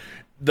F1.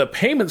 The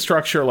payment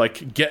structure,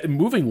 like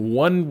moving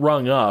one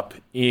rung up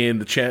in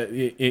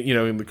the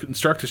in the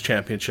Constructors'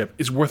 Championship,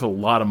 is worth a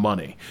lot of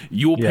money.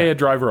 You will pay a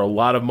driver a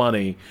lot of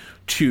money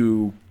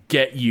to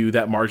get you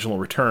that marginal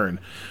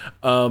return.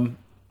 I've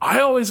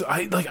always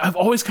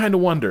kind of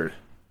wondered,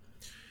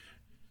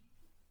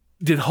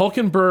 did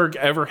Hülkenberg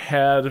ever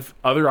have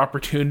other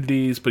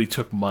opportunities, but he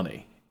took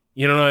money?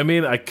 You know what I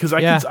mean? Because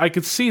I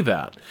could see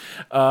that.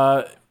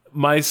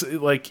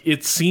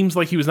 It seems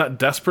like he was not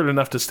desperate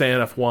enough to stay in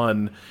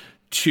F1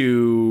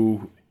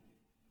 to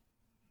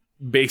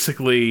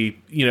basically,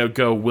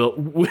 go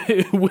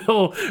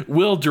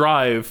will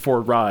drive for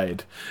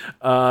ride.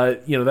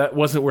 That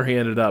wasn't where he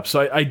ended up.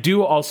 So I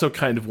do also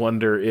kind of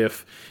wonder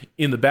if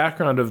in the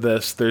background of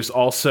this, there's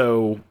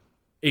also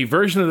a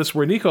version of this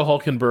where Nico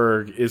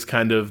Hülkenberg is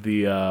kind of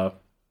the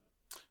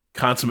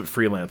consummate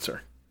freelancer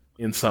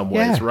in some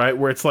ways, right?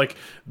 Where it's like,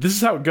 this is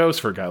how it goes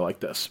for a guy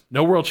like this.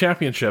 No world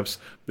championships,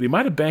 but he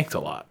might have banked a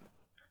lot.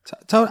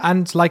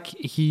 And like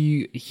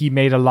he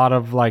made a lot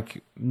of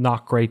like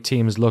not great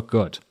teams look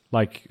good.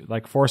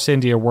 Like Force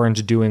India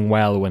weren't doing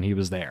well when he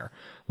was there.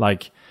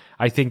 Like,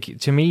 I think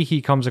to me he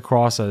comes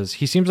across as,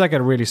 he seems like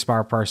a really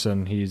smart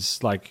person.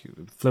 He's like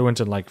fluent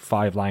in like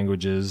 5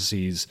 languages.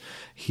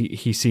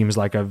 He seems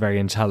like a very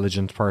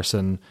intelligent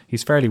person.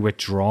 He's fairly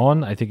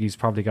withdrawn. I think he's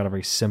probably got a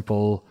very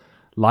simple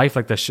life.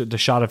 Like the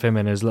shot of him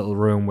in his little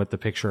room with the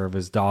picture of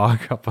his dog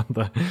up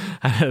on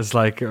as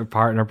like a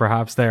partner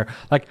perhaps there.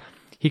 Like,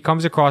 he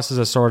comes across as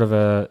a sort of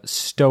a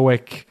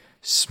stoic,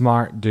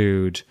 smart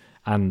dude,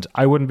 and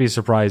I wouldn't be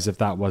surprised if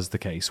that was the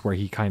case, where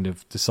he kind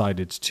of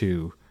decided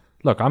to,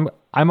 look, I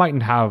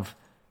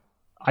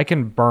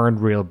can burn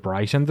real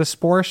bright in this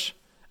sport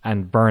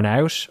and burn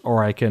out,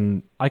 or I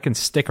can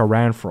stick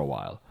around for a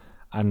while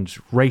and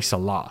race a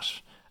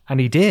lot, and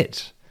he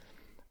did,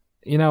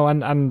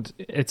 and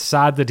it's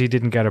sad that he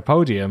didn't get a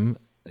podium.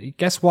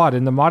 Guess what?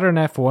 In the modern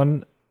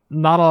F1,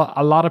 not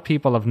a lot of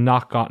people have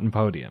not gotten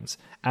podiums.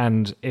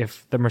 And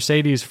if the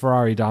Mercedes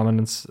Ferrari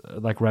dominance,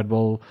 like Red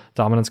Bull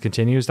dominance,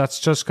 continues, that's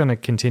just going to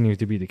continue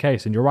to be the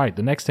case. And you're right.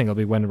 The next thing will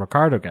be when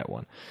Ricciardo get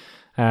one.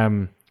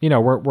 You know,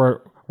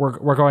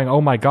 we're going, oh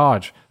my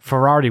God,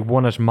 Ferrari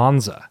won at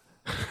Monza.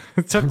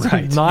 It took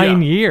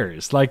 9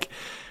 years. Like,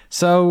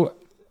 so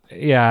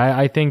yeah,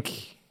 I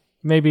think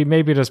maybe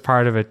there's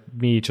part of it,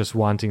 me just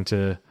wanting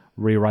to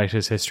rewrite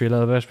his history a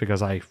little bit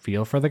because I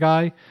feel for the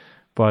guy,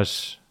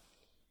 but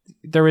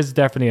there is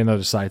definitely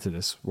another side to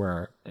this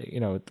where, you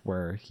know,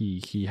 where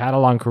he had a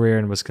long career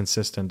and was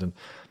consistent, and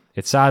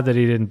it's sad that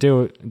he didn't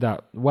do it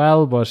that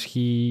well, but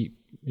he,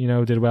 you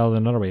know, did well in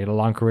another way. He had a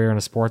long career in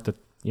a sport that,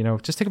 you know,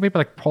 just think of people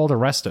like Paul di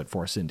Resta at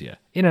Force India.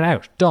 In and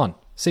out, done,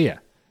 see ya.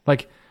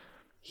 Like,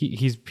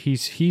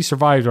 he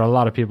survived where a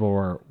lot of people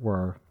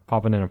were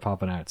popping in and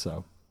popping out.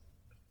 So,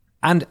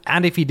 and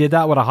if he did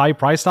that with a high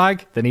price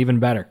tag, then even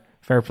better.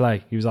 Fair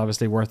play. He was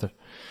obviously worth it.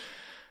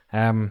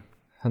 And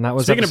that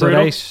was Speaking episode of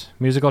brutal. 8,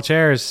 Musical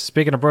Chairs.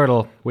 Speaking of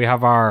brutal, we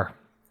have our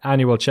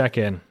annual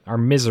check-in, our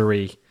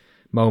misery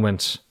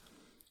moment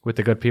with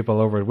the good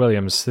people over at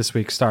Williams. This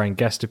week starring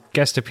guest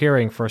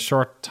appearing for a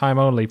short time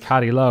only,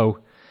 Paddy Lowe.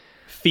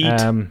 Feet.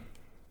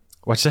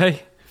 What'd you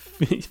say?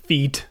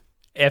 Feet.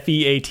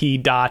 F-E-A-T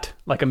dot,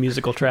 like a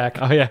musical track.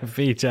 Oh yeah,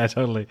 feet. Yeah,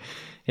 totally.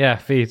 Yeah,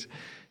 feet.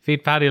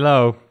 Feet Paddy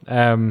Lowe.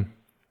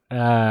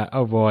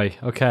 Oh boy.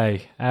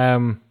 Okay.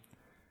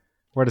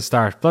 Where to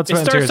start? Blood, It Sweat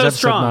and starts Tears, so episode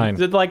strong. 9.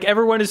 That, like,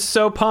 everyone is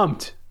so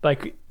pumped.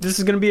 Like, this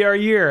is going to be our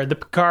year. The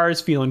car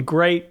is feeling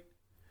great.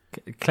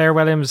 Claire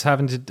Williams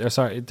having to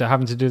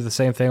do the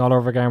same thing all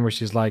over again, where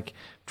she's like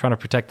trying to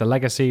protect the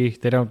legacy.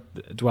 They don't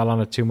dwell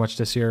on it too much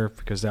this year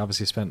because they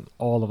obviously spent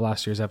all of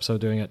last year's episode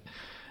doing it.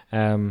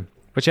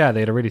 But yeah, they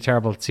had a really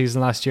terrible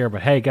season last year.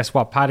 But hey, guess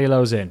what? Paddy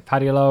Lowe's in.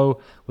 Paddy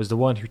Lowe was the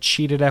one who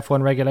cheated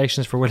F1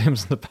 regulations for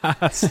Williams in the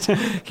past.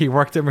 He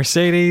worked at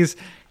Mercedes.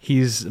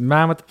 He's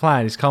man with the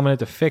plan. He's coming in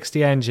to fix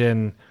the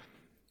engine.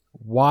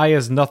 Why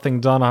is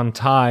nothing done on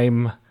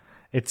time?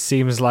 It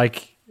seems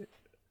like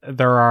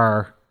there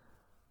are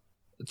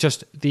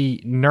just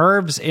the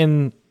nerves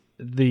in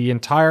the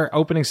entire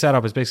opening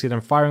setup is basically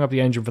them firing up the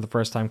engine for the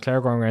first time.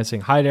 Claire going around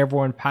saying hi to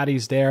everyone.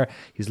 Paddy's there.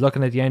 He's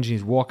looking at the engine.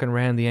 He's walking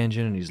around the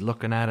engine and he's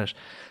looking at it.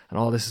 And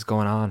all this is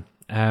going on.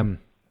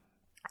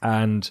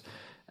 And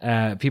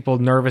people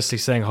nervously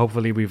saying,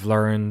 hopefully we've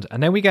learned.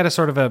 And then we get a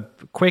sort of a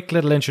quick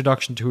little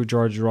introduction to who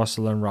George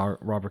Russell and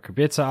Robert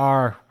Kubica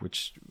are,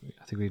 which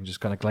I think we can just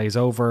kind of glaze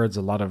over. It's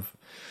a lot of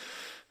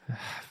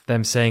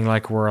them saying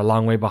like we're a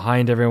long way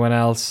behind everyone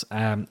else,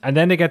 and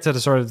then they get to the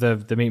sort of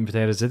the meat and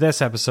potatoes of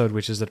this episode,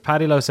 which is that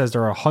Paddy Lowe says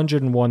there are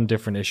 101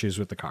 different issues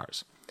with the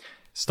cars.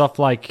 Stuff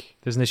like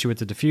there's an issue with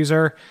the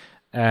diffuser,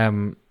 they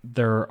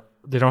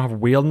don't have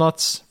wheel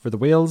nuts for the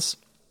wheels,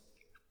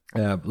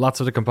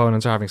 lots of the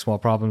components are having small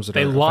problems that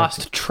They are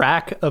lost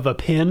track of a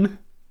pin.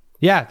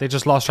 yeah, they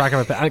just lost track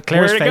of it. And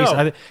Claire's Where'd it face,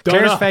 go?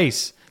 Claire's know.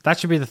 face. That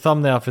should be the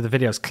thumbnail for the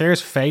videos.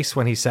 Claire's face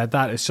when he said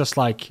that, it's just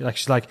like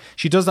she's like,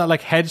 she does that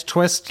like head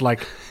twist,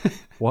 like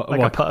what,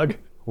 Like a pug.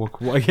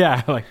 what,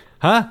 yeah, like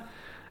huh?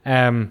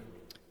 And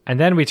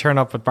then we turn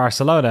up at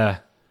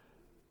Barcelona,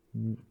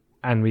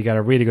 and we get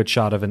a really good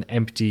shot of an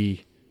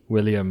empty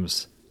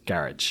Williams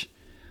garage.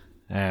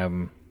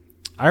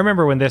 I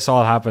remember when this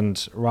all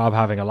happened, Rob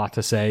having a lot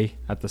to say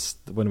at this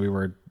when we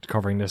were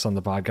covering this on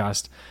the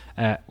podcast.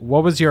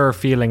 What was your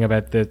feeling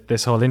about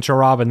this whole intro,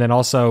 Rob, and then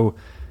also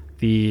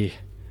the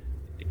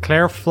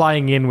Claire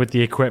flying in with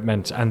the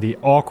equipment and the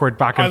awkward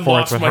back and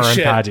forth with her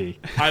and Paddy?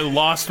 I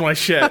lost my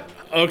shit.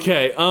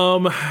 Okay,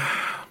 I'm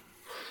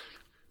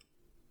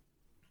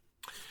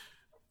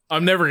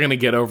never gonna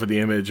get over the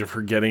image of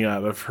her getting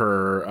out of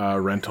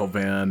her rental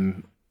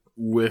van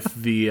with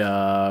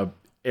the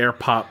air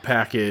pop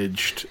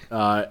packaged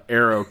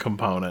aero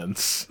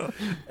components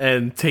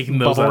and taking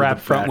those Bubble out wrap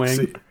of the front back wing.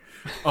 seat.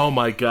 Oh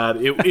my god,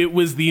 it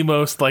was the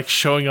most like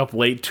showing up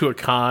late to a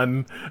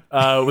con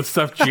with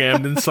stuff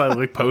jammed inside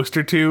like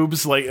poster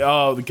tubes. Like,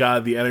 oh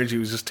god, the energy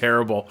was just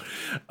terrible.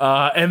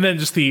 And then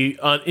just the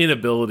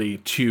inability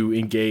to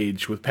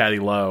engage with Paddy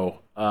Lowe,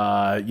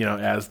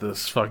 as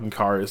this fucking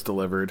car is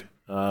delivered.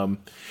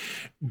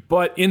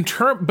 But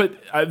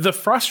the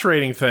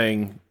frustrating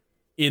thing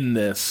in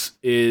this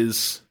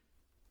is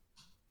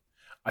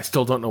I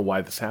still don't know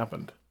why this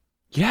happened.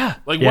 Yeah.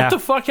 Like, Yeah. what the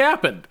fuck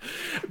happened?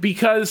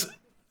 Because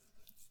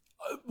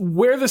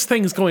where this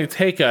thing is going to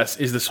take us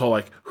is this whole,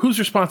 like, whose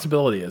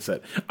responsibility is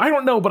it? I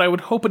don't know, but I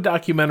would hope a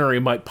documentary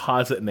might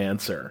posit an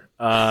answer,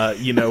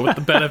 with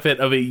the benefit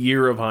of a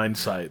year of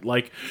hindsight.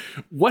 Like,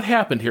 what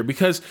happened here?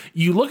 Because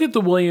you look at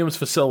the Williams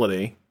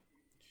facility,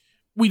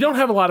 we don't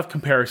have a lot of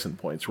comparison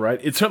points, right?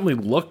 It certainly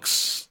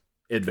looks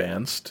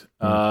advanced.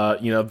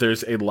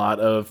 There's a lot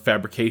of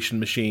fabrication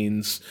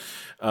machines,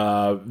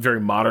 very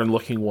modern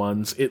looking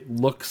ones. It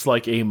looks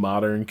like a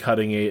modern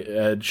cutting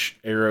edge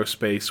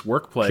aerospace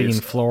workplace.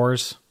 Clean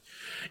floors.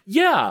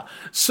 Yeah.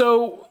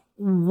 So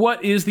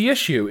what is the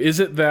issue? Is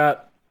it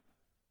that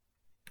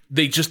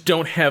they just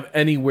don't have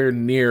anywhere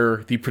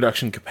near the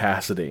production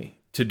capacity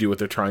to do what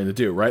they're trying to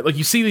do, right? Like,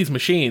 you see these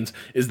machines.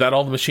 Is that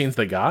all the machines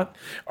they got?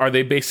 Are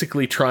they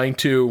basically trying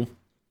to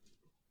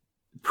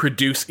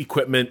produce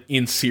equipment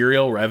in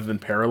serial rather than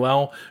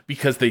parallel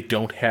because they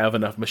don't have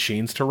enough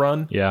machines to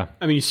run? Yeah.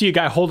 I mean, you see a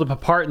guy hold up a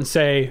part and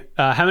say,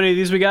 how many of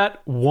these we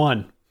got?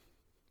 One.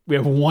 We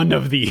have one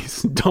of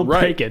these. Don't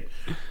break it.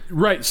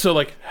 Right. So,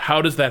 like,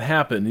 how does that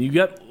happen? You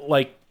get,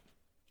 like,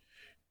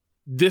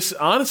 this,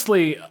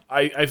 honestly,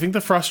 I think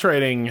the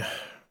frustrating...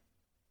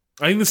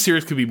 I think the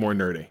series could be more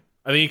nerdy.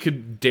 I think it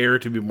could dare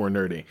to be more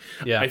nerdy.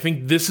 Yeah. I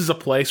think this is a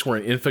place where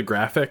an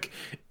infographic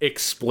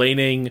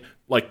explaining,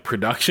 like,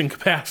 production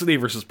capacity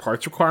versus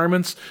parts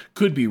requirements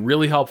could be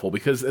really helpful,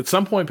 because at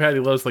some point Patty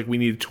Lowe's like, we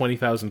needed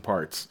 20,000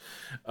 parts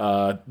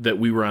that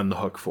we were on the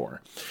hook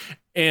for.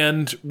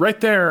 And right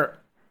there,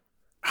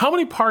 how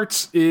many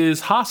parts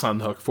is Haas on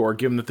the hook for,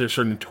 given that they're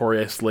sort of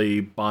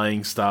notoriously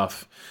buying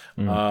stuff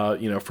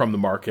from the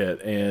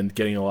market and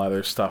getting a lot of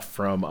their stuff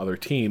from other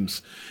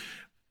teams?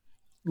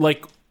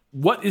 Like,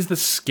 what is the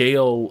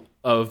scale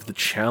of the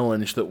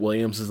challenge that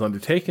Williams has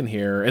undertaken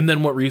here? And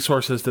then what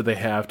resources do they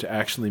have to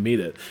actually meet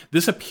it?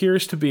 This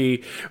appears to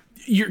be...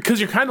 Because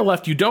you're kind of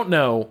left, you don't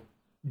know,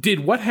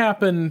 did what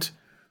happened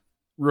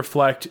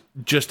reflect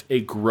just a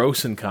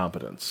gross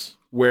incompetence,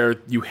 where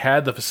you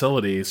had the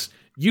facilities,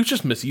 you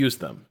just misused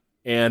them,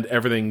 and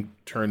everything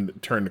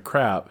turned to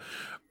crap?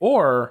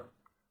 Or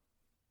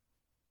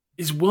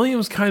is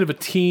Williams kind of a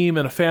team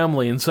and a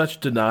family in such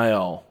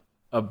denial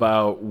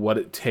about what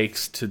it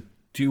takes to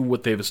do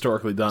what they've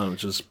historically done,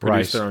 which is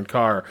produce their own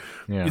car?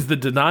 Yeah. Is the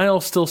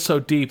denial still so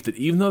deep that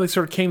even though they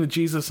sort of came to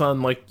Jesus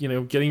on, like,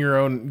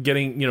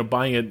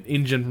 buying an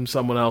engine from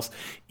someone else,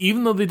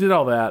 even though they did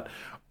all that,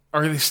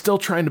 are they still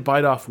trying to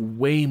bite off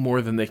way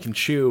more than they can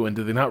chew? And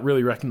do they not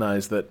really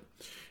recognize that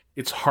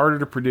it's harder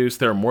to produce?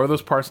 There are more of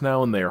those parts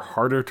now, and they are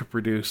harder to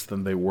produce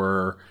than they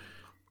were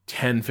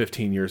 10,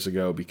 15 years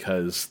ago,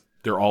 because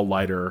they're all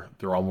lighter,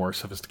 they're all more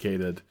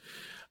sophisticated.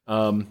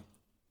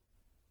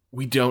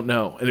 We don't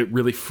know, and it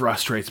really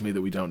frustrates me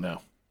that we don't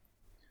know.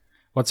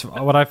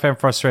 What I found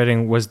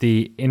frustrating was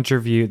the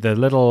interview, the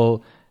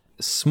little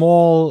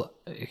small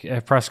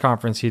press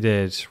conference he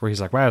did, where he's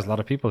like, wow, there's a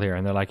lot of people here.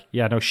 And they're like,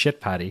 yeah, no shit,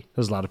 Paddy,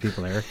 there's a lot of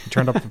people here. He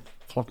turned up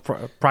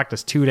to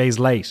practice 2 days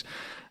late.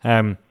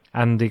 And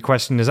the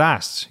question is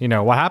asked,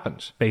 what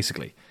happened,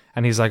 basically?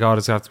 And he's like, oh,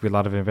 there's got to be a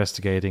lot of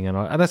investigating.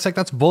 And that's like,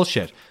 that's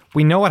bullshit.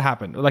 We know what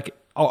happened. Like,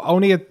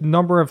 only a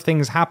number of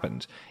things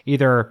happened.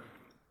 Either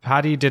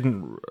Paddy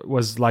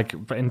was like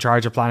in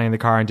charge of planning the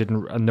car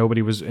and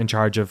nobody was in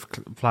charge of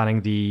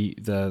planning the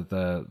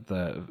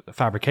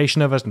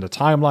fabrication of it and the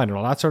timeline and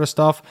all that sort of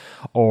stuff,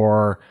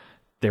 or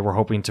they were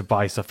hoping to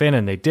buy stuff in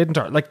and they didn't.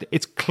 Or, like,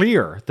 it's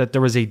clear that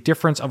there was a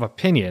difference of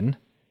opinion,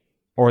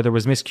 or there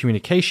was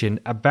miscommunication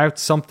about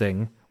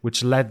something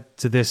which led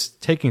to this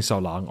taking so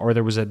long, or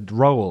there was a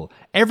role.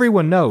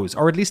 Everyone knows,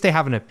 or at least they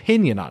have an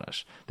opinion on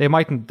it. There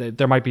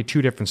might be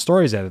two different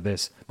stories out of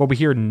this, but we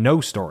hear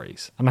no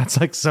stories. And that's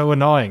like so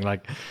annoying.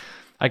 Like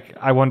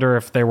I wonder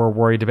if they were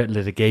worried about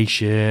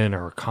litigation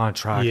or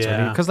contracts.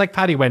 Yeah. Because like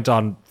Paddy went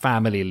on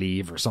family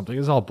leave or something. It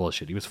was all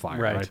bullshit. He was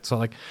fired, right? So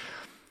like,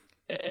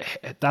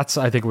 that's,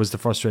 I think, was the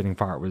frustrating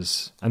part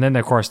was, and then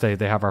of course they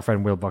have our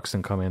friend Will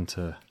Buxton come in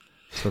to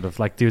sort of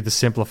like do the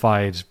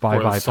simplified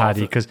bye-bye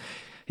Paddy,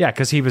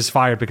 because he was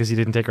fired because he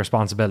didn't take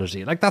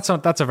responsibility. Like, that's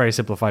a very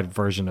simplified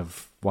version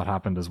of what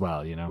happened as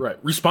well, Right.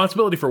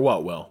 Responsibility for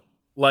what, Will?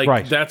 Like,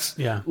 right. That's,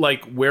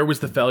 like, where was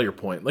the failure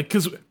point? Like,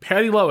 because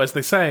Paddy Lowe, as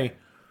they say,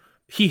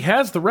 he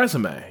has the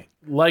resume.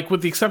 Like,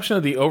 with the exception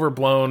of the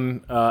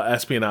overblown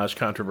espionage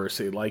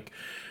controversy, like,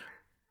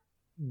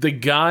 the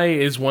guy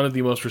is one of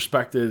the most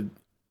respected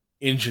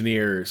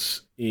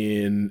engineers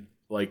in,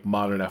 like,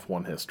 modern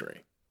F1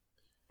 history.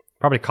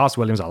 Probably cost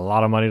Williams a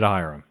lot of money to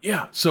hire him.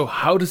 Yeah. So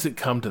how does it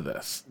come to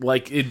this?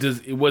 Like,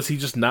 was he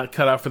just not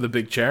cut out for the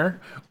big chair,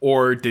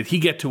 or did he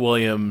get to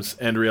Williams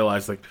and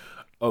realize, like,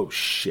 oh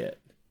shit,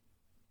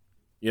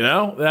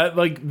 that,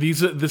 like,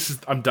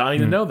 I'm dying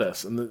to know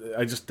this, and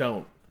I just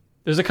don't.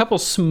 There's a couple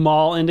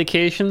small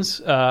indications.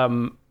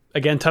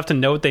 Again, tough to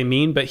know what they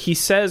mean, but he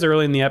says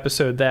early in the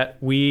episode that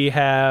we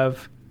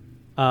have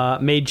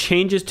made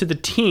changes to the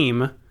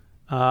team,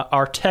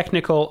 our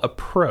technical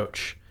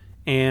approach.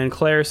 And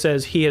Claire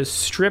says he has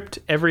stripped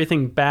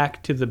everything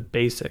back to the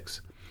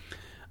basics.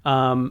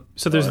 So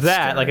there's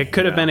that. Scary. Like, it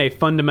could have been a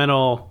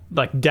fundamental,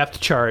 like, depth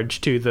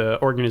charge to the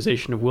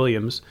organization of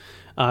Williams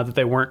that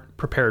they weren't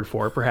prepared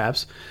for,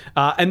 perhaps.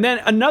 And then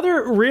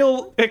another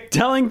real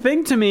telling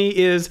thing to me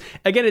is,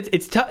 again,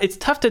 it's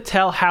tough to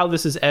tell how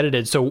this is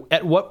edited. So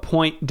at what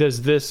point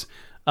does this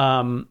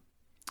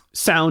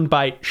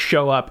soundbite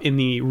show up in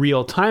the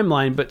real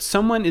timeline? But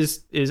someone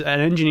is an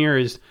engineer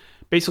is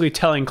basically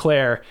telling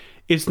Claire,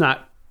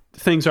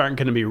 things aren't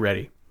going to be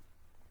ready.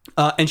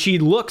 And she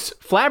looks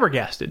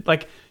flabbergasted.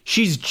 Like,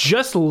 she's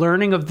just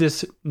learning of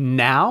this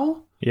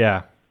now?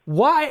 Yeah.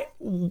 Why?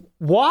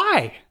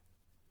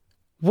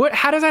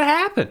 How does that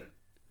happen?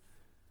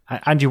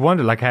 And you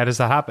wonder, like, how does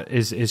that happen?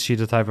 Is she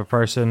the type of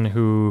person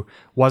who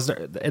was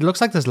there? It looks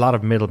like there's a lot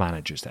of middle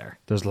managers there.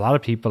 There's a lot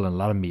of people and a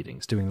lot of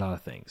meetings doing a lot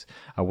of things.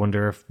 I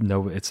wonder if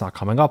it's not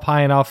coming up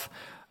high enough.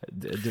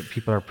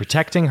 People are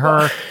protecting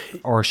her,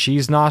 or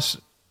she's not.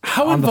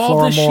 How on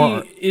involved the floor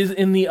is she is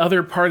in the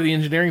other part of the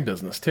engineering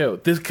business too?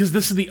 Because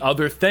this is the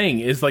other thing,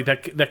 is like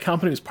that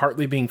company was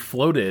partly being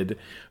floated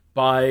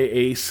by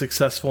a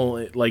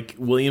successful like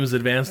Williams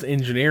Advanced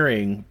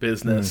Engineering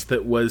business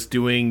that was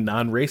doing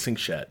non-racing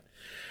shit.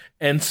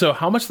 And so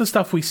how much of the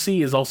stuff we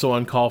see is also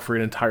on call for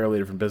an entirely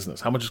different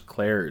business? How much is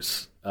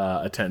Claire's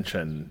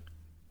attention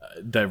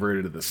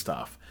diverted to this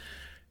stuff?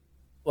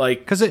 Like,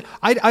 because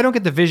I don't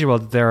get the visual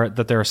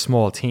that they're a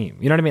small team.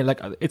 You know what I mean? Like,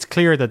 it's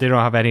clear that they don't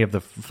have any of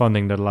the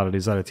funding that a lot of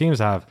these other teams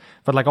have.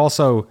 But like,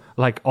 also,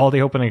 like, all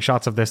the opening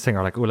shots of this thing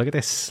are like, oh, look at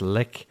this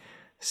slick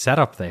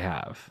setup they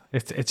have.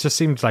 It just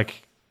seems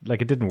like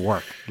it didn't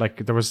work.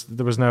 Like there was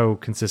no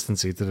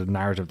consistency to the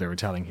narrative they were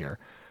telling here.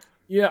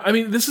 Yeah, I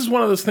mean, this is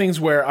one of those things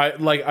where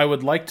I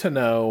would like to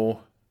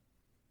know,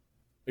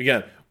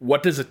 again,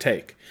 what does it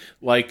take?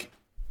 Like,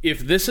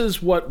 if this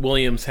is what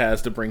Williams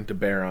has to bring to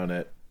bear on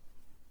it,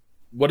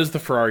 what does the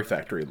Ferrari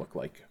factory look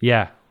like?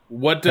 Yeah.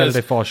 What How does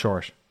do they fall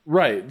short?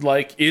 Right.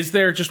 Like, is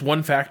there just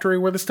one factory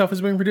where the stuff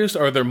is being produced?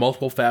 Or are there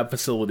multiple fab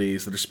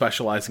facilities that are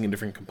specializing in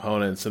different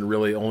components and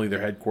really only their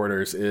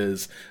headquarters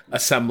is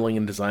assembling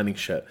and designing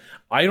shit?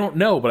 I don't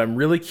know, but I'm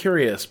really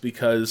curious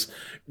because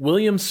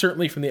Williams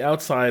certainly from the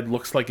outside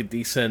looks like a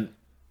decent,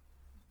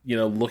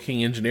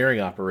 looking engineering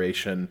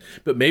operation.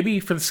 But maybe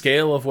for the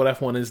scale of what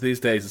F1 is these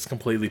days, it's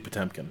completely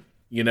Potemkin.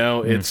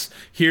 It's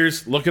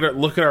look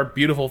at our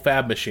beautiful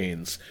fab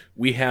machines.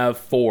 We have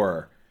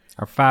 4.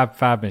 Our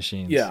fab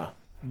machines. Yeah.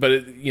 But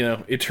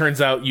it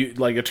turns out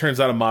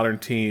a modern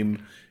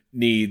team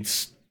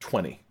needs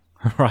 20.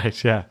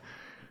 Right, yeah.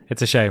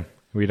 It's a shame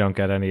we don't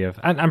get any of,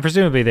 and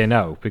presumably they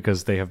know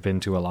because they have been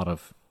to a lot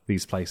of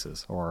these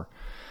places. Or,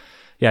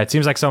 yeah, it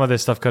seems like some of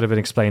this stuff could have been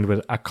explained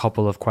with a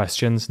couple of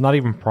questions, not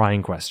even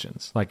prying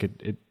questions. Like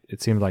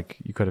it seemed like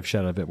you could have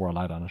shed a bit more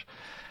light on it.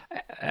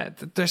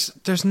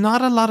 There's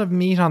not a lot of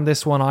meat on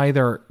this one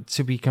either,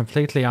 to be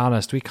completely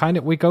honest. We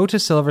go to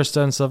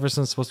Silverstone.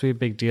 Silverstone's supposed to be a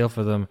big deal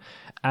for them,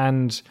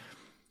 and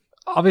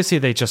obviously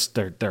they're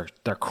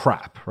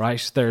crap,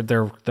 right?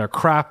 They're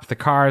crap. The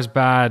car is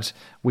bad.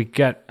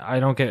 I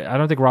don't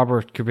think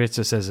Robert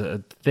Kubica says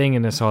a thing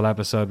in this whole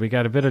episode. We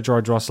get a bit of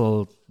George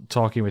Russell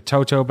talking with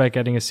Toto about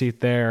getting a seat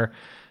there.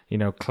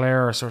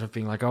 Claire sort of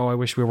being like, "Oh, I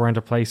wish we weren't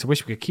a place. I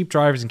wish we could keep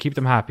drivers and keep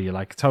them happy."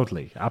 Like,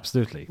 totally,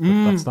 absolutely.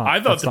 But that's not. I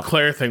thought the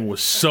Claire thing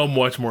was so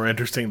much more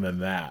interesting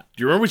than that.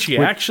 Do you remember what she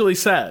actually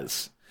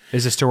says?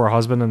 Is this to her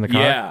husband in the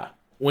car? Yeah.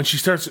 When she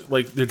starts,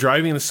 like, they're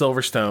driving in the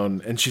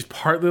Silverstone, and she's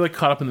partly, like,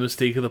 caught up in the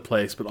mistake of the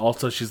place, but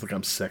also she's like,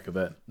 I'm sick of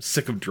it. I'm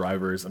sick of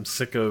drivers. I'm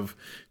sick of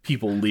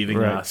people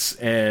leaving us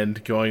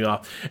and going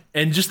off.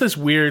 And just this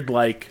weird,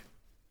 like...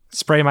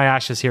 Spray my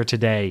ashes here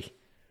today.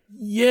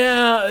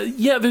 Yeah,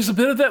 there's a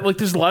bit of that. Like,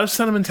 there's a lot of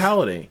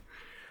sentimentality.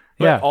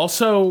 But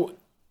also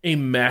a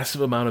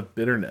massive amount of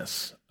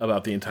bitterness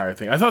about the entire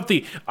thing. I thought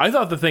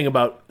the thing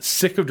about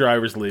sick of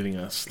drivers leaving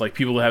us, like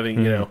people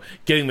having,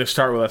 getting their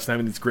start with us and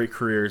having these great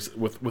careers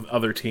with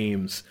other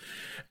teams,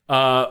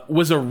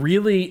 was a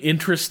really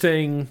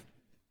interesting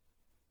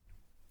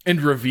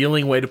and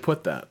revealing way to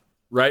put that,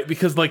 right?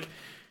 Because like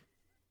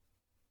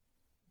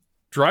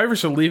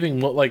drivers are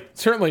leaving, like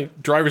certainly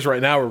drivers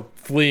right now are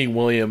fleeing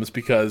Williams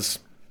because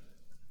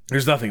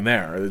there's nothing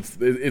there.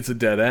 It's a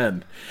dead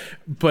end.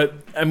 But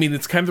I mean,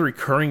 it's kind of the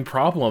recurring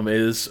problem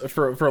is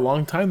for a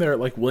long time there,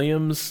 like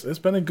Williams has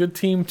been a good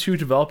team to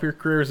develop your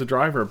career as a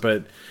driver,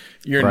 but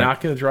you're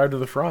not going to drive to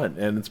the front.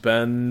 And it's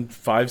been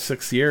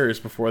 5-6 years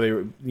before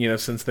they,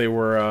 since they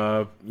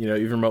were,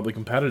 even remotely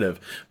competitive.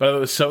 But it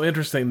was so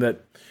interesting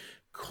that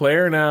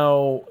Claire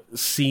now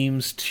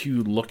seems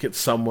to look at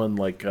someone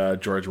like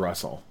George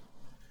Russell,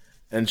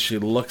 and she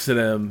looks at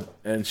him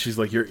and she's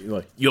like,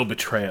 you'll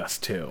betray us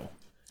too.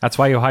 That's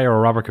why you hire a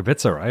Robert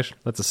Kubica, right?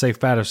 That's a safe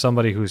bet of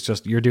somebody who's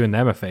just, you're doing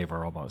them a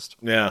favor almost.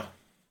 Yeah.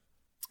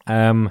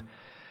 There's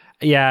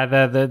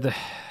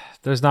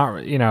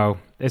not,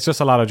 it's just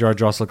a lot of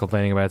George Russell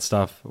complaining about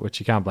stuff, which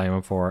you can't blame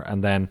him for.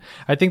 And then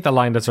I think the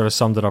line that sort of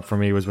summed it up for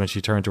me was when she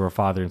turned to her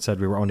father and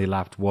said, "We were only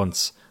lapped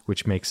once,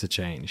 which makes a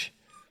change."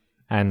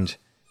 And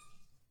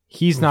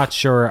he's not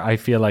sure, I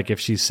feel like,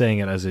 if she's saying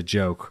it as a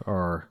joke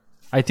or...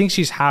 I think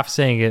she's half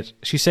saying it.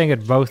 She's saying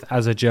it both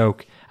as a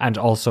joke and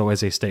also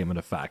as a statement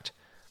of fact.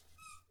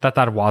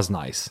 That was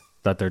nice,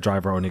 that their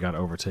driver only got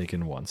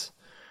overtaken once,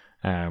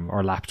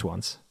 or lapped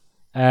once.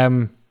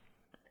 And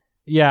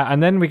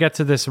then we get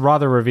to this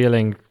rather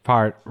revealing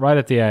part right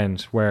at the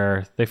end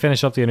where they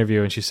finish up the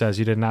interview and she says,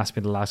 "You didn't ask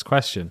me the last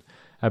question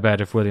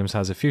about if Williams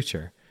has a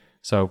future."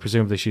 So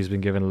presumably she's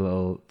been given a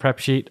little prep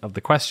sheet of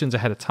the questions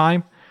ahead of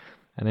time,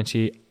 and then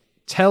she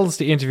tells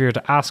the interviewer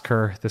to ask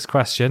her this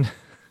question.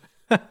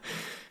 It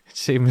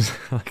seems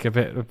like a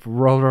bit of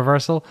role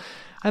reversal.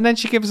 And then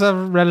she gives a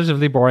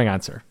relatively boring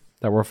answer.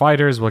 That we're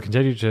fighters, will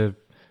continue to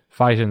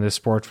fight in this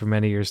sport for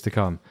many years to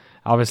come.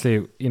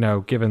 Obviously,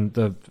 given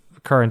the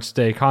current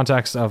day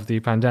context of the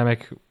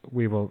pandemic,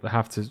 we will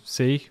have to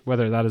see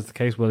whether that is the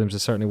case. Williams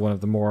is certainly one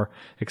of the more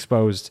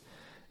exposed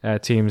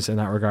teams in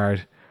that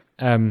regard.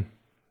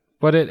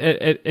 But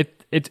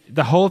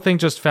the whole thing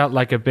just felt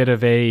like a bit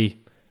of a...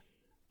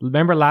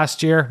 Remember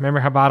last year? Remember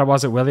how bad it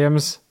was at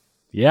Williams?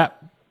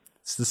 Yep.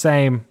 It's the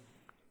same.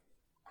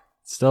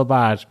 It's still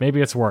bad.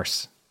 Maybe it's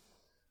worse.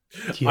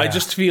 Yeah. I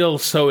just feel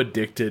so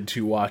addicted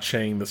to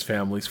watching this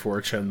family's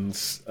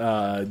fortunes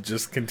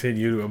just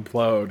continue to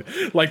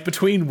implode. Like,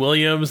 between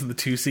Williams and the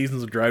 2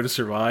 seasons of Drive to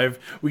Survive,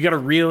 we got a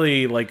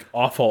really, like,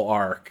 awful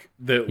arc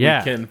that we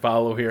can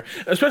follow here.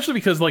 Especially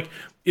because, like,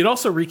 it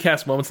also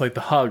recasts moments like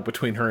the hug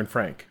between her and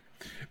Frank,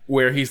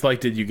 where he's like,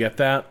 did you get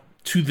that?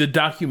 To the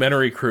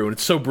documentary crew, and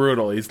it's so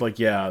brutal. He's like,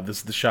 yeah, this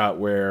is the shot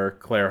where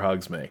Claire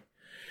hugs me.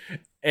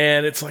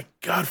 And it's like,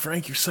 God,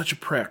 Frank, you're such a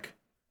prick.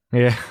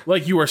 Yeah.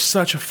 Like, you are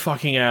such a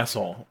fucking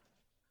asshole.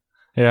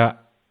 Yeah.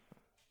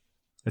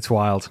 It's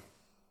wild.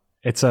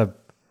 It's I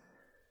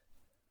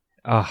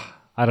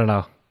don't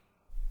know.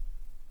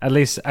 At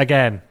least,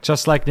 again,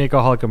 just like Nico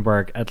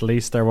Hulkenberg, at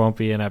least there won't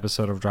be an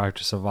episode of Drive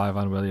to Survive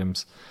on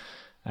Williams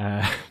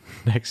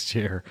next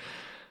year.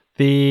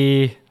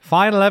 The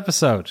final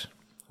episode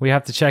we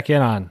have to check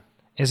in on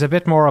is a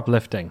bit more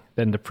uplifting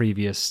than the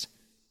previous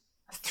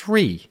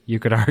 3, you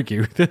could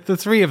argue. The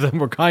 3 of them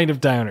were kind of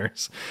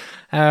downers.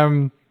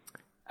 And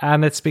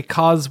it's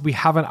because we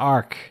have an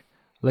arc,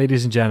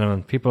 ladies and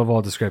gentlemen, people of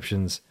all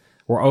descriptions.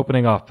 We're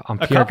opening up on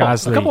Pierre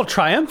Gasly. A couple of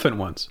triumphant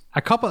ones.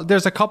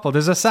 There's a couple.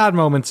 There's a sad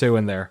moment too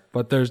in there,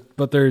 but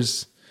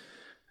there's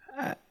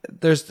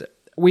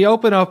we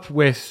open up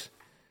with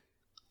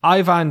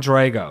Ivan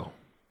Drago,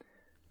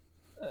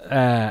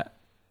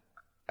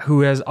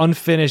 who has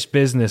unfinished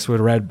business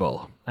with Red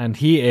Bull, and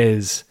he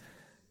is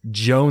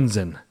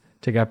jonesing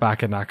to get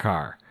back in that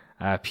car.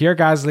 Pierre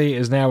Gasly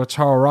is now with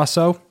Toro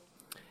Rosso.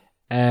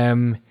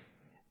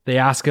 They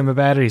ask him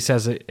about it. He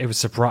says,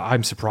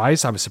 I'm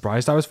surprised. I was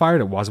surprised I was fired.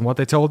 It wasn't what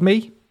they told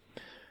me.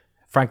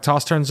 Frank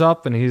Tost turns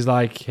up and he's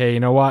like, hey, you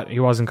know what? He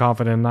wasn't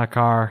confident in that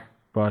car,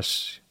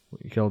 but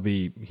we're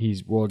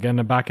getting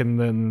him back in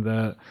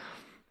the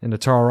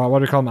Toro. What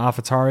do we call him?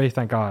 AlphaTauri.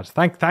 Thank God.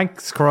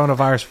 Thanks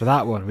coronavirus for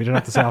that one. We didn't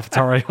have to say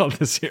AlphaTauri all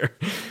this year.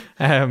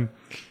 And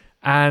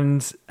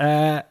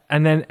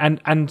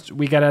then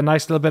we get a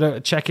nice little bit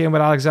of check in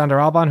with Alexander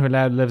Albon, who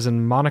now lives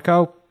in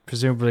Monaco,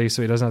 presumably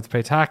so he doesn't have to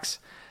pay tax.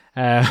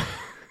 And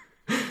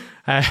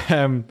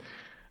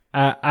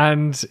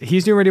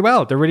he's doing really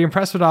well. They're really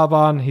impressed with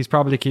Albon. He's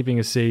probably keeping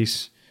his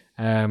seat.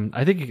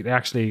 I think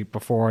actually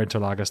before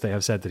Interlagos they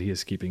have said that he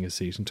is keeping his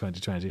seat in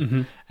 2020.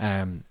 Mm-hmm.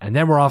 And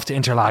then we're off to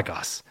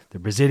Interlagos, the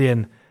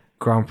Brazilian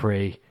Grand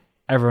Prix.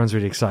 Everyone's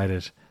really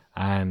excited.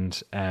 And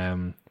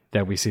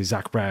then we see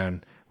Zach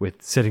Brown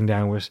sitting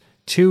down with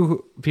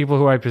 2 people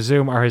who I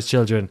presume are his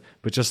children,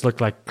 but just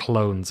look like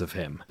clones of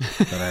him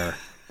that are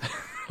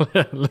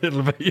a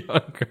little bit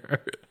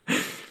younger.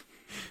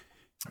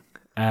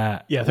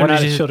 Yeah, they're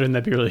not his children.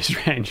 That'd be really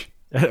strange.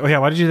 Yeah,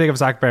 what did you think of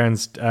Zach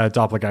Brown's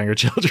doppelganger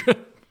children?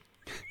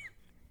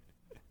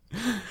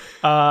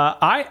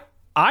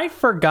 I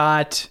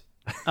forgot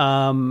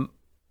that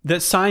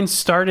Sainz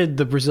started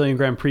the Brazilian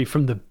Grand Prix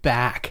from the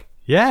back.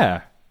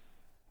 Yeah,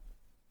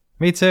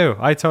 me too.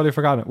 I totally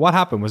forgot it. What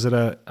happened? Was it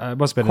it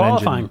must have been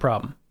qualifying an engine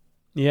problem?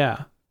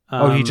 Yeah.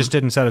 He just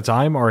didn't set a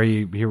time, or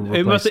he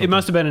it must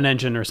have been an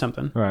engine or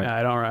something. Right. Yeah,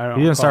 I don't.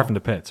 He didn't start from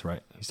the pits,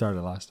 right? He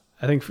started last.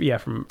 I think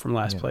from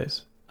last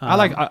place.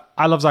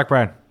 I love Zach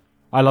Brown.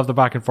 I love the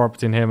back and forth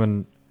between him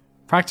and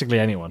practically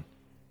anyone.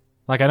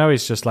 Like, I know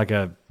he's just like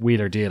a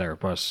wheeler dealer,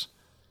 but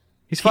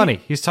he's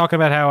funny. He's talking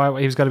about how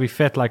he was going to be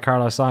fit like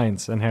Carlos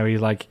Sainz, and how he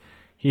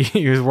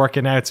was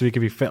working out so he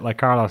could be fit like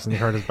Carlos, and he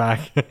hurt his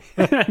back.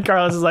 And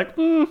Carlos is like,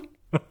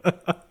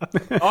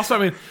 Also, I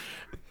mean,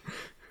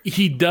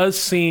 he does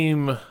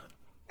seem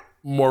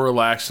more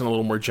relaxed and a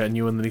little more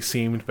genuine than he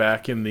seemed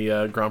back in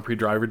the Grand Prix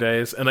driver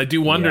days. And I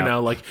do wonder now,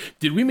 like,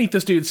 did we meet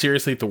this dude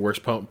seriously at the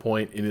worst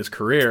point in his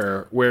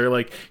career, where,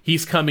 like,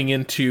 he's coming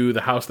into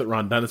the house that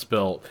Ron Dennis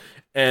built,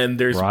 and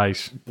there's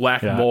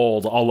black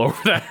mold all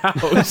over the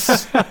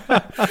house.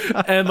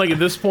 And, like, at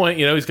this point,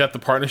 he's got the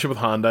partnership with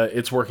Honda.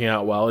 It's working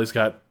out well. He's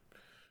got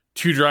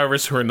 2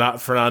 drivers who are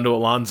not Fernando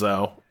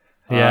Alonso.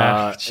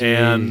 Yeah.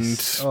 And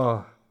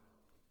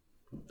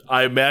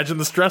I imagine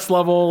the stress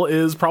level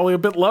is probably a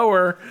bit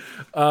lower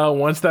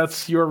once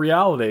that's your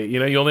reality.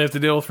 You only have to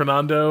deal with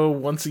Fernando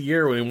once a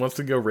year when he wants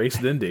to go race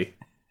at Indy.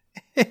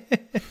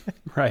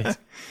 Right.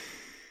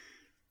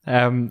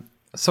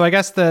 So I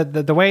guess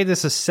the way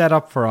this is set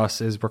up for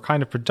us is we're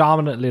kind of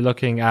predominantly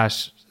looking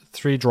at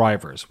 3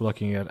 drivers. We're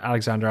looking at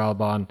Alexander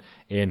Albon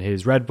in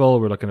his Red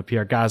Bull. We're looking at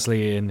Pierre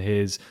Gasly in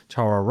his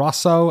Toro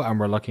Rosso. And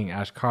we're looking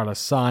at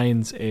Carlos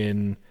Sainz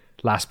in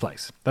last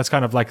place. That's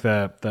kind of like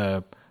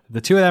the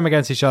 2 of them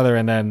against each other,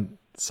 and then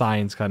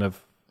Sainz kind of,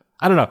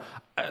 I don't know.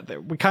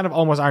 We kind of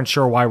almost aren't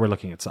sure why we're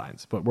looking at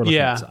Sainz, but we're looking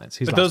at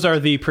Sainz. But those are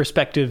the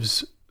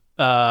perspectives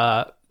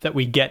that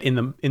we get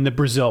in the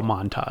Brazil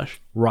montage.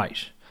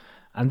 Right.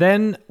 And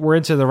then we're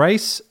into the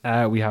race.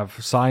 We have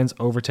Sainz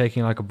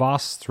overtaking like a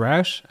boss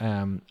throughout.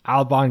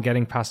 Albon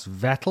getting past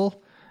Vettel.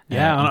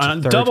 On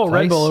into third double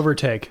Red place. Bull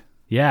overtake.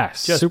 Yeah,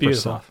 Just super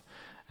beautiful.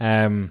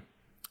 stuff.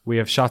 We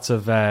have shots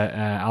of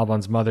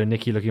Albon's mother,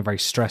 Nikki, looking very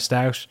stressed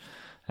out.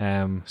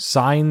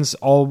 Sainz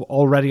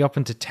already up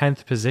into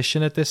 10th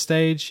position at this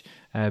stage.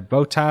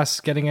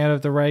 Bottas getting out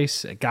of the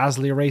race.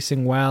 Gasly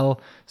racing well.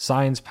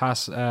 Sainz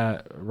past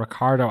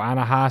Ricardo and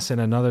Haas in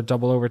another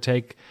double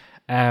overtake.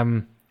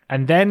 And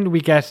then we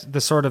get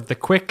the sort of the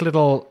quick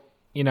little,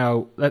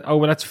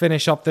 let's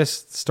finish up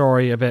this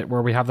story a bit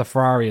where we have the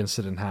Ferrari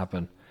incident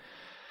happen.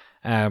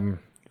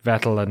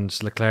 Vettel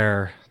and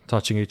Leclerc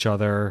touching each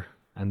other.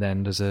 And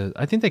then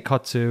I think they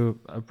cut to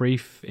a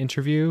brief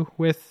interview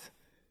with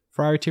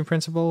Ferrari team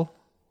principal.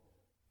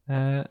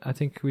 I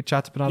think we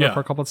chatted about it for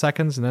a couple of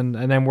seconds, and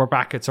then we're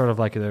back at sort of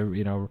like the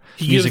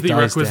he gives music the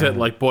dies requisite down.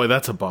 like, boy,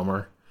 that's a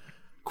bummer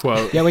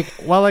quote. Yeah,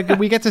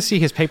 we get to see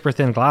his paper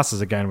thin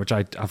glasses again, which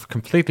I've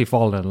completely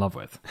fallen in love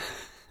with.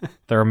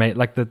 They're made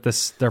like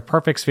they're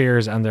perfect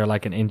spheres, and they're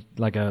like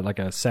like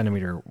a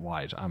centimeter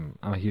wide. I'm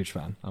a huge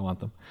fan. I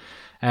want them.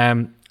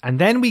 And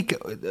then we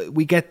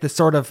get the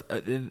sort of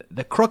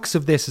the crux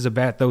of this is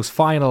about those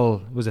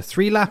final, was it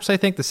 3 laps? I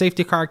think the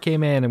safety car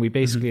came in, and we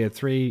basically had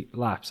 3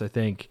 laps, I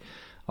think,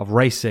 of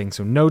racing.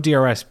 So no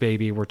DRS,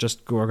 baby. We're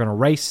going to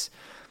race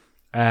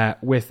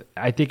with,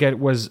 I think it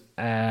was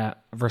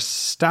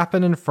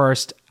Verstappen in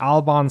first,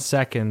 Albon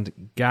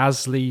second,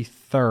 Gasly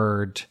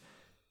third,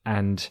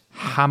 and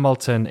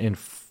Hamilton in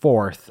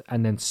fourth,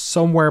 and then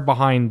somewhere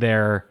behind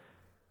there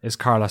is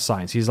Carlos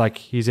Sainz.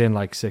 He's in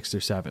like 6th or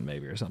 7th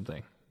maybe or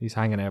something. He's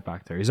hanging out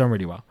back there. He's done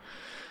really well.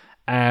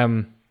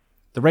 The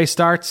race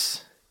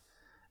starts.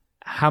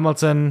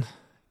 Hamilton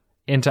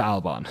into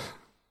Albon.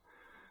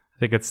 I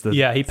think it's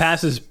he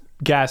passes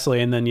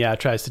Gasly and then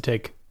tries to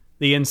take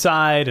the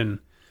inside, and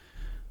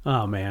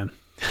oh man,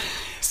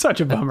 such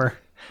a bummer.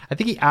 I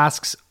think he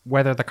asks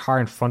whether the car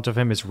in front of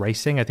him is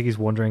racing. I think he's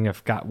wondering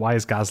why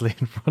is Gasly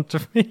in front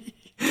of me?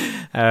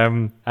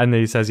 And then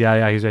he says,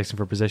 yeah, he's racing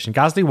for position.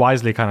 Gasly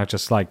wisely kind of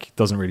just like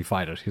doesn't really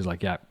fight it. He's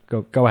like, yeah,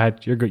 go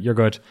ahead, you're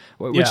good.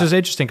 Which is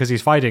interesting because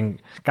he's fighting.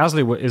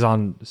 Gasly is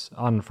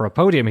on for a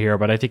podium here,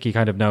 but I think he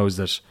kind of knows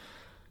that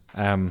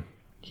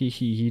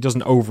he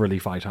doesn't overly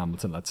fight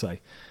Hamilton, let's say.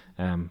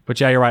 But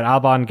yeah, you're right.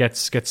 Albon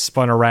gets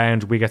spun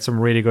around. We get some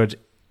really good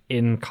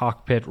in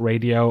cockpit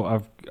radio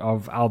of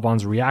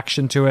Albon's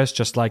reaction to it,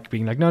 just like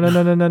being like no,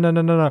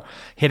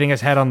 hitting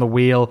his head on the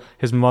wheel.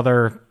 His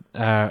mother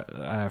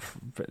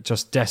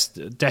just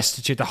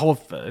destitute. The whole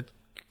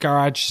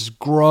garage just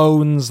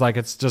groans, like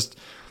it's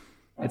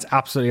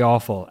absolutely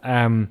awful.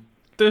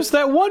 There's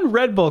that one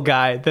Red Bull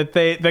guy that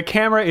the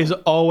camera is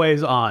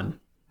always on.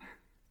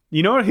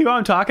 You know who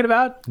I'm talking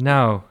about?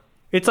 No,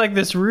 it's like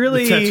this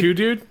really The tattoo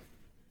dude.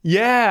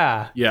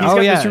 Yeah. Yeah. He's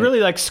got this really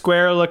like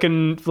square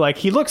looking, like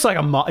he looks like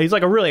he's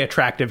like a really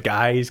attractive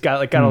guy. He's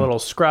got a little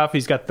scruff.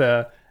 He's got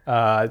the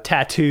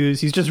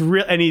tattoos. He's just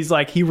real, and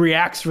he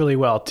reacts really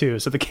well too.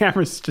 So the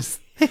camera's just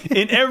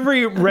in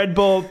every Red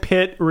Bull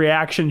pit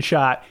reaction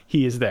shot,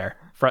 he is there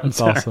front and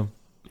center. That's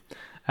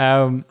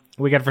awesome.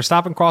 We get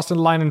Verstappen crossing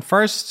the line in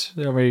first.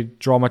 Don't really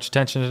draw much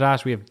attention to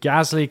that. We have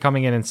Gasly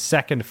coming in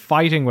second,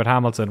 fighting with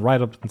Hamilton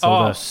right up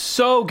until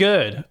so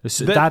good. This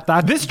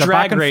This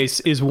drag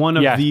race is one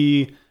of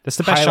the that's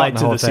the best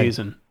highlights shot in of the thing.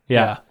 season.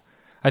 Yeah.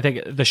 I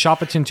think the shot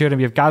between two of them,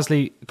 you have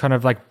Gasly kind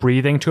of like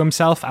breathing to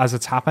himself as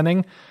it's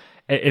happening.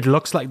 It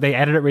looks like they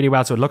edit it really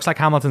well, so it looks like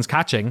Hamilton's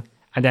catching,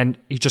 and then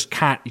he just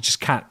can't.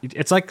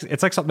 It's like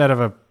something out of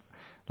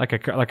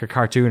a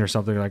cartoon or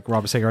something, like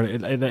Rob was saying.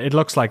 It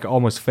looks like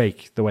almost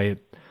fake the way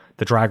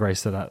the drag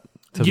race to that.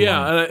 And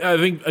I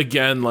think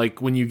again,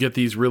 like when you get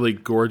these really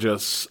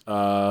gorgeous,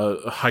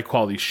 high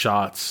quality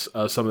shots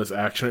of some of this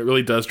action, it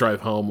really does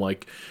drive home.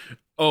 Like,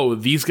 oh,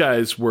 these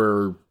guys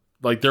were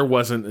like, there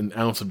wasn't an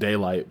ounce of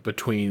daylight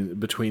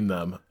between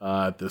them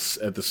at this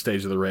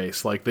stage of the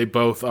race. Like they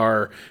both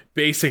are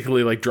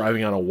basically like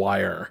driving on a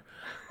wire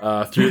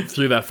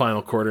through that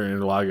final quarter in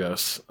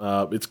Interlagos.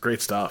 It's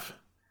great stuff.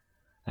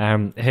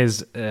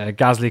 His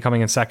Gasly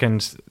coming in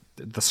second,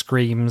 the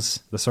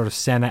screams, the sort of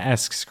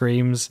Senna-esque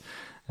screams,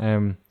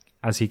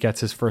 as he gets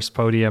his first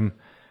podium.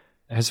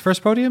 His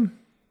first podium?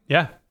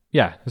 Yeah,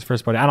 his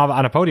first podium, and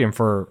on a podium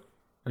for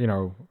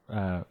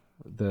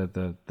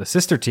the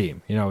sister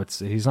team.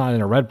 He's not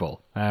in a Red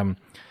Bull.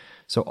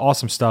 So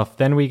awesome stuff.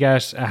 Then we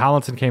get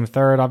Hamilton came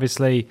third,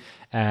 obviously,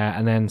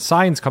 and then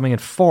Sainz coming in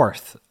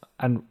fourth.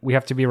 And we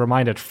have to be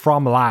reminded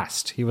from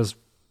last. He was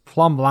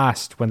plumb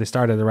last when they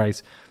started the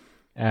race.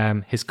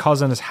 His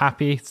cousin is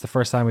happy. It's the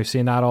first time we've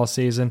seen that all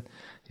season.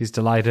 He's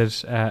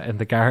delighted in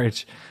the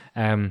garage.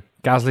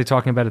 Gasly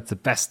talking about it's the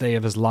best day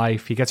of his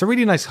life. He gets a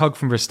really nice hug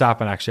from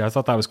Verstappen, actually. I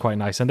thought that was quite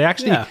nice. And they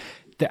actually,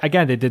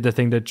 again, they did the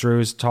thing that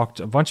Drew's talked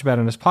a bunch about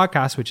in his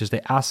podcast, which is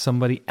they asked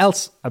somebody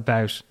else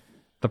about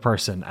the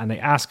person, and they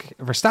ask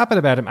Verstappen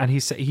about him, and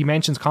he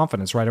mentions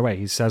confidence right away.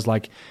 He says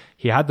like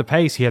he had the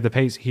pace, he had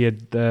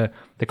the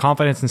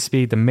confidence and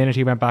speed the minute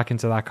he went back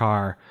into that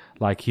car.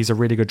 Like he's a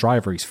really good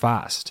driver, he's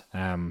fast.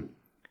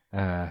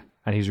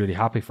 and he's really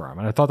happy for him.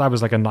 And I thought that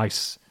was like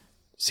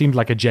seemed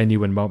like a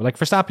genuine moment. Like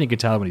Verstappen, you could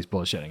tell when he's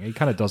bullshitting. He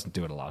kind of doesn't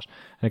do it a lot.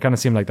 And it kind of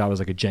seemed like that was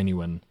like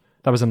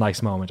that was a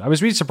nice moment. I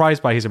was really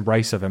surprised by his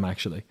embrace of him,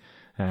 actually.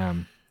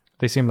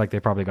 They seemed like they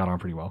probably got on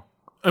pretty well.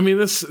 I mean,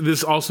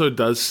 this also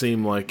does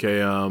seem like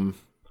a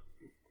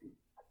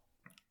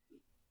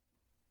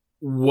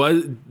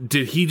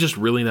did he just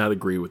really not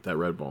agree with that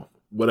Red Bull?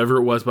 Whatever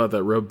it was about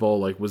that Red Bull,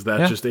 like, was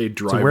that just a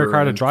driver it's a weird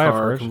car to drive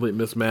car complete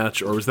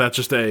mismatch, or was that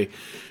just the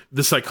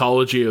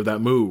psychology of that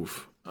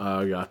move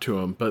got to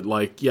him? But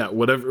like, yeah,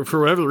 for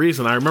whatever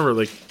reason, I remember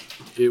like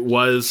it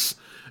was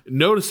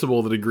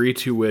noticeable the degree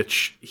to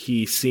which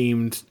he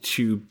seemed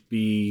to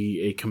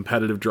be a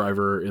competitive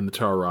driver in the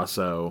Toro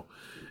Rosso,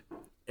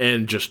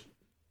 and just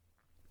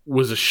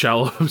was a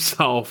shell of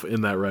himself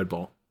in that Red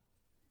Bull.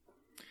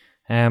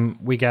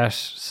 We get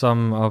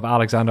some of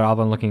Alexander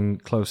Albon looking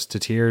close to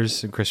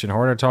tears, and Christian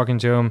Horner talking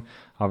to him,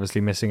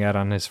 obviously missing out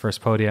on his first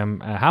podium.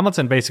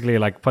 Hamilton basically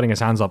like putting his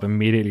hands up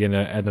immediately in the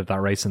end of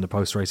that race in the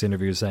post-race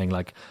interview, saying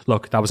like,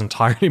 look, that was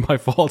entirely my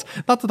fault.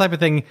 Not the type of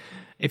thing,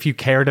 if you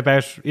cared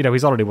about,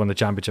 he's already won the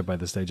championship by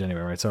this stage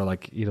anyway, right? So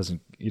like he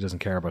doesn't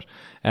care. But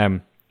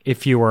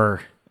if you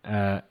were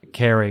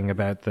caring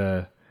about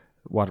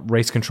what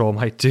race control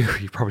might do,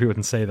 you probably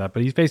wouldn't say that,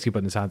 but he's basically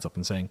putting his hands up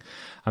and saying,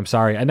 I'm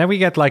sorry. And then we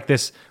get like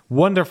this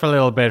wonderful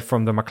little bit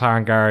from the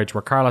McLaren garage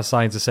where Carlos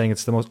Sainz is saying,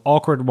 it's the most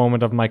awkward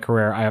moment of my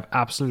career. I have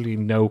absolutely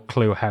no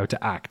clue how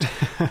to act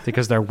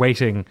because they're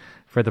waiting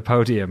for the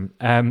podium.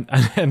 And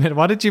then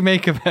what did you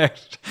make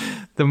about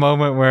the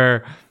moment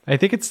where I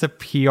think it's the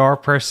PR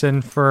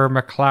person for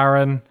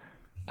McLaren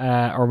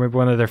or maybe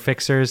one of their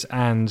fixers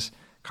and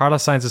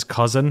Carlos Sainz's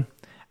cousin,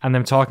 and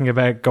them talking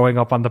about going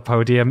up on the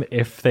podium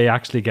if they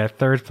actually get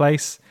third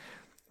place.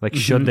 Like,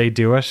 should they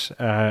do it?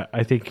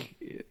 I think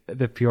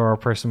the PR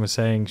person was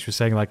saying,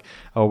 like,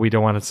 oh, we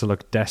don't want it to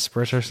look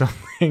desperate or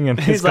something. And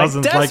his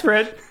cousin's like,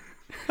 desperate?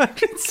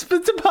 It's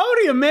a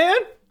podium, man.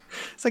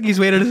 It's like he's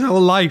waited his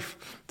whole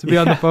life to be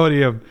on the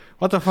podium.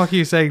 What the fuck are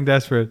you saying,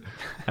 desperate?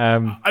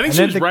 I think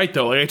she was right,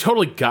 though. Like, I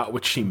totally got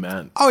what she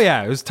meant. Oh,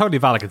 yeah. It was totally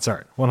valid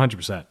concern.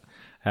 100%.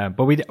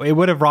 But it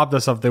would have robbed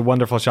us of the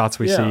wonderful shots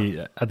we see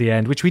at the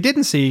end, which we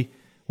didn't see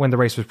when the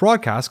race was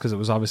broadcast because it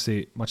was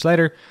obviously much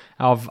later,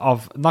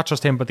 of not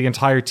just him but the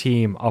entire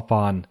team up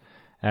on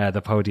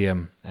the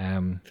podium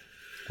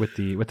with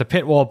the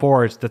pit wall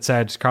board that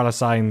said Carlos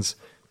Sainz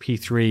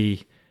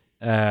P3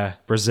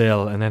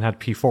 Brazil and then had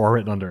P4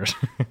 written under it,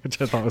 which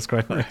I thought was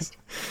quite nice.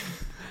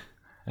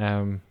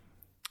 And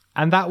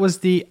that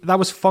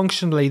was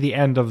functionally the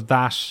end of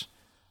that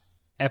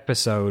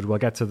episode. We'll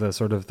get to the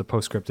sort of the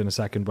postscript in a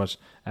second, but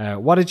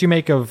what did you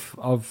make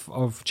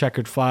of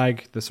Checkered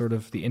Flag, the sort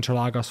of the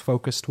Interlagos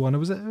focused one? It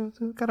was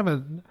kind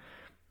of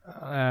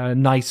a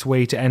nice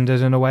way to end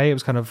it in a way. It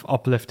was kind of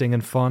uplifting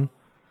and fun.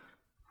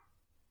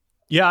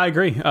 Yeah, I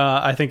agree.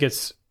 I think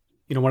it's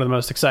one of the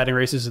most exciting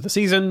races of the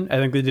season. I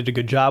think they did a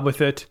good job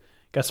with it.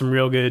 Got some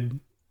real good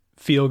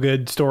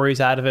feel-good stories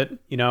out of it.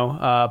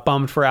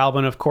 Bummed for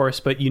Albon, of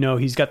course, but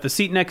he's got the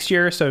seat next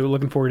year, so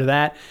looking forward to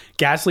that.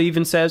 Gasly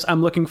even says,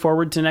 I'm looking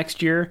forward to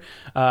next year,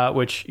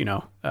 which,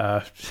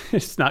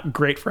 it's not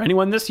great for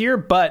anyone this year,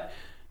 but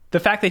the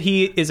fact that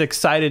he is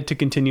excited to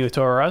continue with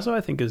Toro Rosso,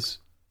 I think it's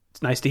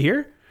nice to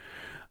hear.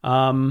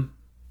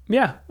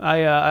 Yeah,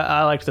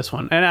 I liked this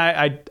one, and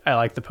I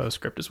like the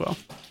postscript as well.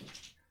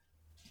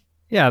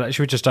 Yeah,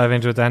 should we just dive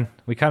into it then?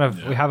 We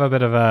have a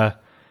bit of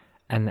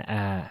an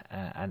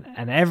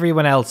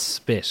everyone else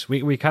bit.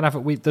 We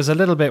there's a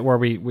little bit where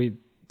we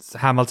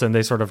Hamilton,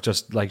 they sort of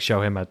just like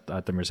show him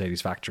at the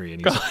Mercedes factory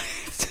and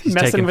he's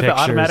messing with the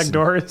automatic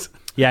doors.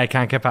 Yeah, I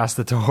can't get past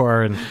the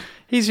door, and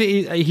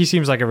he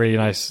seems like a really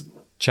nice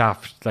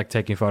chap, like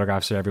taking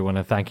photographs of everyone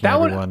and thanking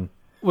everyone. One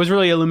was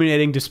really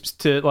illuminating just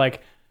to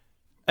like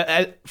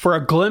for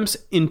a glimpse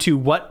into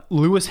what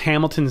Lewis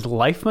Hamilton's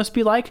life must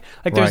be like.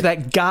 Like there's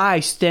that guy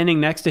standing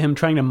next to him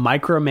trying to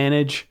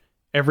micromanage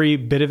every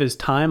bit of his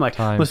time. Like,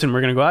 listen,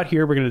 we're going to go out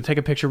here, we're going to take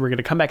a picture, we're going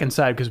to come back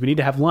inside because we need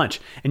to have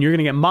lunch, and you're going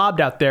to get mobbed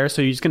out there,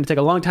 so you're just going to take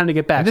a long time to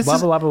get back. Blah, blah,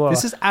 blah, blah.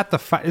 This is at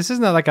this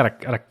isn't like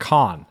at a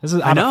con. This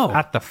is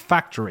at the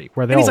factory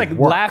where they and all he's like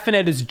work. Laughing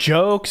at his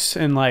jokes,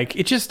 and like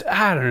it just,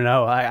 I don't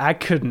know. I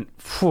couldn't.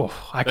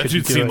 I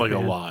couldn't. That seemed like a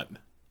lot.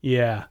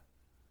 Yeah.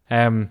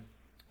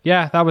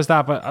 Yeah, that was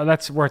that.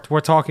 But we're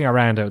talking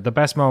around it. The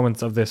best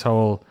moments of this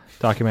whole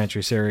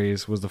documentary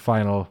series was the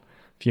final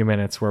few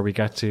minutes where we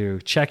got to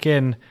check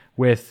in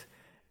with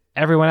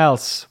everyone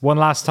else one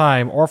last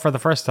time, or for the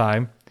first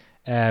time.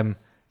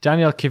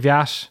 Daniel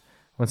Kvyat,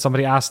 when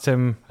somebody asked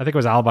him, I think it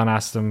was Albon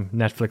asked him,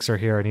 Netflix are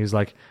here, and he was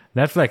like,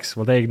 Netflix?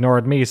 Well, they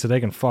ignored me, so they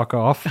can fuck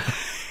off.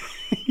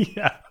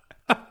 Yeah.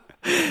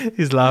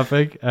 He's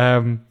laughing.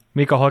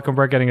 Miko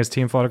Hulkenberg getting his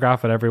team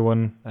photograph at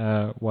everyone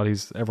while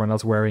everyone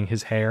else wearing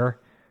his hair,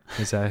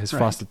 his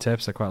frosted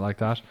tips. I quite like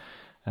that.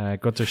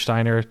 Gunther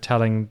Steiner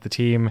telling the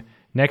team,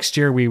 next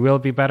year we will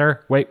be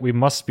better. Wait, we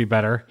must be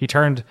better. He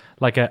turned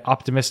like an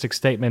optimistic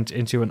statement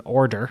into an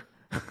order.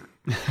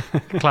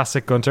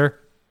 Classic Gunther.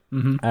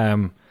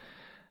 Mm-hmm.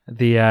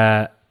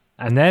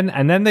 And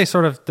then they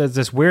sort of, there's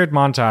this weird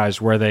montage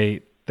where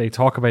they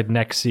talk about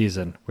next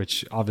season,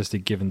 which obviously,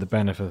 given the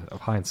benefit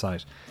of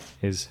hindsight,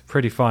 is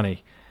pretty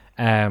funny.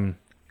 I'm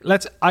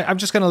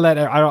just going to let,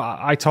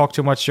 I talk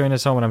too much during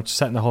this home and I'm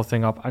setting the whole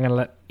thing up. I'm going to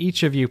let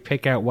each of you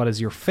pick out what is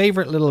your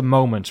favorite little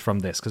moment from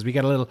this, because we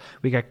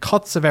get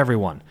cuts of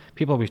everyone,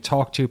 people we've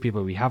talked to,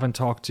 people we haven't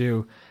talked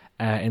to,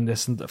 in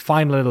this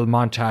fine little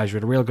montage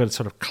with a real good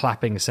sort of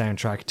clapping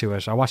soundtrack to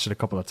it. I watched it a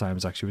couple of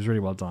times, actually. It was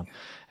really well done.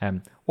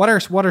 What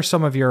are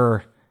some of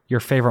your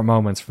favorite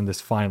moments from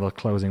this final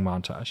closing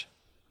montage?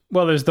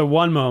 Well, there's the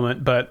one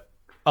moment, but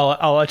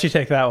I'll let you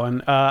take that one.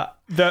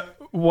 The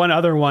one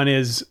other one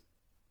is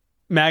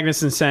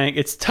Magnussen saying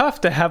it's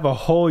tough to have a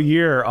whole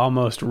year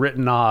almost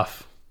written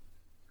off.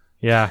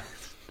 Yeah.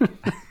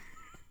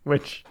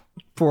 Which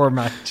poor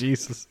Matt,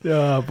 Jesus.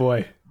 Oh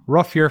boy.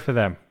 Rough year for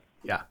them.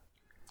 Yeah.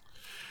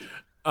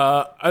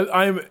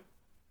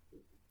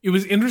 It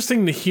was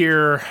interesting to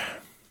hear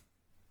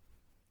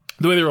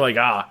the way they were like,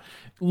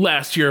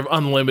 last year of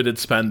unlimited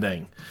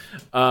spending.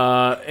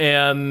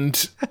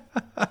 And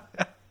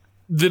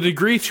the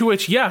degree to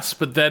which, yes,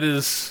 but that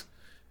is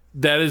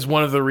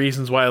one of the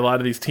reasons why a lot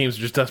of these teams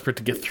are just desperate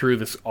to get through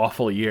this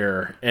awful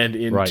year and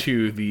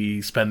into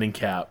the spending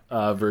cap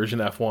version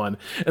F1.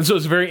 And so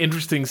it's a very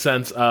interesting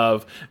sense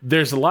of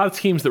there's a lot of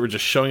teams that were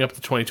just showing up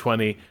to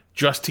 2020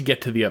 just to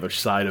get to the other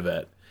side of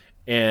it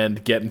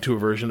and get into a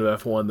version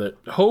of F1 that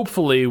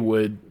hopefully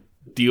would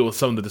deal with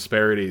some of the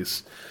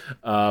disparities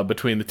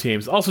between the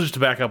teams. Also, just to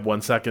back up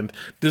 1 second,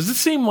 does it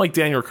seem like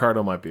Daniel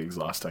Ricciardo might be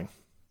exhausting?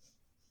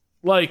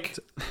 Like,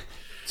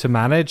 to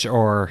manage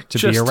or to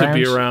be around? Just to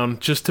be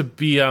around, just to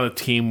be on a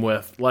team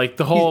with. Like,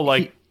 the whole,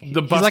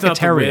 the busting like out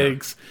the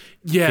wigs.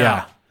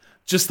 Yeah.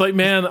 Just like,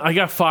 man, I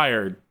got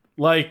fired.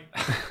 Like,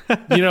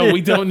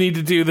 we don't need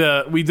to do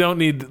not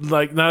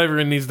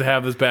everyone needs to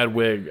have this bad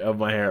wig of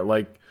my hair.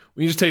 Like,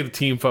 we just take the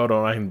team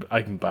photo and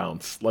I can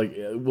bounce. Like,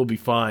 we'll be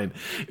fine.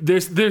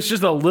 There's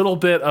just a little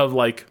bit of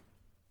like,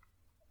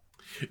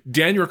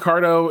 Daniel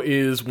Ricciardo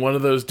is one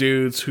of those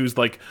dudes who's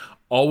like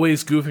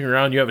always goofing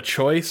around. You have a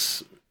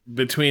choice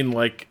between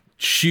like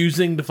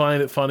choosing to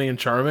find it funny and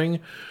charming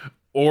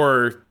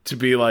or to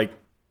be like,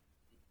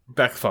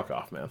 back the fuck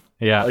off, man.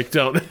 Yeah. Like,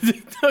 don't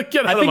get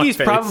out I of think my he's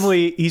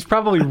face.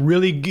 probably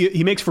really good.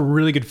 He makes for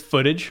really good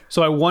footage.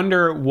 So I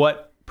wonder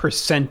what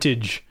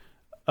percentage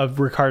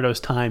of Ricardo's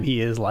time he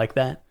is like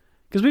that,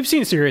 because we've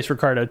seen serious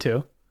Ricardo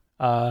too.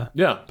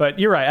 Yeah, but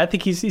you're right. I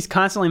think he's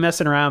constantly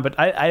messing around. But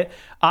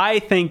I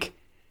think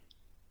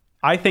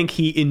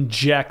he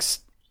injects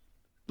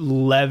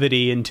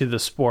levity into the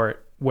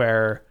sport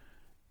where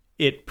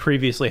it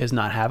previously has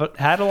not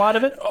had a lot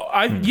of it.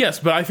 Yes,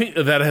 but I think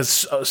that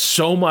has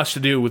so much to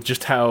do with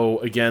just how,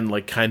 again,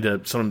 like kind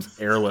of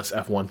sometimes airless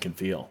F1 can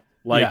feel.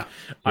 Like,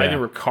 I think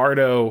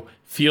Ricardo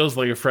feels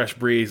like a fresh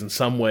breeze in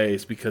some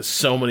ways because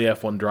so many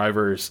F1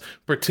 drivers,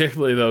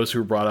 particularly those who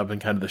were brought up in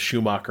kind of the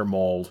Schumacher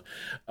mold,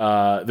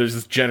 there's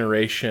this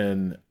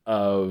generation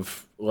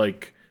of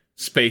like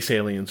space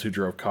aliens who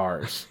drove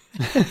cars.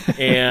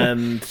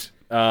 And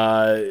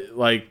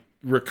like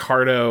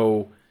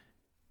Ricardo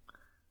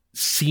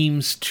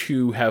seems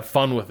to have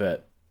fun with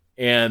it.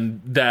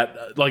 And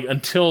that, like,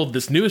 until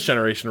this newest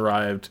generation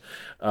arrived,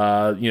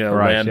 Lando,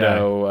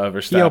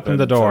 Verstappen, he opened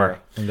the door,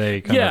 and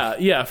they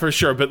yeah, for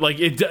sure. But like,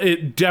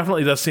 it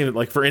definitely does seem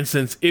like, for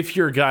instance, if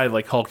you're a guy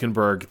like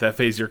Hulkenberg, that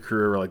phase of your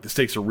career where like the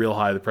stakes are real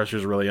high, the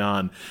pressure's really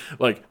on,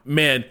 like,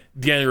 man,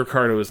 Daniel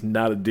Ricciardo is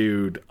not a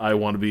dude I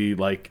want to be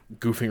like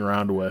goofing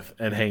around with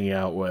and hanging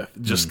out with,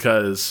 just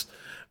because,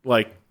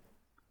 like,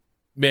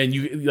 man,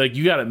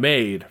 you got it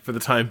made for the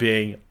time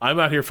being. I'm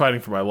out here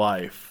fighting for my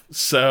life,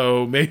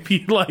 so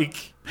maybe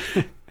like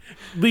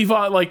leave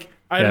on. Like,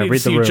 I need to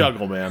see you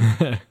juggle,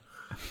 man.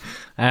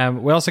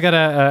 We also got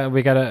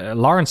a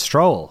Lawrence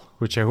Stroll,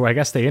 who I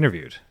guess they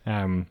interviewed.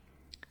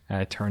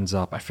 Turns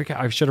up. I forget.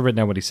 I should have written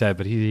down what he said,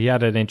 but he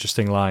had an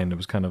interesting line. It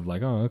was kind of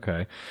like, oh,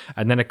 okay.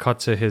 And then it cut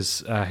to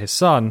his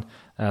son,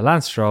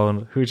 Lance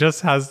Stroll, who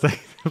just has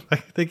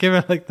they give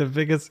it like the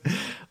biggest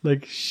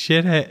like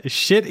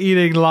shit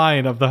eating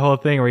line of the whole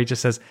thing, where he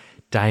just says,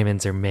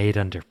 "Diamonds are made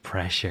under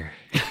pressure,"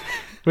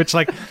 which,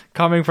 like,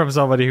 coming from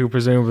somebody who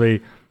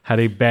presumably had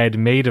a bed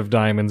made of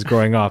diamonds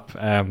growing up,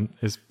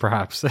 is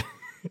perhaps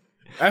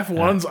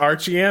F1's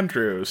Archie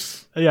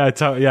Andrews. Yeah,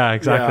 exactly.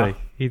 Yeah.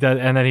 He does,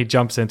 and then he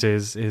jumps into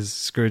his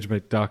Scrooge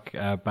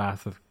McDuck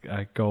bath of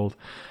gold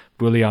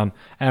bullion.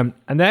 And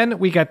then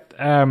we get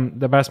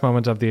the best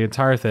moment of the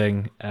entire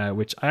thing,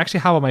 which I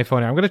actually have on my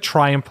phone here. I'm going to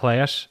try and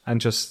play it and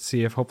just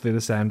see if hopefully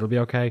the sound will be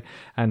okay.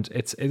 And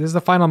it is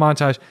the final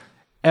montage.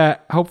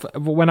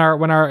 When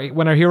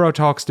our hero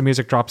talks, the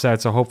music drops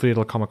out, so hopefully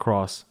it'll come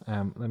across.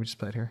 Let me just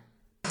play it here.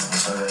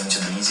 So going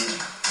to be easy?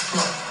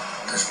 No,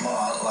 it's more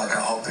like a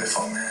hobby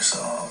for me,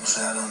 so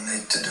obviously I don't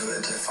need to do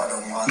it if I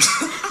don't want to.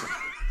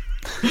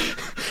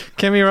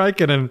 Kimi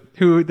Räikkönen,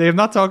 who they have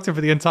not talked to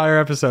for the entire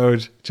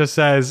episode, just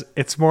says,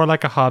 it's more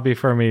like a hobby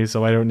for me,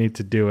 so I don't need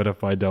to do it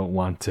if I don't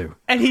want to.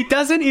 And he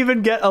doesn't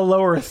even get a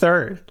lower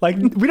third. Like,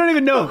 we don't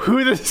even know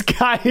who this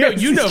guy is. No,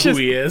 you know It's who just-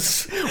 he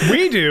is.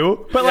 We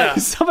do, but like Yeah.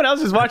 someone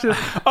else is watching this.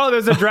 Oh,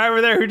 there's a driver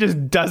there who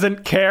just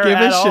doesn't care Give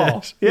at a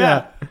all. shit.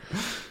 Yeah.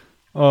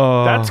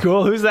 Oh, That's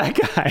cool. Who's that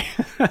guy?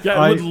 Yeah,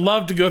 I would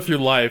love to go through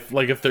life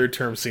like a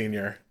third-term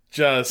senior.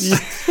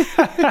 Just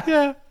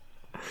yeah.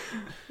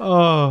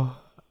 Oh,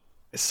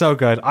 so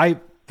good. I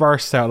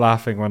burst out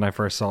laughing when I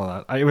first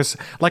saw that. It was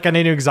like, and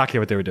I knew exactly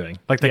what they were doing.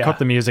 Like they Yeah. cut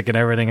the music and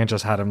everything and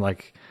just had him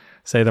like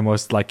say the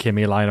most like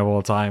Kimmy line of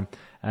all time.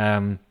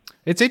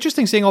 It's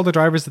interesting seeing all the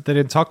drivers that they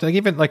didn't talk to, like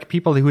even like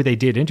people who they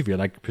did interview.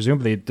 Like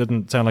presumably it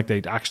didn't sound like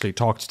they actually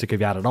talked to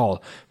Kvyat at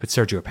all. But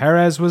Sergio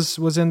Perez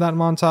was in that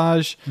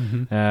montage.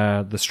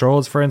 The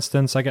Strolls, for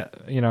instance,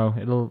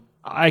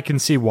 I can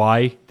see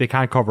why they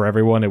can't cover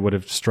everyone. It would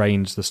have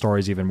strained the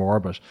stories even more.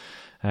 But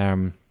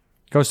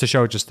goes to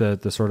show just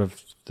the sort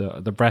of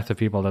the breadth of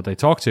people that they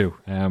talk to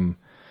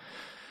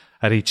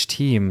at each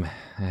team,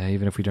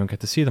 even if we don't get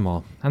to see them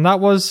all. And that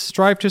was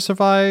Drive to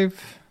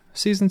Survive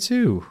Season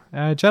 2.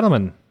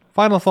 Gentlemen,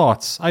 final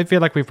thoughts. I feel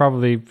like we've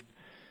probably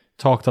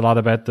talked a lot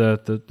about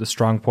the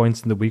strong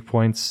points and the weak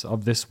points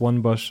of this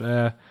one, but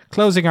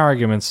closing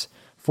arguments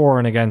for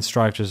and against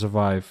Drive to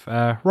Survive.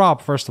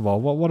 Rob, first of all,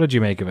 what did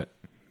you make of it?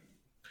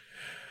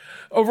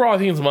 overall, I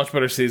think it's a much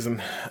better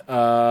season.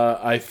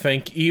 I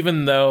think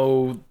even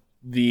though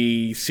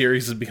the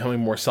series is becoming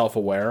more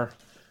self-aware,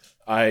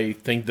 I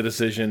think the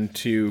decision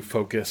to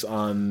focus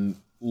on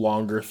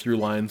longer through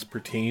lines per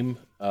team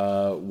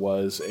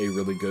was a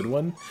really good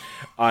one.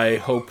 I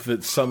hope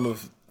that some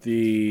of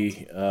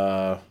the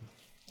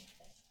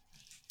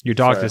Your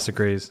dog Sorry.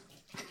 disagrees.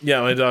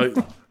 yeah, my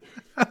dog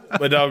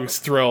my dog was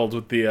thrilled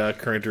with the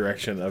current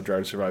direction of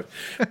Drive to Survive.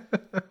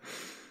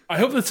 I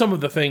hope that some of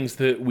the things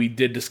that we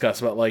did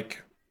discuss about,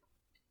 like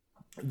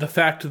the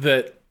fact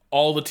that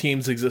all the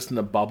teams exist in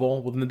a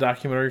bubble within the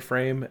documentary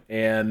frame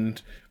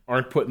and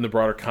aren't put in the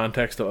broader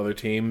context of other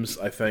teams,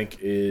 I think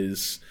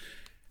is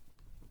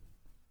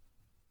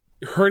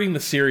hurting the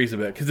series a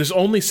bit, because there's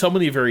only so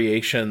many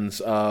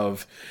variations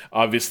of,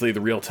 obviously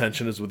the real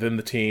tension is within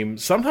the team.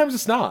 Sometimes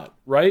it's not,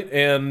 right?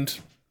 And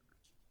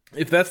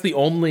if that's the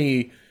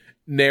only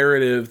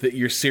narrative that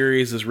your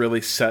series is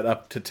really set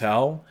up to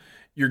tell,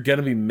 you're going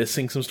to be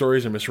missing some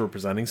stories or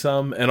misrepresenting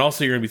some. And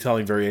also you're going to be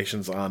telling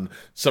variations on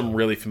some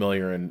really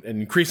familiar and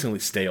increasingly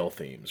stale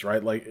themes,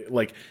 right?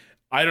 Like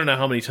I don't know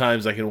how many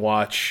times I can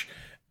watch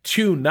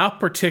two not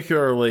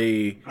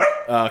particularly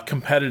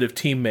competitive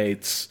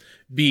teammates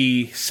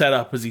be set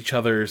up as each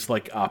other's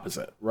like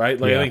opposite, right?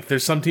 Like Yeah. I think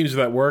there's some teams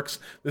where that works.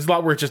 There's a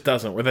lot where it just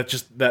doesn't, where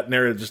that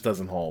narrative just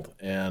doesn't hold.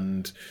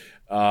 And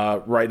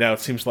right now it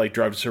seems like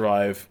Drive to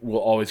Survive will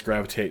always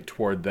gravitate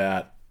toward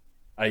that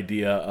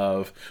idea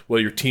of, well,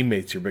 your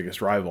teammate's your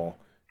biggest rival.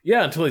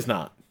 Yeah, until he's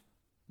not.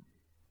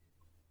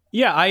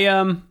 Yeah,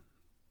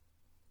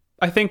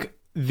 I think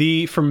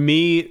for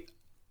me,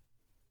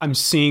 I'm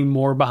seeing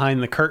more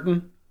behind the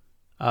curtain.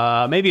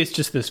 Maybe it's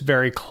just this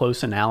very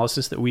close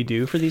analysis that we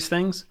do for these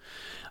things.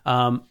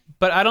 But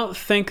I don't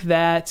think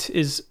that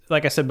is,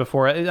 like I said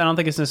before, I don't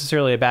think it's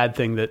necessarily a bad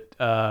thing that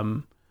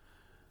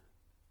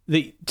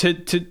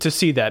to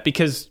see that,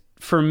 because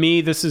for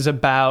me, this is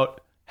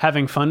about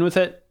having fun with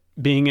it,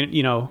 being,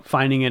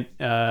 finding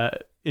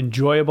it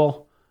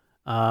enjoyable,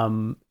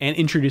 and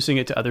introducing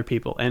it to other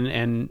people.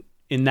 And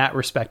in that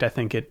respect, I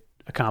think it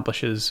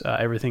accomplishes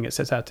everything it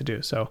sets out to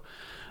do. So,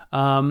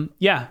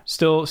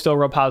 still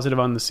real positive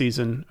on the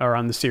season, or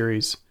on the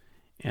series,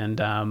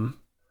 and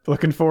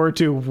looking forward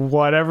to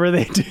whatever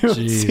they do in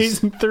Jeez.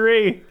 season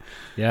 3.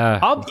 Yeah,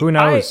 who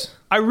knows?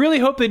 I really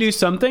hope they do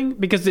something,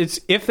 because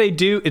if they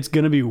do, it's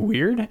going to be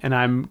weird, and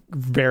I'm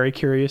very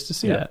curious to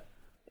see that.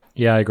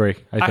 Yeah, I agree.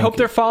 I I hope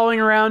they're following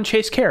around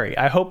Chase Carey.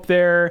 I hope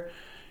they're,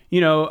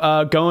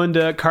 going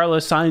to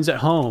Carlos Sainz at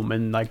home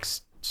and like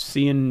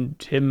seeing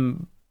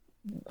him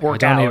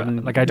work out. I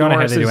don't know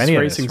how they do any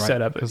of this, racing right?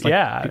 setup. 'Cause,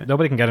 Yeah,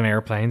 nobody can get on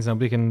airplanes.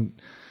 Nobody can,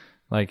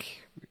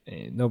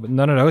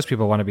 none of those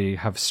people want to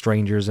have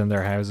strangers in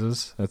their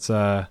houses. It's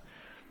I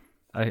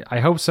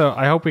hope so.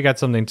 I hope we get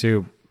something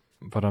too,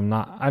 but I'm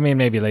not. I mean,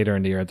 maybe later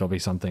in the year there'll be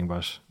something,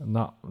 but I'm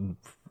not.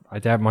 I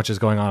doubt much is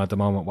going on at the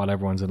moment while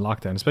everyone's in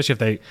lockdown, especially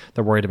if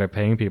they're worried about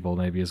paying people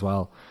maybe as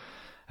well.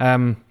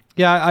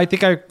 Yeah, I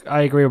think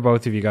I agree with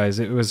both of you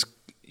guys.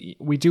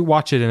 We do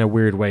watch it in a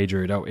weird way,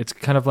 Drew. Though it's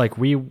kind of like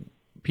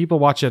people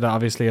watch it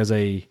obviously as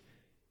a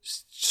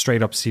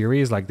straight up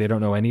series, like they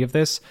don't know any of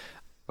this.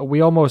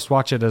 We almost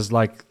watch it as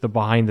like the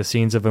behind the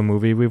scenes of a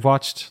movie we've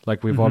watched.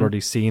 Like we've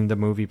already seen the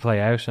movie play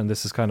out, and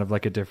this is kind of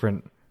like a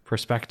different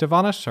perspective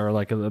on it, or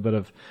like a little bit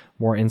of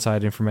more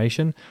inside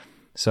information.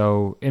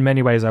 So in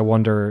many ways, I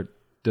wonder,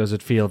 does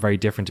it feel very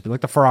different to be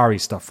like the Ferrari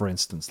stuff, for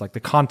instance? Like the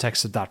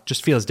context of that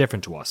just feels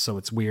different to us. So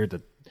it's weird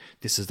that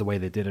this is the way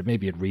they did it.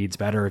 Maybe it reads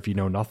better if you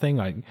know nothing.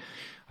 I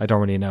don't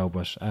really know,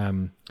 but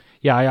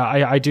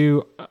I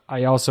do.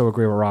 I also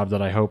agree with Rob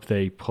that I hope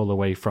they pull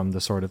away from the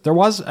sort of. There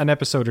was an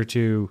episode or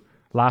two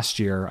last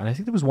year, and I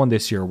think there was one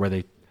this year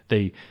where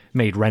they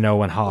made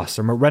Renault and Haas,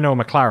 or Renault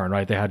and McLaren,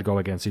 right? They had to go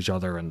against each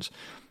other, and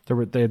there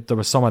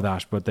was some of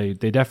that, but they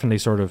definitely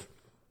sort of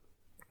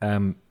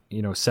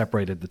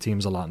separated the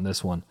teams a lot in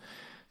this one.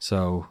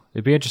 So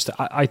it'd be interesting.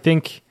 I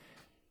think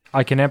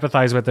I can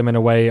empathize with them in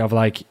a way of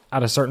like,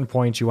 at a certain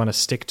point you want to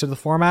stick to the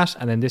format,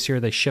 and then this year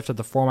they shifted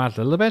the format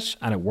a little bit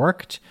and it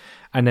worked,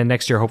 and then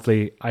next year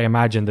hopefully I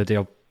imagine that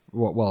they'll,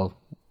 well,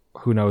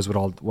 who knows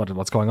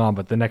what's going on,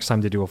 but the next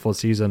time they do a full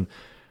season,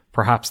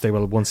 perhaps they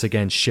will once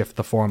again shift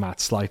the format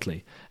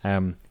slightly.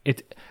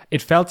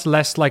 It felt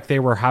less like they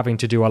were having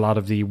to do a lot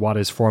of the what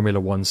is Formula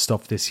One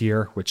stuff this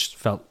year, which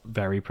felt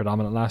very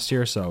predominant last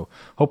year. So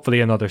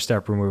hopefully another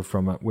step removed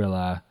from it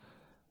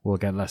we'll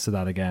get less of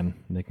that again,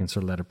 and they can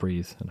sort of let it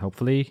breathe. And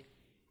hopefully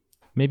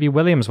maybe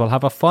Williams will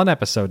have a fun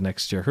episode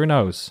next year. Who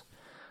knows?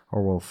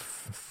 Or we'll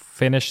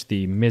finish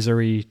the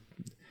misery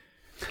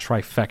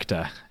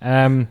trifecta.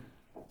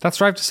 That's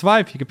Drive to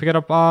Survive. You can pick it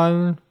up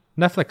on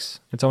Netflix.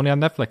 It's only on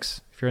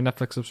Netflix. If you're a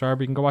Netflix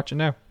subscriber, you can go watch it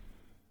now.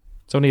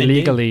 It's only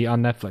legally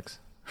on Netflix.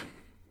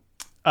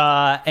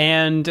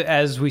 And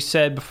as we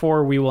said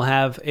before, we will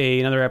have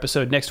another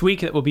episode next week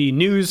that will be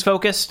news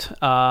focused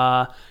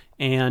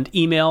and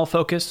email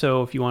focused.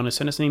 So if you want to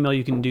send us an email,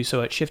 you can do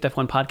so at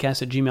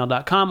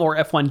shiftf1podcast@gmail.com or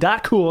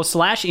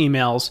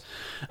f1.cool/emails.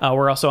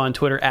 We're also on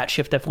Twitter at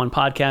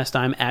shiftf1podcast.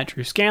 I'm at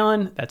Drew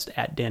Scallon. That's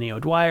at Danny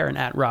O'Dwyer and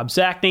at Rob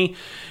Zachney.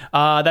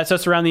 That's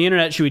us around the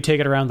internet. Should we take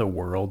it around the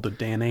world,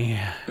 Danny?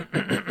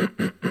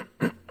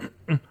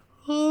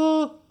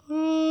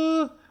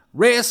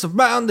 Race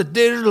around the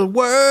digital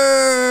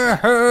world,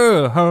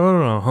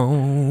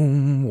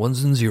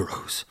 ones and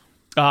zeros.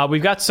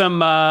 We've got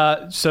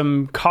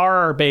some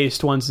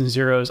car-based ones and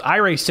zeros.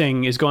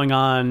 iRacing is going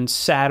on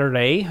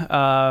Saturday.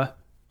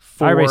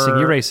 iRacing,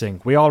 you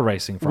racing, we all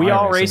racing. We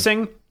all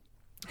racing.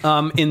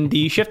 In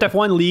the Shift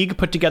F1 League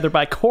put together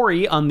by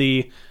Corey on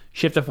the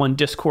Shift F1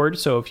 Discord.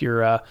 So if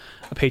you're a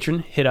patron,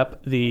 hit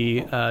up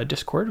the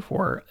Discord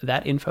for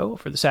that info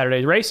for the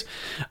Saturday race.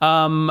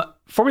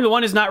 Formula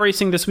One is not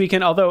racing this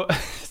weekend, although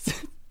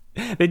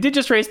they did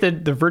just race the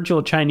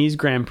virtual Chinese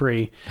Grand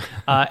Prix.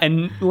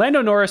 And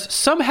Lando Norris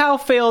somehow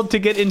failed to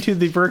get into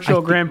the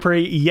virtual Grand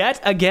Prix yet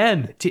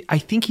again. I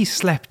think he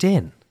slept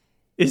in.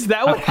 Is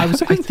that what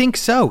happened? I think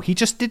so. He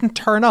just didn't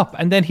turn up.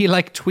 And then he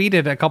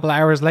tweeted a couple of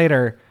hours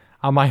later,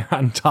 am I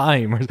on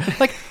time?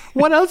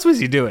 What else was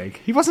he doing?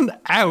 He wasn't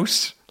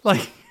out.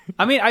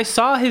 I mean, I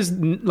saw his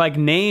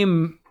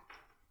name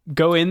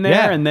go in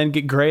there and then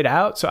get grayed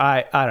out. So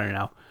I don't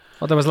know.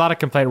 Well, there was a lot of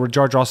complaint where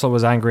George Russell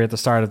was angry at the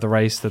start of the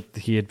race that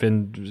he had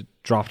been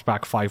dropped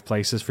back 5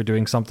 places for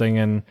doing something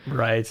in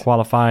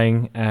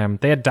qualifying.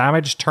 They had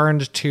damage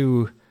turned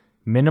to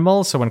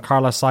minimal. So when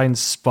Carlos Sainz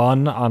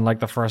spun on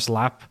the first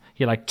lap,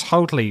 he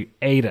totally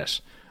ate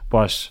it.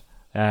 But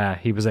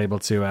he was able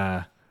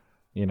to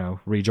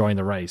rejoin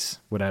the race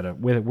with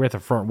a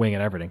front wing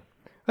and everything.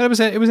 But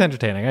it was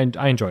entertaining.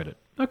 I enjoyed it.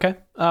 Okay.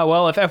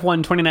 Well, if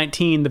F1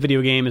 2019, the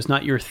video game, is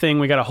not your thing,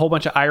 we got a whole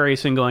bunch of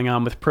iRacing going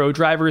on with pro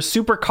drivers,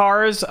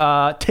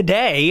 supercars.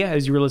 Today,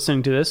 as you were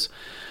listening to this,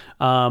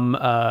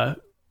 or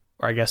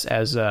I guess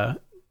as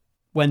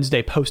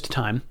Wednesday post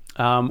time,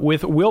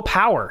 with Will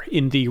Power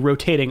in the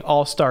rotating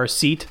all-star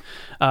seat.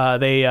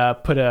 They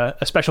put a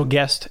special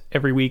guest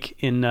every week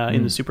in the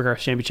Supercars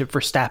Championship.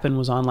 Verstappen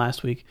was on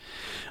last week.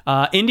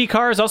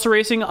 IndyCar is also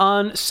racing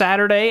on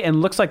Saturday,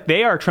 and looks like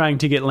they are trying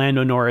to get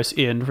Lando Norris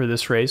in for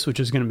this race, which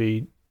is going to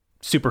be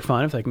super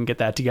fun if they can get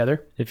that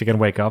together. If you can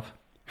wake up.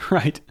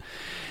 Right.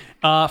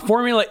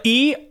 Formula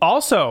E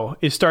also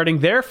is starting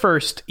their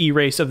first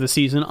E-race of the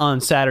season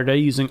on Saturday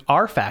using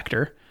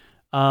R-Factor.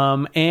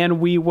 And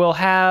we will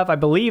have, I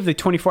believe, the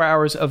 24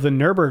 hours of the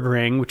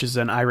Nürburgring, which is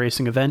an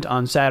iRacing event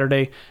on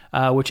Saturday,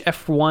 which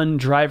F1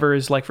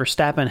 drivers like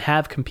Verstappen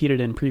have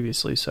competed in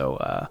previously.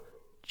 So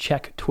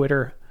check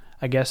Twitter,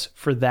 I guess,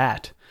 for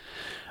that.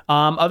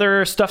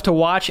 Other stuff to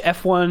watch,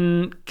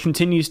 F1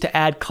 continues to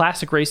add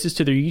classic races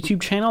to their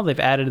YouTube channel. They've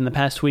added in the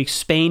past week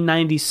Spain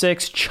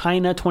 96,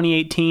 China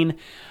 2018,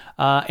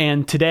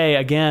 and today,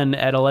 again,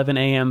 at 11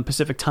 a.m.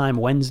 Pacific time,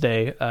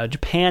 Wednesday,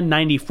 Japan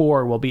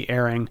 94 will be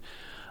airing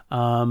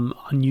on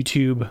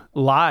YouTube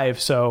live.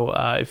 So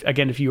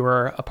if you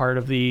are a part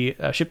of the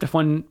Shift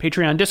F1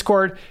 Patreon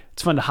Discord,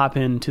 it's fun to hop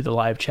into the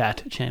live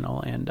chat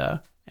channel and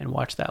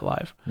watch that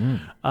live.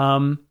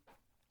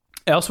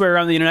 Elsewhere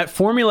around the internet,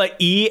 Formula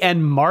E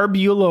and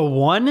Marbula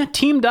One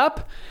teamed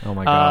up. Oh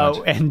my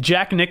god! And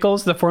Jack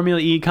Nichols, the Formula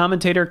E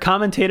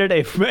commentated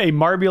a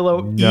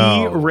Marbula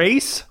E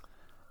race.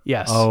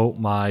 Yes. Oh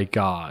my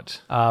god!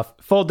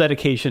 Full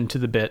dedication to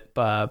the bit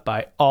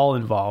by all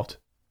involved.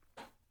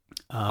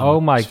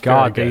 Oh my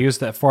god, they used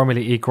the Formula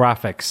E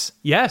graphics.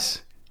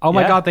 Yes. Oh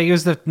my god, they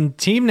used the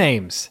team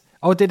names.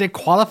 Oh, they did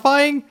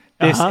qualifying?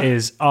 This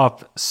is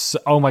up.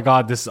 Oh my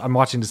god, I'm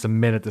watching this the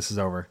minute this is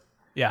over.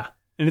 Yeah.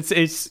 And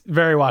it's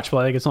very watchable.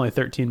 I think it's only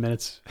 13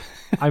 minutes.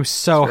 I'm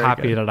so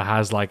happy that it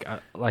has like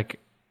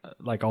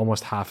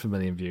almost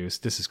 500,000 views.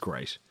 This is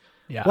great.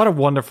 Yeah. What a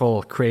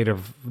wonderful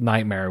creative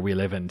nightmare we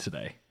live in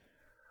today.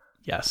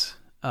 Yes.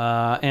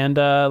 And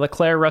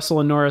Leclerc, Russell,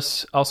 and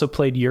Norris also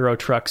played Euro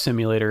Truck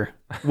Simulator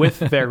with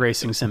their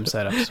racing sim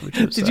setups. Which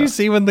was, Did you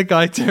see when the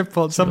guy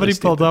somebody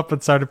pulled up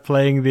and started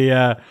playing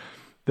the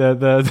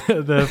Formula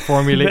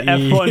the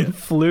E F1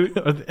 flute?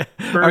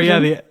 Oh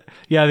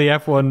yeah, the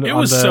F1. It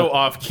was so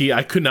off key.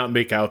 I could not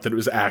make out that it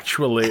was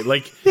actually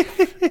like.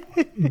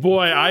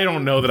 Boy, I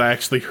don't know that I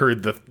actually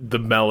heard the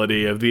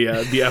melody of the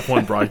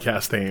F1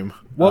 broadcast theme.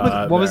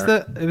 What was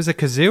the? It was a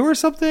kazoo or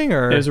something,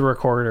 or It was a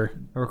recorder.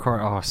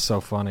 Oh, so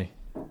funny.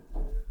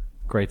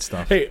 Great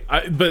stuff. Hey,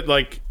 but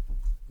like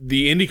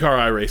the IndyCar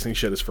iRacing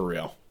shit is for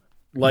real.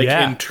 Like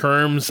in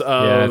terms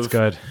of Yeah, it's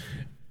good.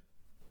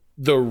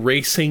 the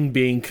racing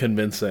being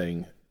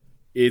convincing,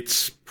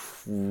 it's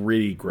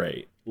pretty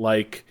great.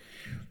 Like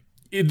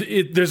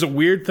there's a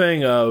weird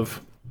thing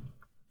of,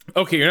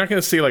 okay, you're not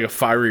going to see like a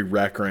fiery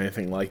wreck or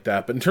anything like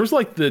that, but in terms of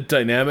like the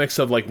dynamics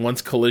of like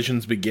once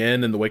collisions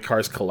begin and the way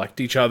cars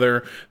collect each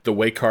other, the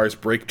way cars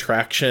break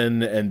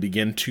traction and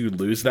begin to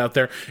lose it out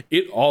there,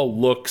 it all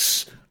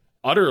looks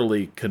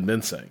utterly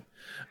convincing.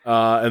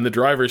 And the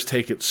drivers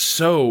take it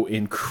so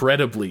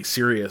incredibly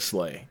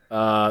seriously.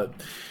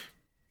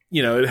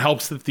 It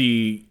helps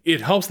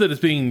that it's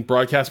being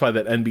broadcast by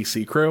that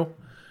NBC crew.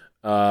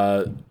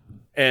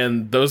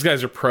 And those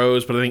guys are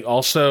pros, but I think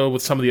also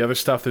with some of the other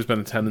stuff, there's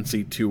been a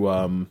tendency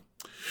to,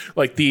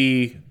 like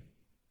the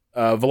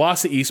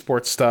Velocity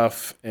Esports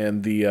stuff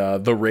and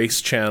the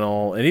race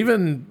channel, and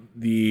even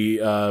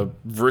the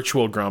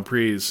virtual Grand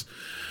Prix.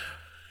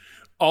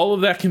 All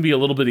of that can be a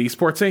little bit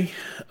esportsy,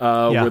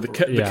 where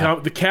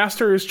the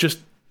casters just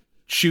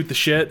shoot the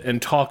shit and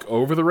talk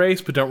over the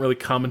race, but don't really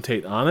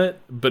commentate on it.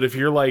 But if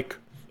you're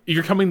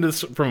coming to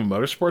this from a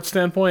motorsports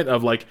standpoint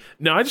of like,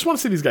 no, I just want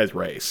to see these guys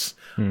race.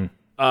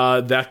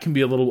 That can be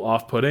a little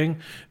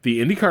off-putting.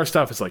 The IndyCar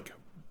stuff is like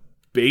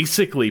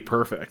basically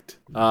perfect.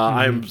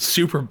 I'm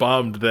super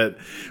bummed that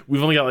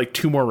we've only got like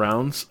 2 more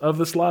rounds of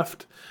this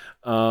left.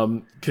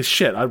 Because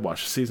shit, I'd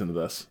watch a season of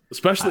this,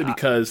 especially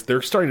because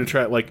they're starting to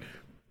try like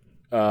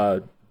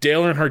Dale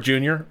Earnhardt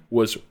Jr.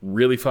 was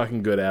really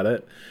fucking good at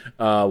it.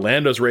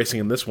 Lando's racing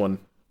in this one.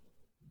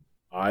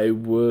 I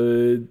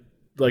would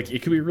like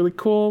it could be really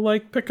cool,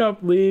 like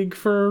pickup league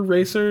for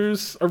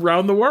racers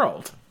around the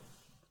world.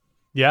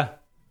 Yeah.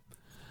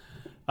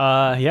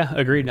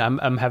 Agreed.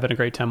 I'm having a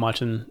great time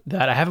watching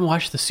that. I haven't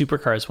watched the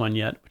Supercars one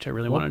yet, which I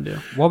really want to do.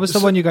 What was the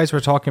one you guys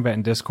were talking about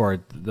in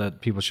Discord that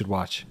people should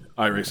watch?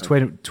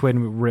 iRacing.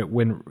 Twin ring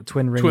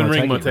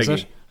Motegi, was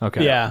it?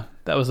 Okay. Yeah,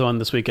 that was the one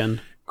this weekend.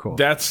 Cool.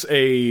 That's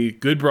a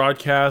good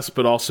broadcast,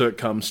 but also it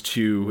comes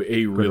to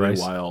a really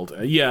wild.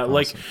 Yeah, awesome.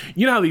 Like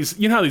you know how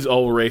these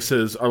oval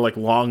races are like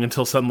long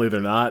until suddenly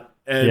they're not,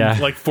 and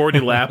like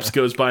 40 laps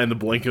goes by in the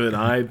blink of an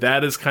eye.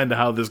 That is kind of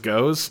how this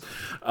goes,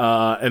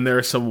 and there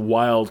are some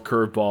wild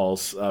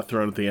curveballs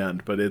thrown at the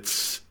end, but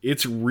it's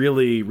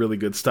really really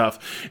good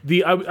stuff.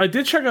 I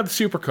did check out the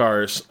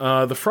Supercars.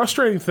 The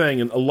frustrating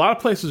thing, and a lot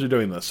of places are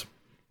doing this.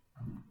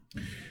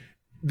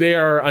 They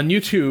are on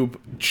YouTube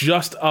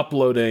just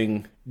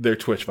uploading their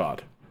Twitch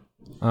VOD.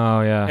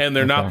 Oh, yeah. And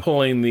they're not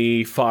pulling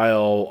the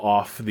file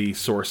off the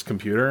source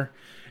computer.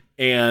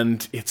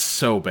 And it's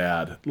so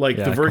bad. Like,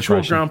 the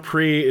virtual Grand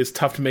Prix is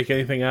tough to make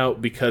anything out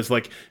because,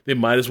 like, they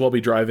might as well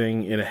be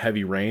driving in a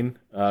heavy rain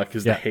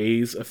because the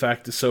haze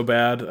effect is so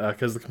bad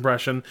because of the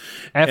compression.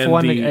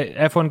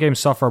 F1 games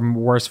suffer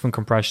worse from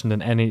compression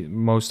than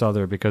most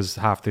other because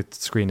half the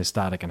screen is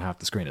static and half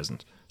the screen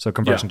isn't. So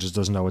compression just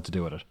doesn't know what to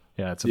do with it.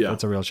 Yeah,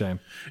 it's a real shame.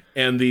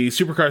 And the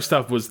Supercar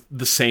stuff was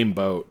the same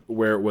boat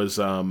where it was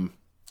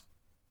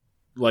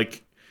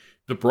like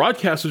the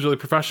broadcast was really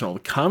professional. The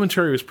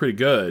commentary was pretty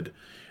good.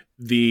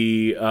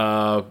 The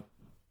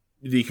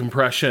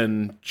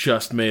compression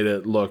just made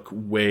it look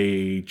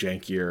way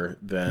jankier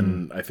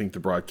than I think the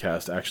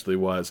broadcast actually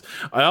was.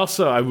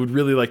 I would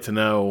really like to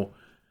know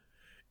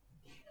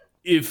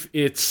if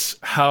it's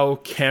how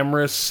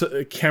cameras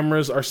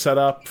are set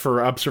up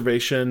for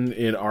observation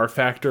in R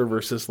Factor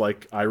versus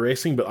like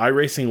iRacing, but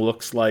iRacing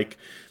looks like,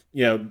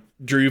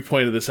 Drew, you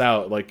pointed this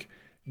out, like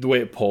the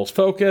way it pulls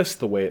focus,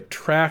 the way it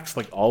tracks,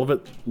 like all of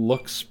it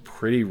looks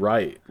pretty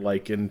right,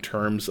 like in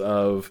terms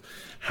of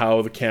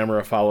how the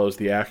camera follows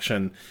the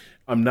action.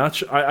 I'm not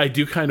sure. I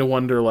do kind of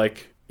wonder,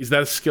 like, is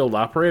that a skilled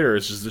operator, or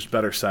is this just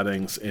better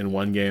settings in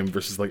one game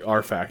versus like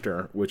R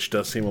Factor, which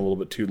does seem a little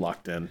bit too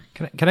locked in?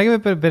 Can I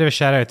give a bit of a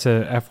shout out to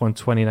F1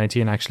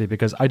 2019 actually,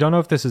 because I don't know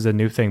if this is a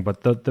new thing,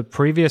 but the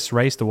previous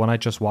race, the one I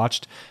just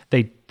watched,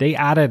 they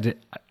added.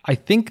 I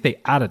think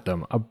they added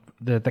them.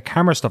 The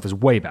camera stuff is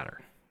way better.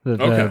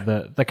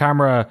 The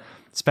camera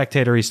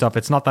spectatory stuff,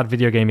 it's not that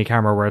video gamey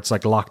camera where it's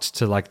like locked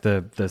to like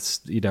the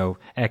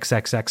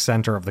XXX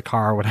center of the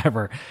car or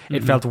whatever.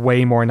 It felt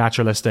way more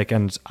naturalistic,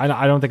 and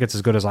I don't think it's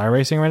as good as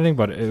iRacing or anything,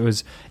 but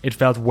it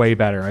felt way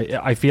better.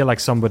 I feel like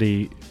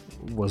somebody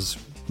was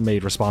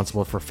made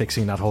responsible for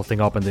fixing that whole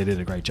thing up, and they did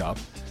a great job.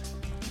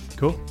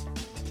 Cool.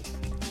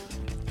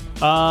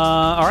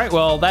 All right,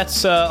 well,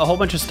 that's a whole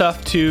bunch of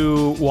stuff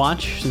to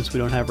watch since we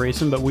don't have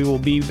racing, but we will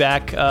be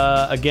back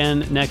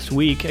again next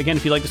week. Again,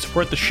 if you'd like to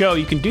support the show,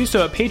 you can do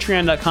so at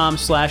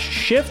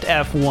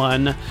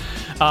patreon.com/shiftf1.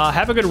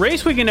 Have a good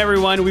race weekend,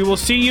 everyone. We will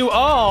see you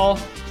all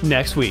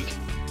next week.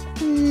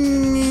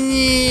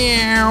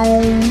 Meow.